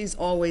Roz, as she's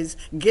always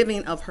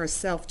giving of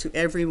herself to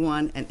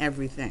everyone and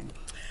everything.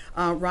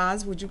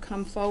 Roz, would you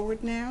come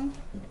forward now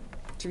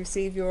to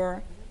receive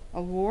your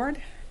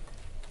award?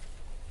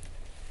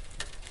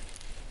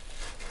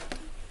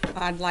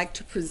 I'd like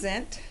to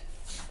present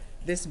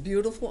this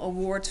beautiful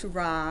award to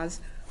Roz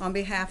on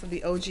behalf of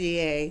the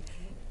OGA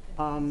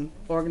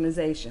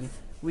organization.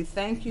 We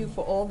thank you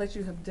for all that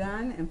you have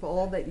done and for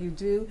all that you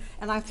do.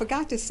 And I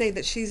forgot to say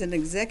that she's an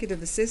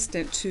executive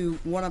assistant to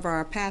one of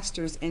our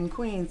pastors in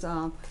Queens,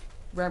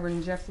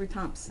 Reverend Jeffrey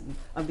Thompson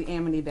of the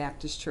Amity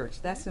Baptist Church.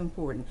 That's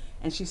important.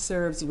 And she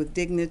serves with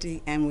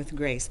dignity and with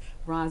grace.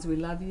 Roz, we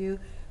love you.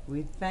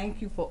 We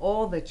thank you for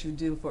all that you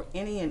do for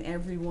any and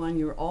everyone.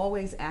 You're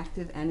always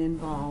active and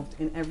involved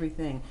in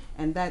everything.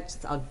 And that's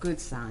a good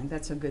sign.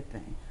 That's a good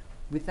thing.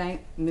 We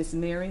thank Miss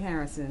Mary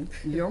Harrison,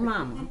 your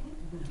mama,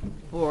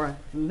 for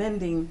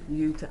lending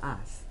you to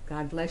us.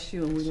 God bless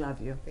you, and we love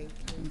you. Thank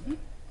you.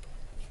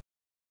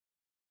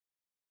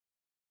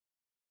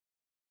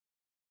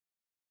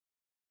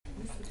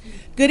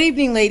 Good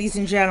evening, ladies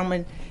and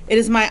gentlemen. It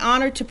is my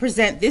honor to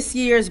present this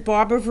year's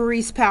Barbara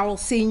Varice Powell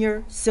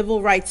Senior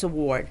Civil Rights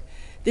Award.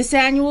 This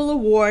annual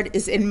award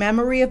is in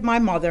memory of my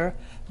mother,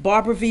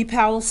 Barbara V.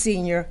 Powell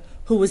Sr.,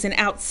 who was an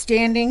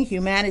outstanding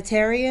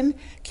humanitarian,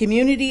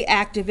 community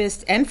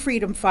activist, and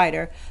freedom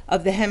fighter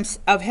of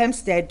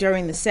Hempstead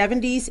during the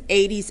 70s,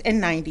 80s,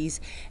 and 90s,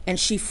 and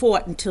she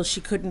fought until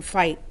she couldn't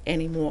fight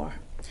anymore.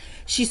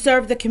 She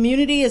served the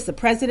community as the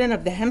president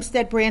of the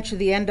Hempstead branch of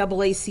the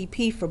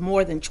NAACP for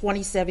more than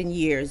 27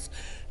 years,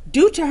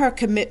 due to her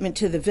commitment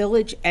to the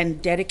village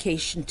and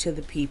dedication to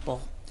the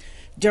people.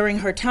 During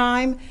her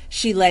time,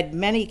 she led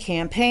many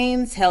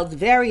campaigns, held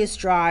various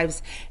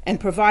drives, and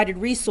provided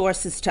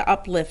resources to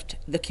uplift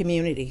the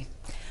community.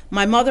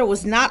 My mother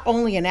was not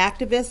only an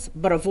activist,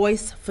 but a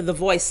voice for the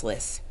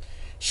voiceless.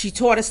 She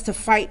taught us to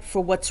fight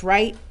for what's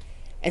right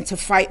and to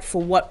fight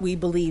for what we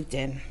believed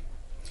in.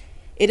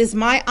 It is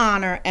my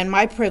honor and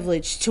my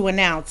privilege to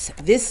announce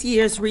this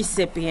year's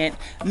recipient,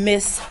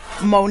 Miss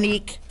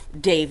Monique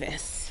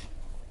Davis.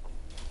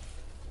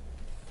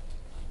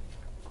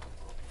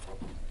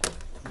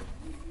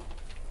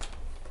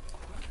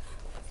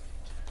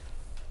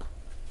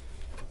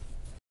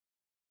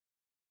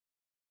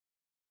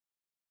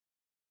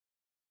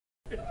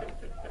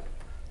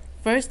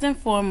 First and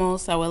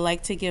foremost, I would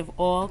like to give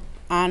all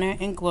honor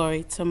and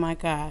glory to my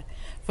God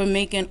for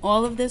making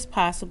all of this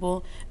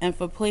possible and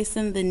for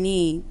placing the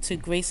need to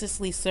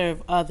graciously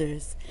serve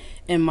others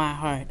in my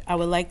heart. I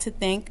would like to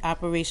thank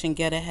Operation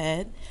Get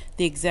Ahead,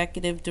 the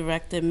Executive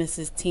Director,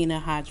 Mrs. Tina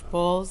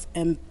Hodge-Bowles,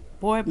 and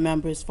board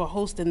members for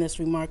hosting this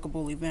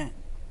remarkable event.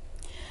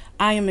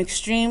 I am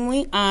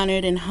extremely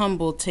honored and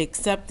humbled to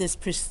accept this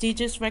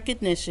prestigious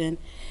recognition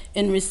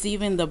in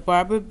receiving the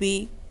Barbara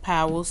B.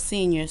 Powell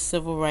Senior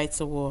Civil Rights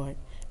Award.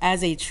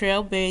 As a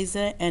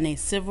trailblazer and a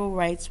civil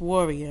rights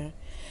warrior,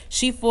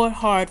 she fought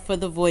hard for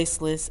the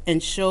voiceless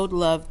and showed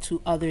love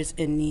to others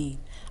in need.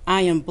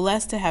 I am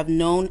blessed to have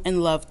known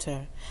and loved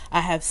her. I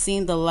have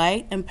seen the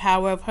light and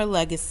power of her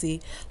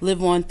legacy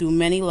live on through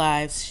many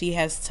lives she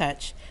has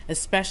touched,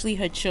 especially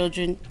her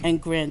children and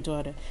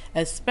granddaughter,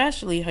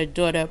 especially her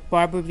daughter,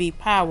 Barbara V.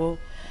 Powell,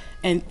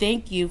 and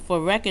thank you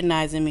for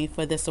recognizing me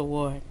for this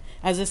award.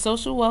 As a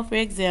social welfare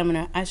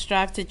examiner, I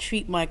strive to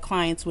treat my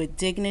clients with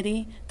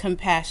dignity,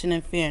 compassion,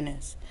 and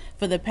fairness.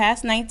 For the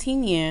past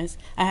 19 years,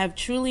 I have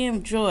truly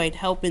enjoyed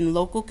helping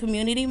local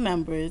community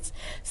members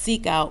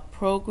seek out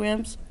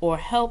programs or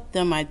help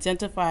them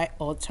identify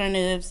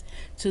alternatives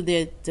to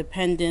their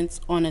dependence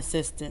on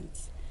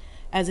assistance.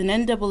 As an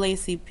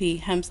NAACP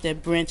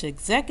Hempstead Branch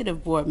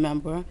Executive Board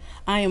member,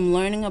 I am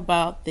learning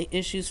about the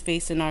issues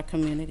facing our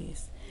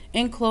communities.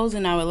 In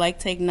closing, I would like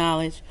to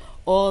acknowledge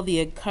all the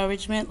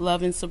encouragement,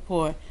 love, and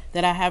support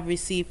that I have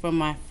received from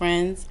my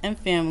friends and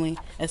family,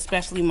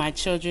 especially my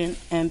children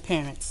and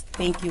parents.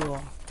 Thank you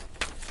all.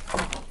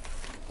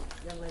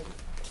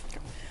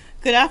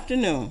 Good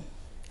afternoon.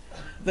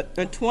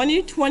 The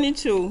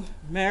 2022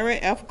 Mary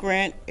F.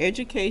 Grant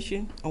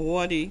Education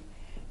Awardee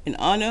in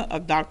honor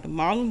of Dr.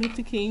 Martin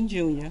Luther King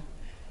Jr.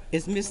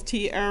 is Miss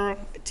Tiara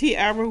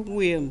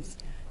Williams,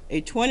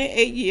 a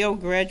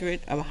 28-year-old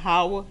graduate of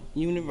Howard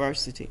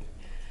University,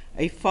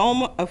 a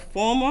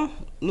former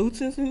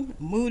Lieutenant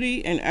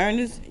Moody and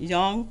Ernest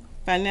Young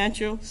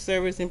Financial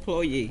Service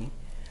employee.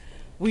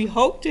 We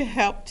hope to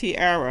help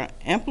Tiara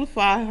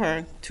amplify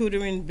her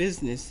tutoring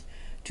business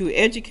to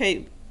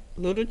educate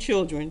little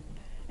children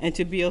and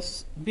to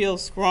build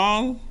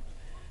strong,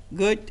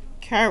 good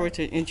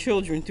character in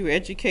children through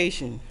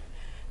education,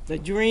 the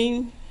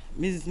dream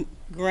Ms.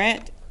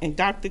 Grant and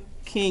Dr.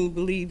 King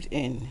believed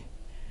in.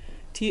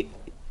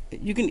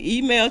 You can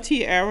email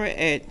Tiara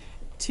at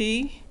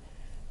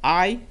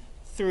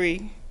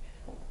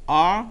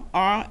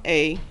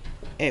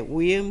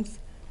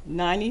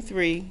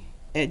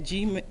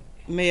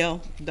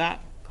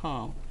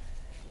ti3RRA@williams93@gmail.com.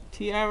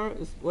 Tiara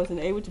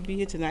wasn't able to be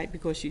here tonight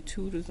because she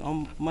tutors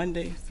on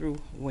Monday through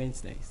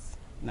Wednesdays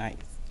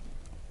nights.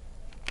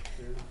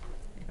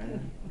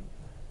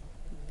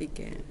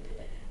 Begin.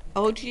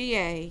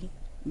 OGA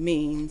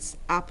means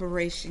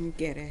Operation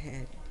Get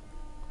Ahead.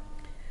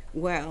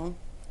 Well,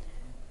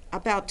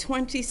 about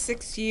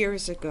 26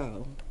 years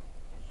ago,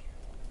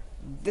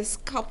 this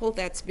couple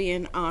that's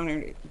being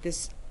honored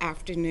this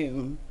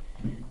afternoon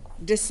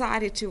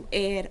decided to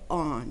add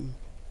on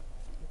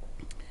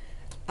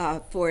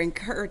for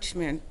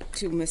encouragement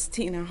to Miss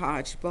Tina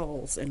Hodge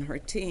Bowles and her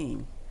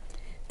team.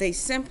 They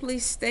simply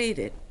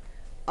stated,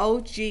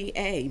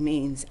 OGA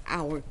means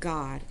Our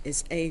God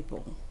is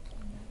Able.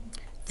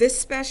 This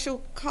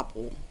special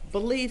couple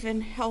believe in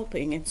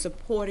helping and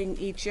supporting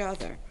each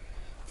other,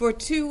 for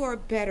two are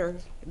better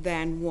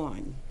than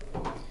one,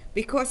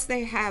 because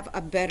they have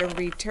a better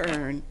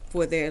return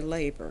for their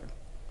labor.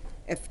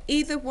 If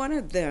either one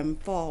of them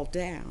fall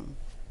down,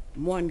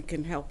 one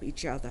can help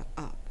each other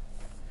up.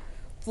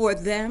 For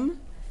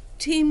them,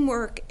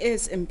 teamwork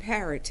is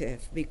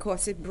imperative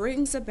because it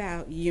brings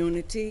about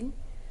unity,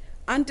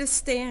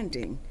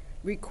 understanding,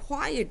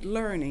 required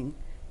learning,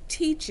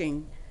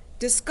 teaching,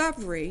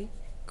 discovery,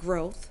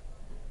 growth,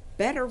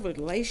 better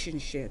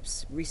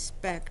relationships,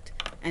 respect,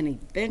 and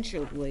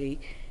eventually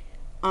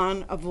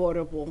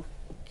unavoidable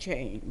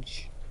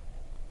change.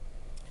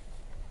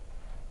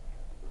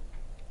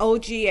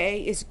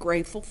 OGA is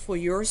grateful for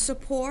your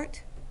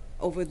support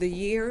over the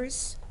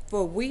years,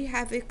 for we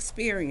have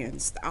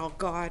experienced our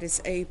God is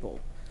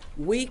able.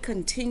 We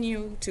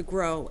continue to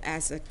grow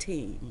as a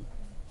team.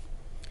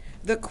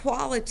 The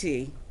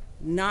quality,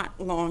 not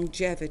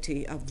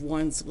longevity, of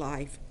one's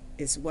life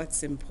is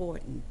what's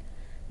important.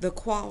 The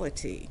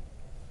quality.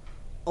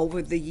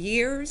 Over the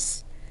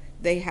years,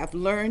 they have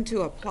learned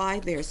to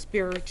apply their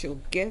spiritual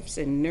gifts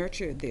and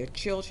nurture their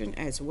children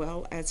as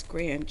well as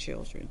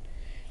grandchildren.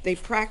 They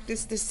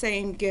practice the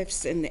same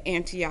gifts in the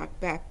Antioch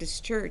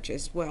Baptist Church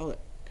as well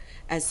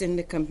as in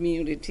the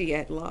community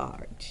at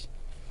large.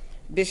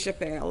 Bishop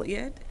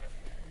Elliott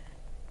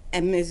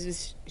and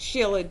Mrs.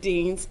 Sheila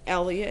Deans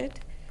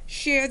Elliott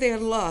share their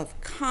love,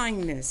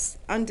 kindness,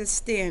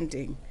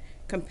 understanding,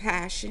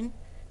 compassion,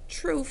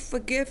 truth,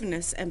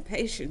 forgiveness, and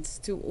patience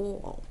to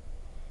all.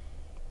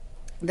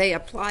 They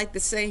applied the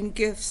same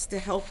gifts to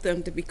help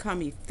them to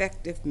become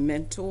effective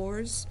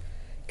mentors,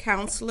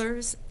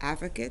 counselors,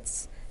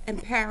 advocates,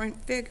 and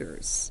parent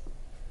figures.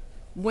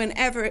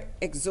 Whenever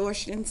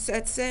exhaustion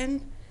sets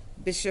in,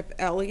 Bishop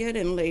Elliott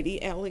and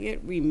Lady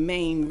Elliott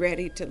remain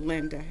ready to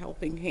lend a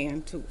helping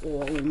hand to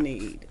all in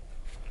need.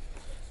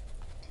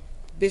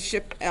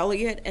 Bishop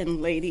Elliott and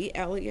Lady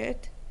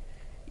Elliott,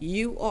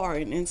 you are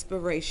an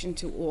inspiration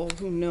to all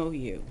who know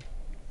you.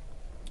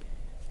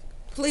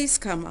 Please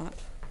come up.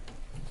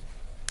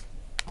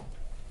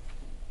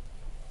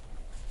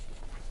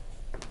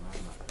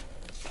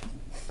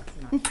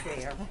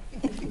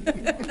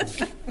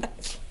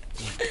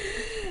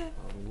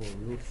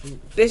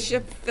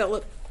 Bishop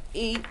Philip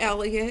E.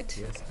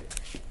 Elliott,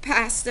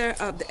 pastor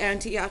of the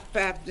Antioch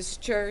Baptist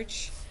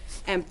Church,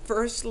 and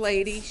First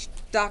Lady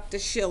Dr.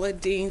 Sheila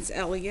Deans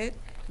Elliott,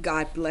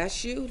 God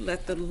bless you.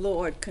 Let the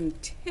Lord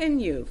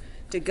continue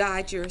to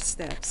guide your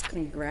steps.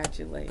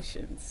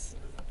 Congratulations.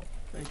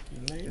 Thank you,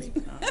 Lainey.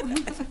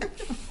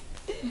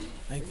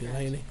 Thank you,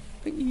 Lainey.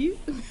 You.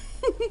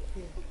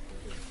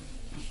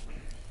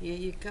 Here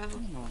you go.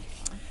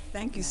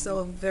 Thank you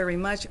so very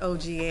much,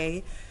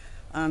 OGA.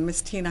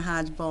 Ms. Tina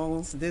Hodge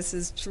Bowles, this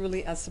is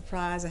truly a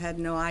surprise. I had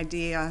no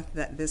idea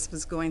that this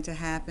was going to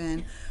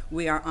happen.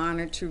 We are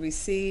honored to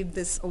receive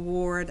this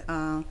award.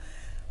 On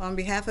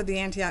behalf of the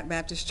Antioch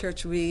Baptist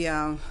Church, we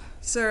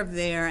serve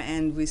there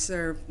and we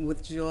serve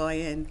with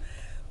joy, and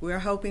we're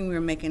hoping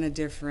we're making a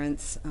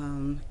difference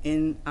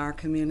in our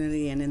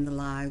community and in the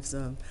lives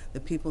of the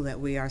people that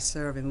we are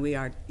serving. We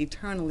are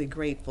eternally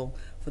grateful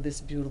for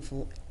this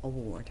beautiful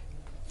award.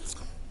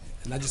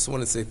 And I just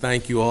want to say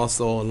thank you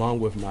also, along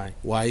with my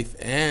wife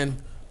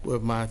and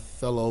with my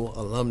fellow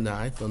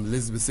alumni from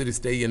Elizabeth City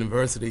State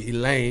University,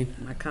 Elaine.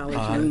 My college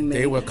roommate.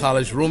 They were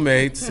college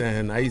roommates,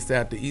 and I used to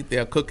have to eat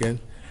their cooking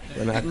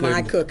when I couldn't.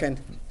 My cooking.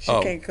 She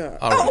can't cook.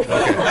 All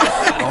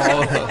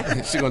right,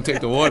 okay. She's going to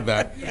take the award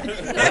back.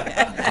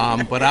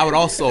 But I would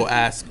also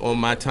ask on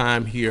my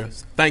time here,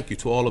 thank you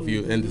to all of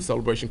you in the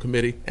celebration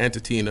committee and to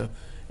Tina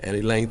and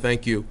Elaine,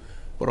 thank you.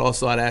 But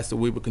also I'd ask that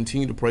we would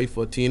continue to pray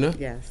for Tina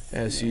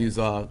as she's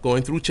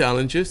going through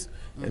challenges.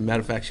 And matter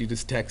of fact, she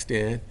just texted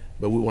in,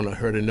 but we want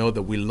her to know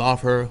that we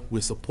love her.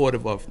 We're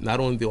supportive of not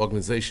only the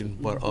organization,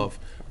 but of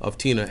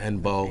Tina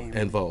and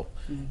Vo.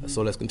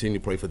 So let's continue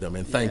to pray for them.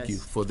 And thank you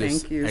for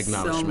this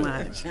acknowledgement.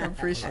 Thank you so much. I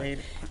appreciate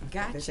it.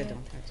 Gotcha.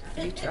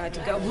 You tried to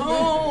go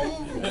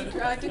home. You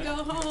tried to go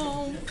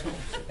home.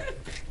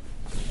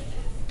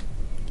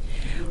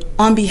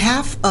 On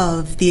behalf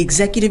of the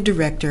Executive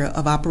Director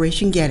of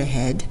Operation Get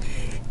Ahead,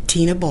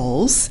 Tina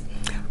Bowles,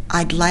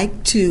 I'd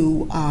like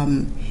to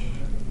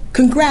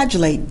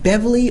congratulate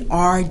Beverly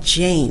R.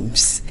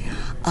 James.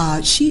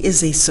 She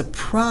is a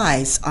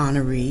surprise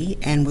honoree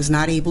and was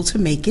not able to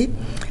make it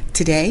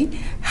today.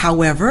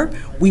 However,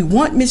 we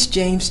want Ms.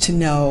 James to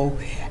know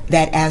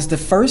that as the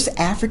first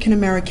African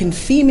American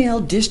female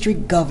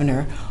district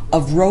governor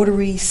of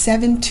Rotary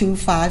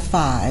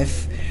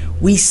 7255,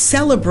 we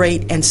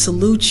celebrate and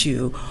salute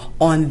you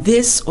on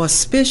this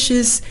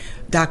auspicious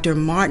Dr.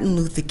 Martin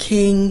Luther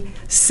King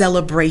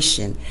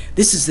celebration.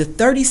 This is the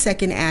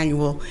 32nd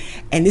annual,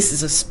 and this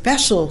is a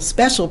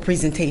special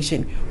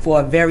presentation for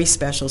a very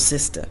special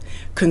sister.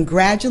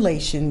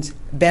 Congratulations,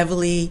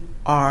 Beverly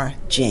R.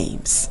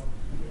 James.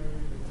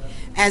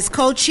 As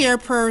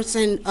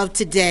co-chairperson of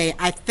today,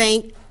 I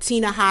thank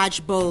Tina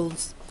Hodge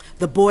Bowles,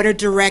 the board of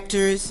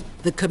directors,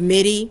 the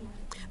committee,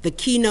 the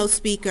keynote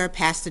speaker,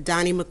 Pastor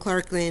Donnie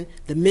McClurkin,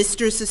 the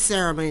mistress of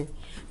ceremony,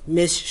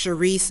 Ms.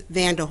 Sharice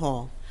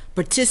Vanderhall,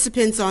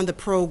 participants on the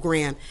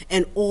program,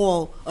 and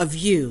all of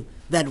you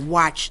that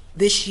watched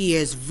this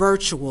year's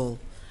virtual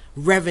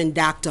Reverend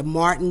Dr.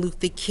 Martin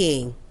Luther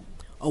King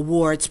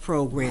Awards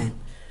program.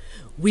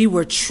 We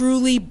were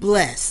truly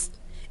blessed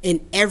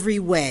in every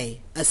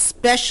way,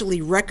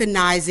 especially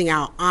recognizing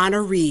our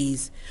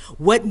honorees.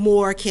 What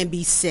more can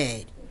be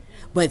said?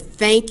 But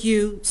thank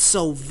you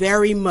so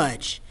very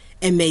much,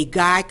 and may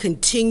God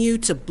continue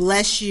to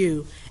bless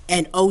you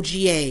and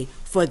OGA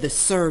for the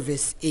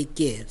service it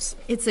gives.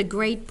 It's a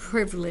great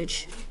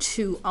privilege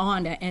to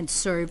honor and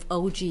serve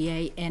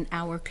OGA and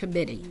our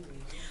committee.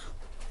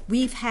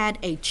 We've had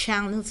a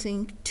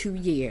challenging 2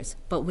 years,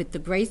 but with the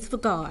grace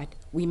of God,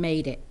 we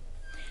made it.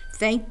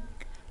 Thank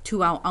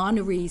to our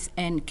honorees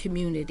and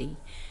community.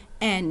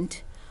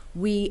 And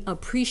we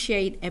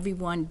appreciate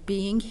everyone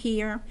being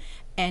here.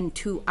 And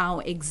to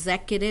our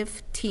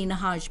executive, Tina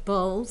Hodge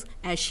Bowles,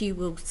 as she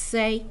will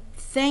say,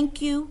 thank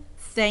you,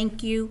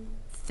 thank you,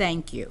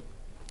 thank you.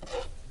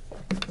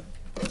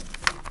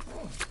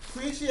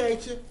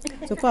 Appreciate you.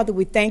 So, Father,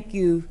 we thank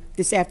you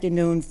this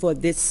afternoon for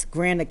this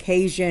grand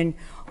occasion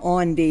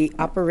on the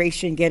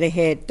Operation Get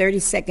Ahead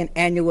 32nd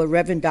Annual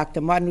Reverend Dr.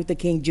 Martin Luther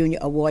King Jr.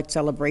 Award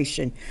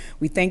Celebration.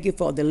 We thank you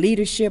for the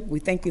leadership. We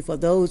thank you for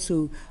those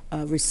who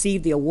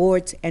received the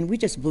awards. And we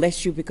just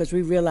bless you because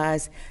we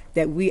realize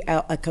that we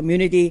are a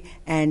community,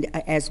 and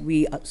as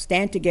we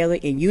stand together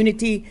in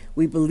unity,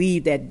 we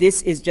believe that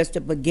this is just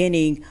a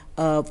beginning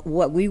of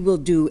what we will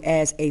do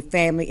as a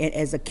family and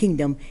as a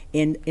kingdom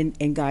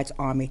in God's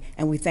army.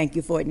 And we thank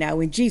you for it now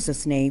in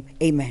Jesus' name.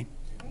 Amen.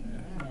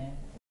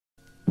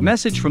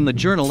 Message from the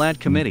Journal Ad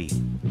Committee.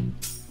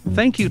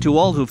 Thank you to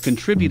all who've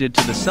contributed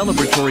to the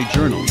celebratory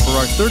journal for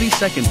our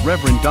 32nd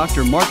Reverend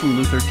Dr. Martin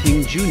Luther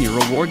King Jr.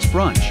 Awards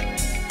Brunch.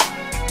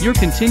 Your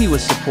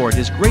continuous support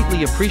is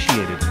greatly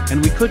appreciated,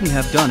 and we couldn't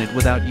have done it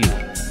without you.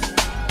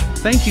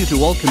 Thank you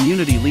to all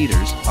community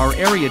leaders, our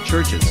area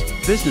churches,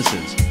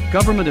 businesses,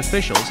 government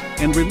officials,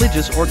 and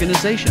religious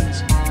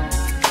organizations.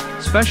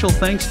 Special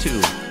thanks to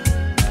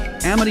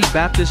Amity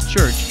Baptist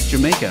Church,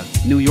 Jamaica,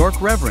 New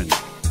York Reverend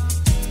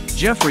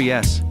Jeffrey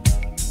S.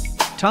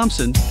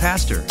 Thompson,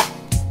 Pastor.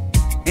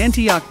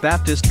 Antioch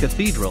Baptist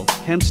Cathedral,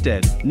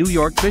 Hempstead, New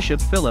York Bishop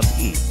Philip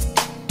E.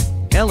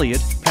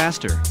 Elliott,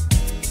 Pastor.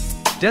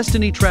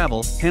 Destiny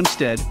Travel,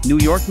 Hempstead, New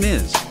York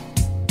Ms.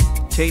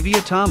 Tavia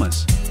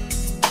Thomas.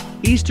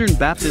 Eastern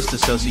Baptist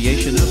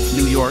Association of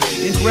New York,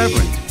 Inc.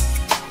 Reverend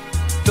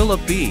Philip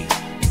B.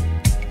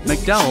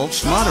 McDowell,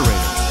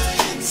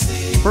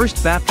 Moderator.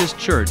 First Baptist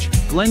Church,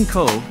 Glen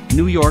Cove,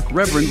 New York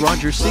Reverend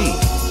Roger C.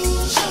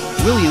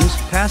 Williams,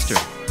 Pastor.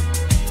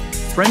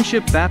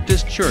 Friendship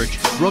Baptist Church,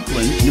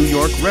 Brooklyn, New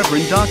York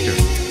Reverend Dr.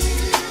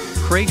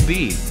 Craig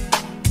B.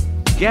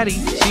 Gaddy,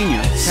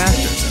 Sr.,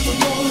 Pastor.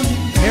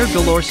 Hair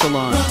Galore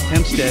Salon,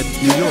 Hempstead,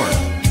 New York.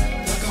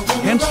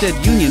 Hempstead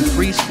Union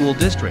Free School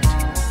District.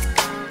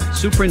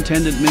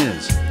 Superintendent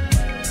Ms.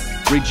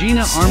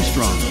 Regina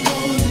Armstrong.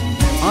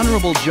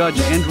 Honorable Judge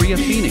Andrea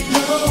Phoenix.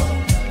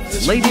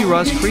 Lady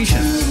Ross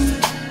Crescens.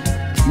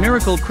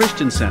 Miracle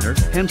Christian Center,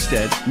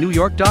 Hempstead, New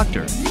York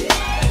Dr.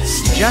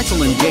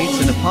 Jacqueline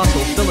Gates and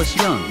Apostle Phyllis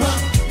Young.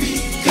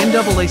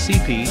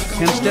 NAACP,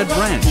 Hempstead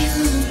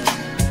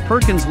Branch.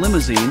 Perkins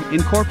Limousine,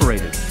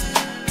 Incorporated.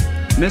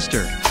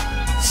 Mr.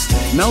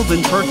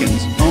 Melvin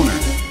Perkins, owner.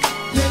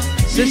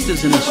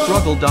 Sisters in the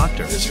Struggle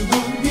Doctor.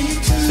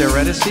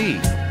 Saretta C.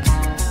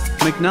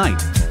 McKnight.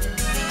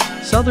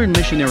 Southern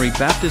Missionary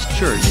Baptist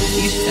Church,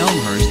 East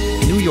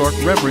Elmhurst, New York,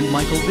 Reverend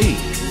Michael V.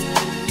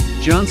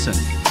 Johnson,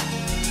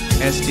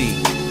 S.D.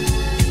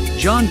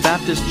 John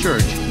Baptist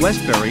Church,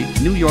 Westbury,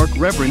 New York,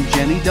 Reverend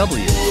Jenny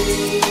W.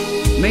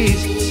 Mays,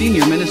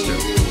 Senior Minister.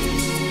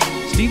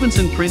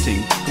 Stevenson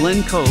Printing,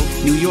 Glen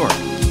Cove, New York.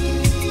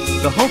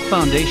 The Hope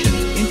Foundation,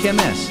 Inc.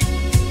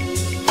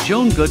 MS.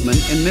 Joan Goodman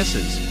and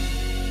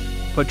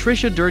Mrs.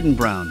 Patricia Durden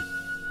Brown.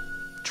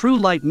 True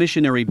Light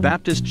Missionary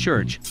Baptist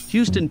Church,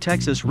 Houston,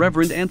 Texas,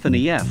 Reverend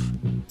Anthony F.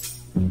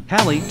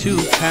 Hallie, 2,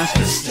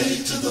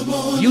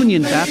 Pastor.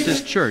 Union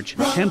Baptist Church,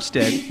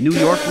 Hempstead, New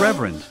York,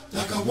 Reverend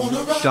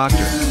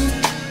Dr.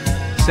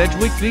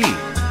 Sedgwick V.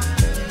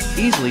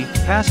 Easley,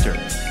 Pastor.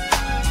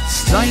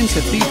 Zion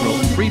Cathedral,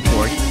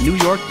 Freeport, New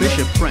York,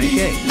 Bishop Frank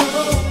A.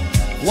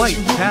 White,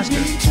 Pastor.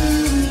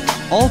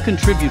 All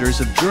contributors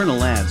of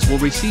journal ads will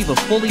receive a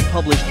fully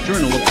published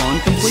journal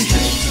upon completion.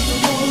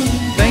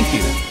 Thank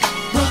you.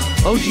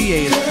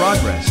 OGA is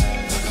progress.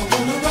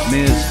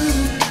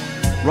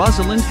 Ms.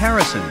 Rosalind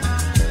Harrison.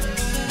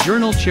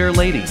 Journal Chair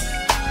Lady.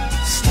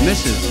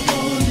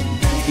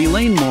 Mrs.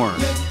 Elaine Moore.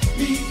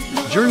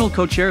 Journal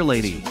Co-Chair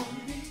Lady.